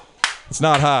 It's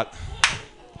not hot,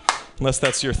 unless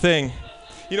that's your thing.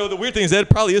 The weird thing is that it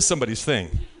probably is somebody's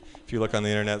thing. If you look on the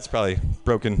internet, it's probably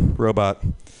broken robot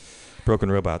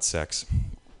sex.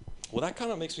 Well, that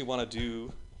kind of makes me want to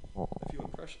do a few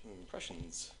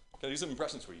impressions. Can I do some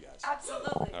impressions for you guys?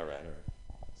 Absolutely. All right.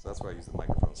 So that's why I use the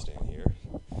microphone stand here.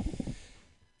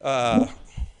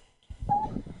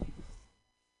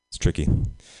 It's tricky.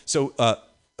 So a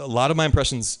lot of my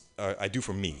impressions I do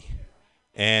for me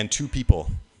and 2 people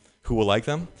who will like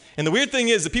them. And the weird thing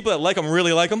is the people that like them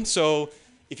really like them. So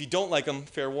if you don't like them,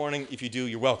 fair warning. If you do,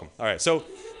 you're welcome. All right. So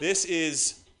this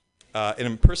is an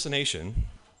impersonation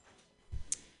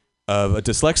of a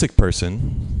dyslexic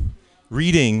person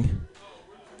reading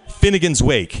Finnegan's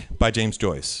Wake by James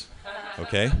Joyce.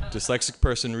 Okay? Dyslexic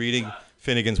person reading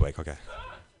Finnegan's Wake. Okay.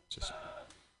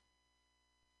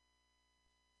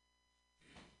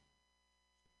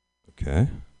 Okay.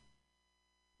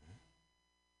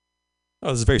 Oh,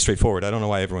 this is very straightforward. I don't know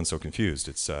why everyone's so confused.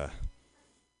 It's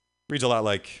reads a lot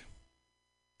like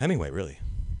Hemingway, really.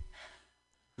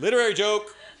 Literary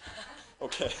joke.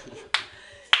 Okay.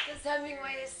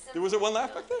 There was there one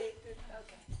laugh back there?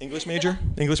 Okay. English major?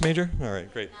 All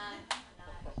right, great.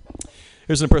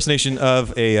 Here's an impersonation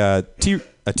of a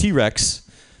T-Rex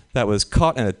that was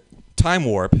caught in a time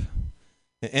warp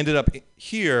and ended up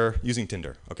here using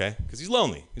Tinder, okay? Because he's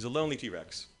lonely. He's a lonely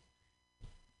T-Rex.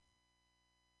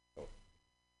 Oh.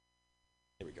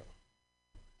 Here we go.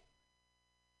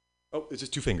 Oh, it's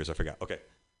just 2 fingers. I forgot. Okay.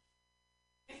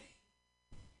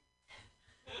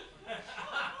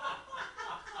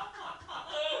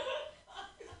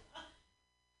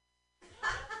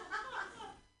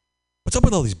 What's up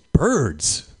with all these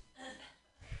birds?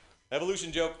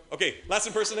 Evolution joke. Okay, last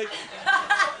impersonation.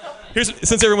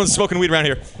 Since everyone's smoking weed around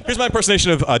here, here's my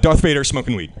impersonation of Darth Vader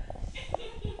smoking weed.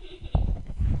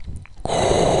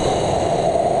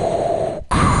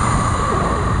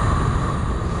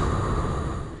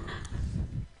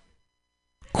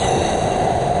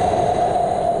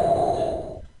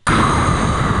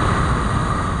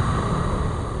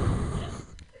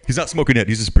 He's not smoking yet,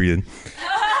 he's just breathing.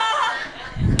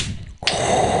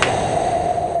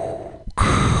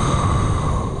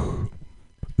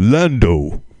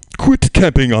 Lando, quit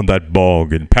camping on that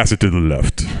bog and pass it to the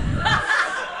left.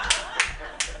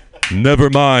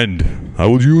 Never mind, I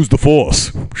will use the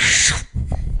Force.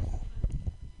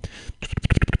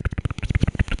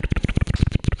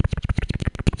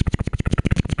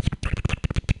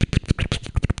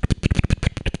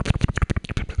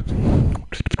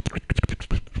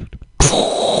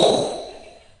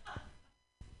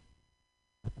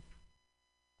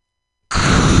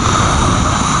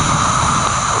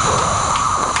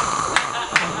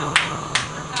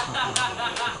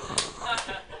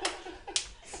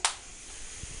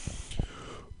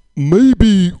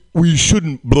 Maybe we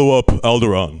shouldn't blow up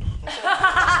Alderaan.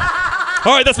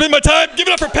 All right, that's been my time. Give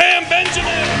it up for Pam Benjamin.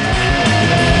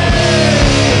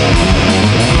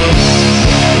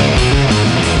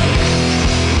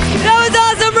 That was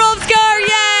awesome, Rolf Scar!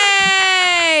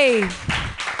 Yay!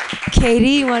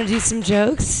 Katie, you want to do some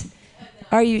jokes?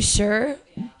 Are you sure?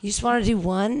 You just want to do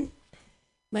one?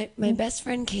 My best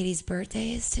friend Katie's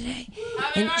birthday is today,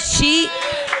 and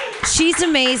she's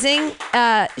amazing.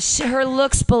 Her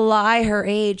looks belie her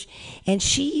age, and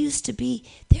she used to be.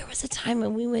 There was a time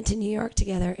when we went to New York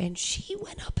together, and she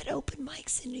went up at open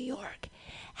mics in New York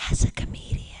as a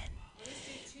comedian.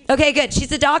 Okay, good.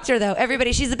 She's a doctor, though.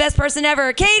 Everybody, she's the best person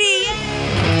ever. Katie!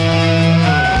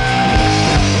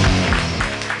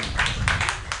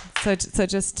 So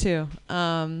just 2.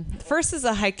 First is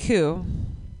a haiku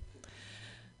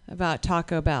about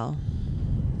Taco Bell.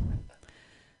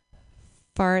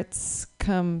 Farts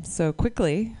come so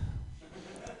quickly.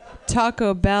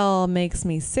 Taco Bell makes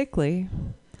me sickly.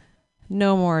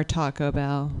 No more Taco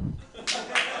Bell.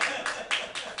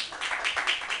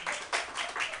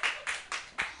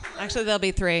 Actually, there'll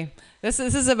be 3. This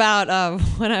is about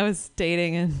when I was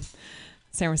dating in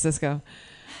San Francisco.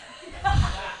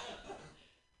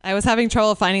 I was having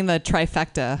trouble finding the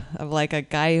trifecta of like a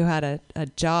guy who had a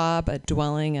job, a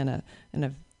dwelling, and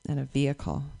a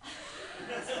vehicle.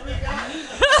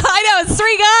 I know, it's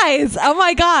 3 guys. Oh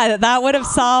my God, that would have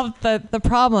solved the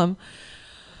problem.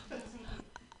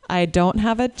 I don't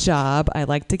have a job. I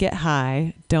like to get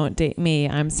high. Don't date me.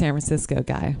 I'm San Francisco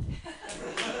guy.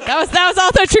 That was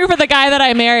also true for the guy that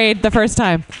I married the first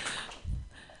time.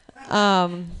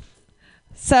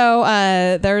 So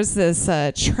there's this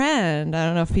trend. I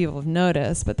don't know if people have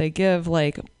noticed, but they give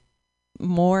like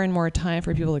more and more time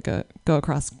for people to go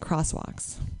across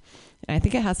crosswalks. And I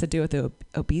think it has to do with the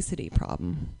obesity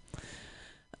problem.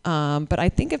 But I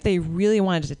think if they really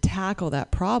wanted to tackle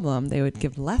that problem, they would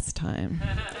give less time.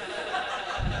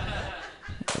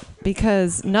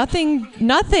 Because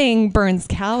nothing burns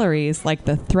calories like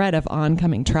the threat of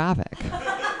oncoming traffic.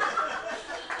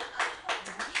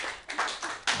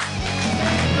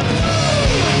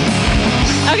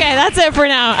 Okay, that's it for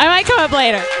now. I might come up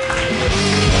later.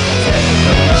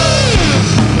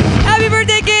 Happy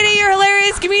birthday, Katie. You're a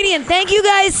hilarious comedian. Thank you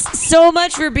guys so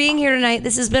much for being here tonight.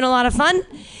 This has been a lot of fun.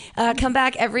 Come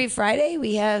back every Friday.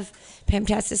 We have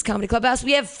Pamtastic's Comedy Clubhouse.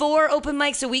 We have 4 open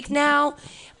mics a week now.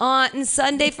 On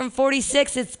Sunday from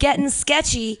 46, it's Getting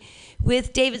Sketchy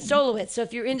with David Stolowitz. So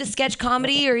if you're into sketch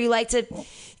comedy or you like to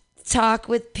talk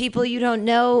with people you don't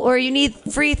know or you need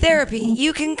free therapy,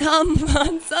 you can come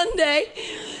on Sunday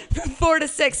from 4 to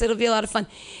 6. It'll be a lot of fun.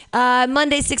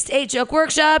 Monday, 6 to 8, Joke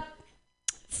Workshop.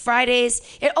 Fridays.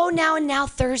 Now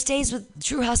Thursdays with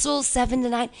True Hustle, 7 to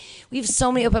 9. We have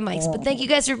so many open mics. But thank you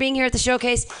guys for being here at the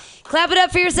showcase. Clap it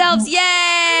up for yourselves.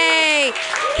 Yay!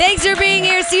 Thanks for being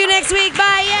here. See you next week.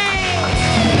 Bye.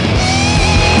 Yay!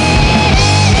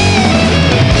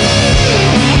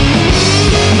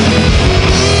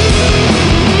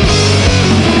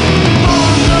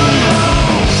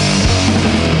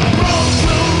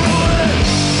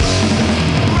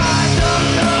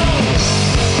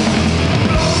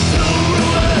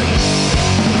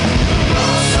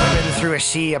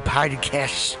 sea of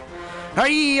podcasts? Are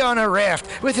ye on a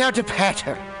raft without a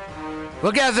paddle?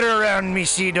 Well, gather around me,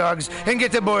 sea dogs, and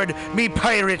get aboard me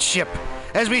pirate ship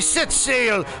as we set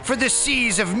sail for the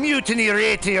seas of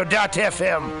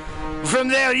MutinyRadio.fm. From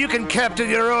there, you can captain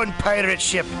your own pirate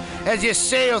ship as you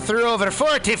sail through over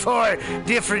 44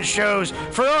 different shows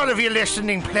for all of your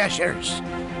listening pleasures.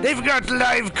 They've got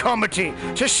live comedy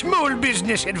to small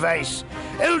business advice,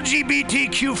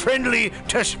 LGBTQ friendly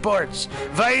to sports,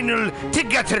 vinyl to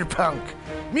gutter punk.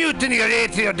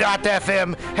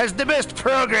 MutinyRadio.fm has the best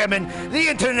programming the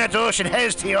internet ocean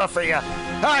has to offer you.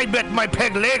 I bet my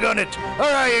peg leg on it, or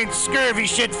I ain't scurvy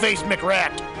shit-faced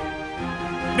McRat.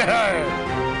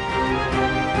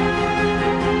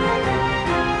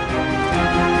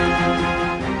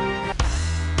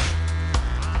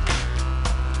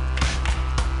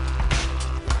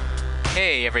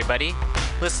 Hey everybody,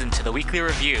 listen to the Weekly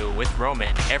Review with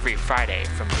Roman every Friday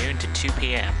from noon to 2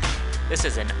 p.m. This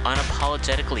is an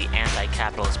unapologetically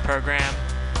anti-capitalist program.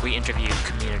 We interview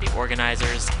community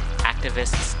organizers,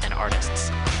 activists, and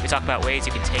artists. We talk about ways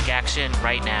you can take action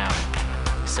right now.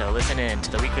 So listen in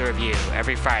to the Weekly Review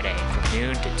every Friday from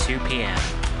noon to 2 p.m.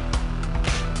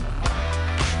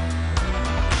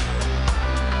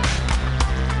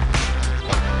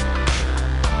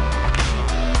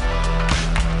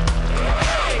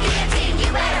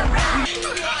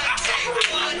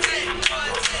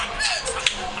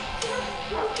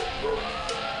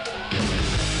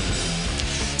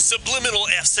 Subliminal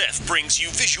SF brings you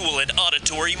visual and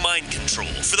auditory mind control.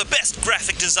 For the best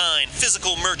graphic design,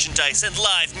 physical merchandise, and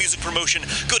live music promotion,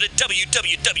 go to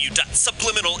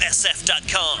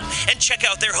www.subliminalsf.com and check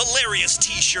out their hilarious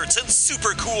t-shirts and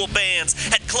super cool bands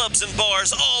at clubs and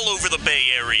bars all over the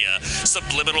Bay Area.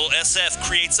 Subliminal SF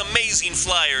creates amazing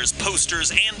flyers,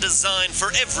 posters, and design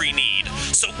for every need.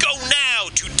 So go now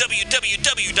to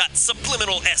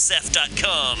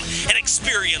www.subliminalsf.com and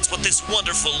experience what this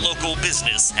wonderful local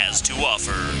business has to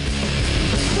offer.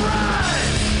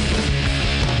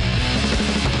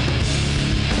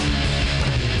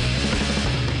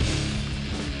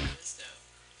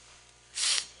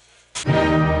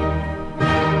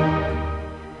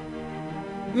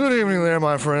 Good evening there,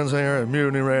 my friends here at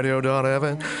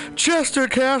MutinyRadio.fm. Chester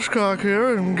Cashcock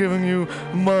here, and giving you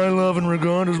my love and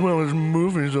regard as well as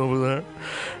movies over there.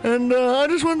 And I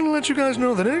just wanted to let you guys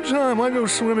know that anytime I go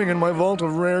swimming in my vault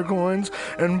of rare coins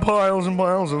and piles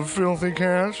of filthy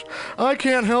cash, I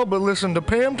can't help but listen to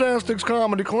Pamtastic's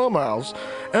Comedy Clubhouse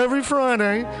every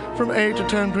Friday from 8 to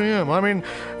 10 p.m. I mean,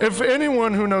 if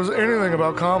anyone who knows anything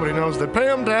about comedy knows that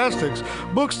Pamtastic's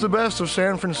books the best of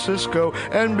San Francisco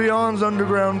and beyond's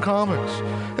underground comics.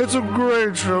 It's a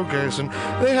great showcase, and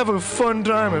they have a fun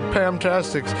time at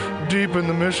Pamtastic's deep in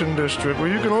the Mission District,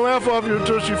 where you can laugh off your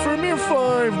tushy for a mere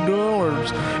 $5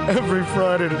 every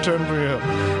Friday to 10 p.m.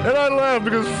 And I laugh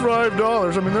because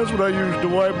 $5, I mean, that's what I use to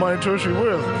wipe my tushy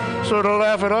with. So to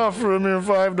laugh it off for a mere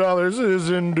 $5 is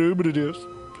indubitious.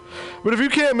 But if you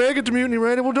can't make it to Mutiny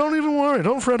Radio, well, don't even worry.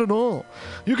 Don't fret at all.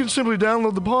 You can simply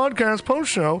download the podcast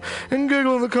post-show and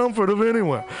giggle in the comfort of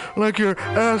anywhere, like your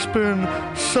Aspen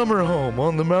summer home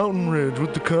on the mountain ridge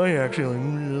with the kayak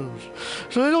feeling.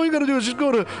 So all you got to do is just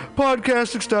go to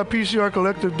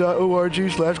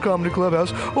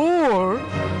podcastics.pcrcollective.org/comedyclubhouse, or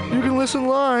you can listen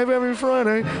live every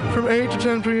Friday from 8 to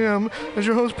 10 p.m. as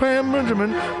your host, Pam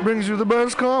Benjamin, brings you the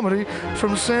best comedy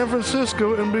from San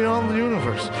Francisco and beyond the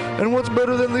universe. And what's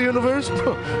better than the universe?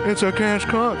 It's a cash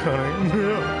cock, honey.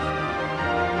 Yeah.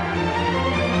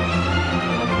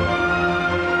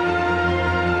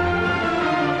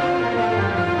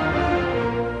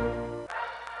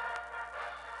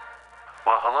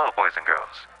 Well, hello, boys and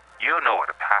girls. You know what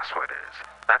a password is.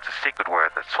 That's a secret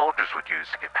word that soldiers would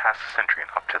use to get past the sentry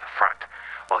and up to the front.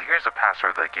 Well, here's a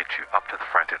password that gets you up to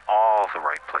the front in all the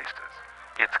right places.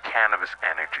 It's cannabis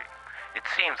energy. It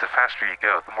seems the faster you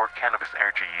go, the more cannabis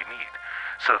energy you need.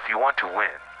 So if you want to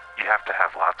win, you have to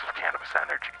have lots of cannabis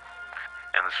energy.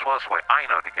 And the swellest way I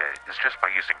know to get it is just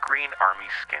by using Green Army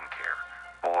Skincare.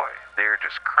 Boy, they're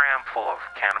just crammed full of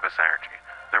cannabis energy.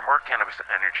 There are more cannabis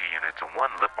energy units in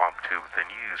one lip balm tube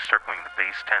than you use circling the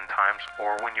base 10 times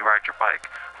or when you ride your bike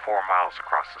 4 miles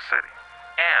across the city.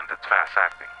 And it's fast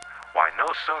acting. Why, no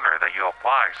sooner than you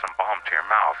apply some balm to your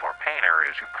mouth or pain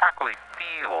areas, you practically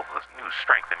feel the new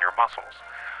strength in your muscles.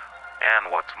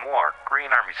 And what's more, Green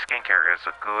Army Skincare is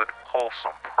a good,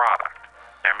 wholesome product.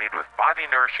 They're made with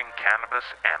body-nourishing cannabis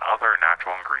and other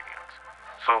natural ingredients.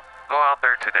 So go out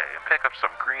there today and pick up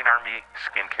some Green Army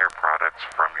Skincare products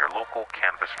from your local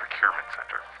cannabis procurement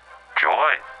center.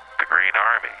 Join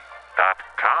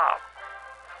thegreenarmy.com.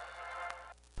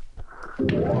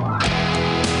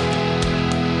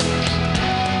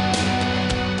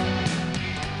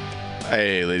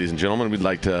 Hey, ladies and gentlemen, we'd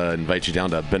like to invite you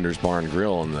down to Bender's Bar and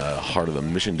Grill in the heart of the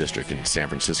Mission District in San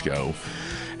Francisco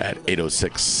at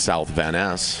 806 South Van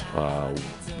Ness.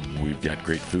 We've got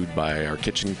great food by our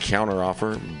kitchen counter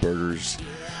offer, burgers,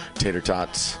 tater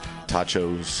tots,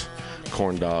 tachos,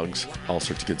 corn dogs, all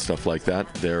sorts of good stuff like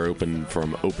that. They're open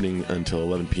from opening until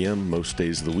 11 p.m. most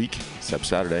days of the week, except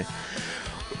Saturday.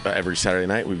 Every Saturday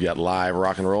night, we've got live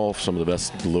rock and roll, some of the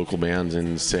best local bands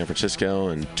in San Francisco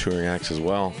and touring acts as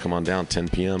well. Come on down, 10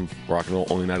 p.m. Rock and roll,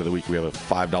 only night of the week. We have a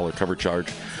 $5 cover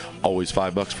charge, always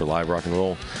 $5 for live rock and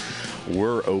roll.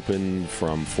 We're open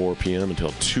from 4 p.m.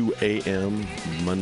 until 2 a.m. Monday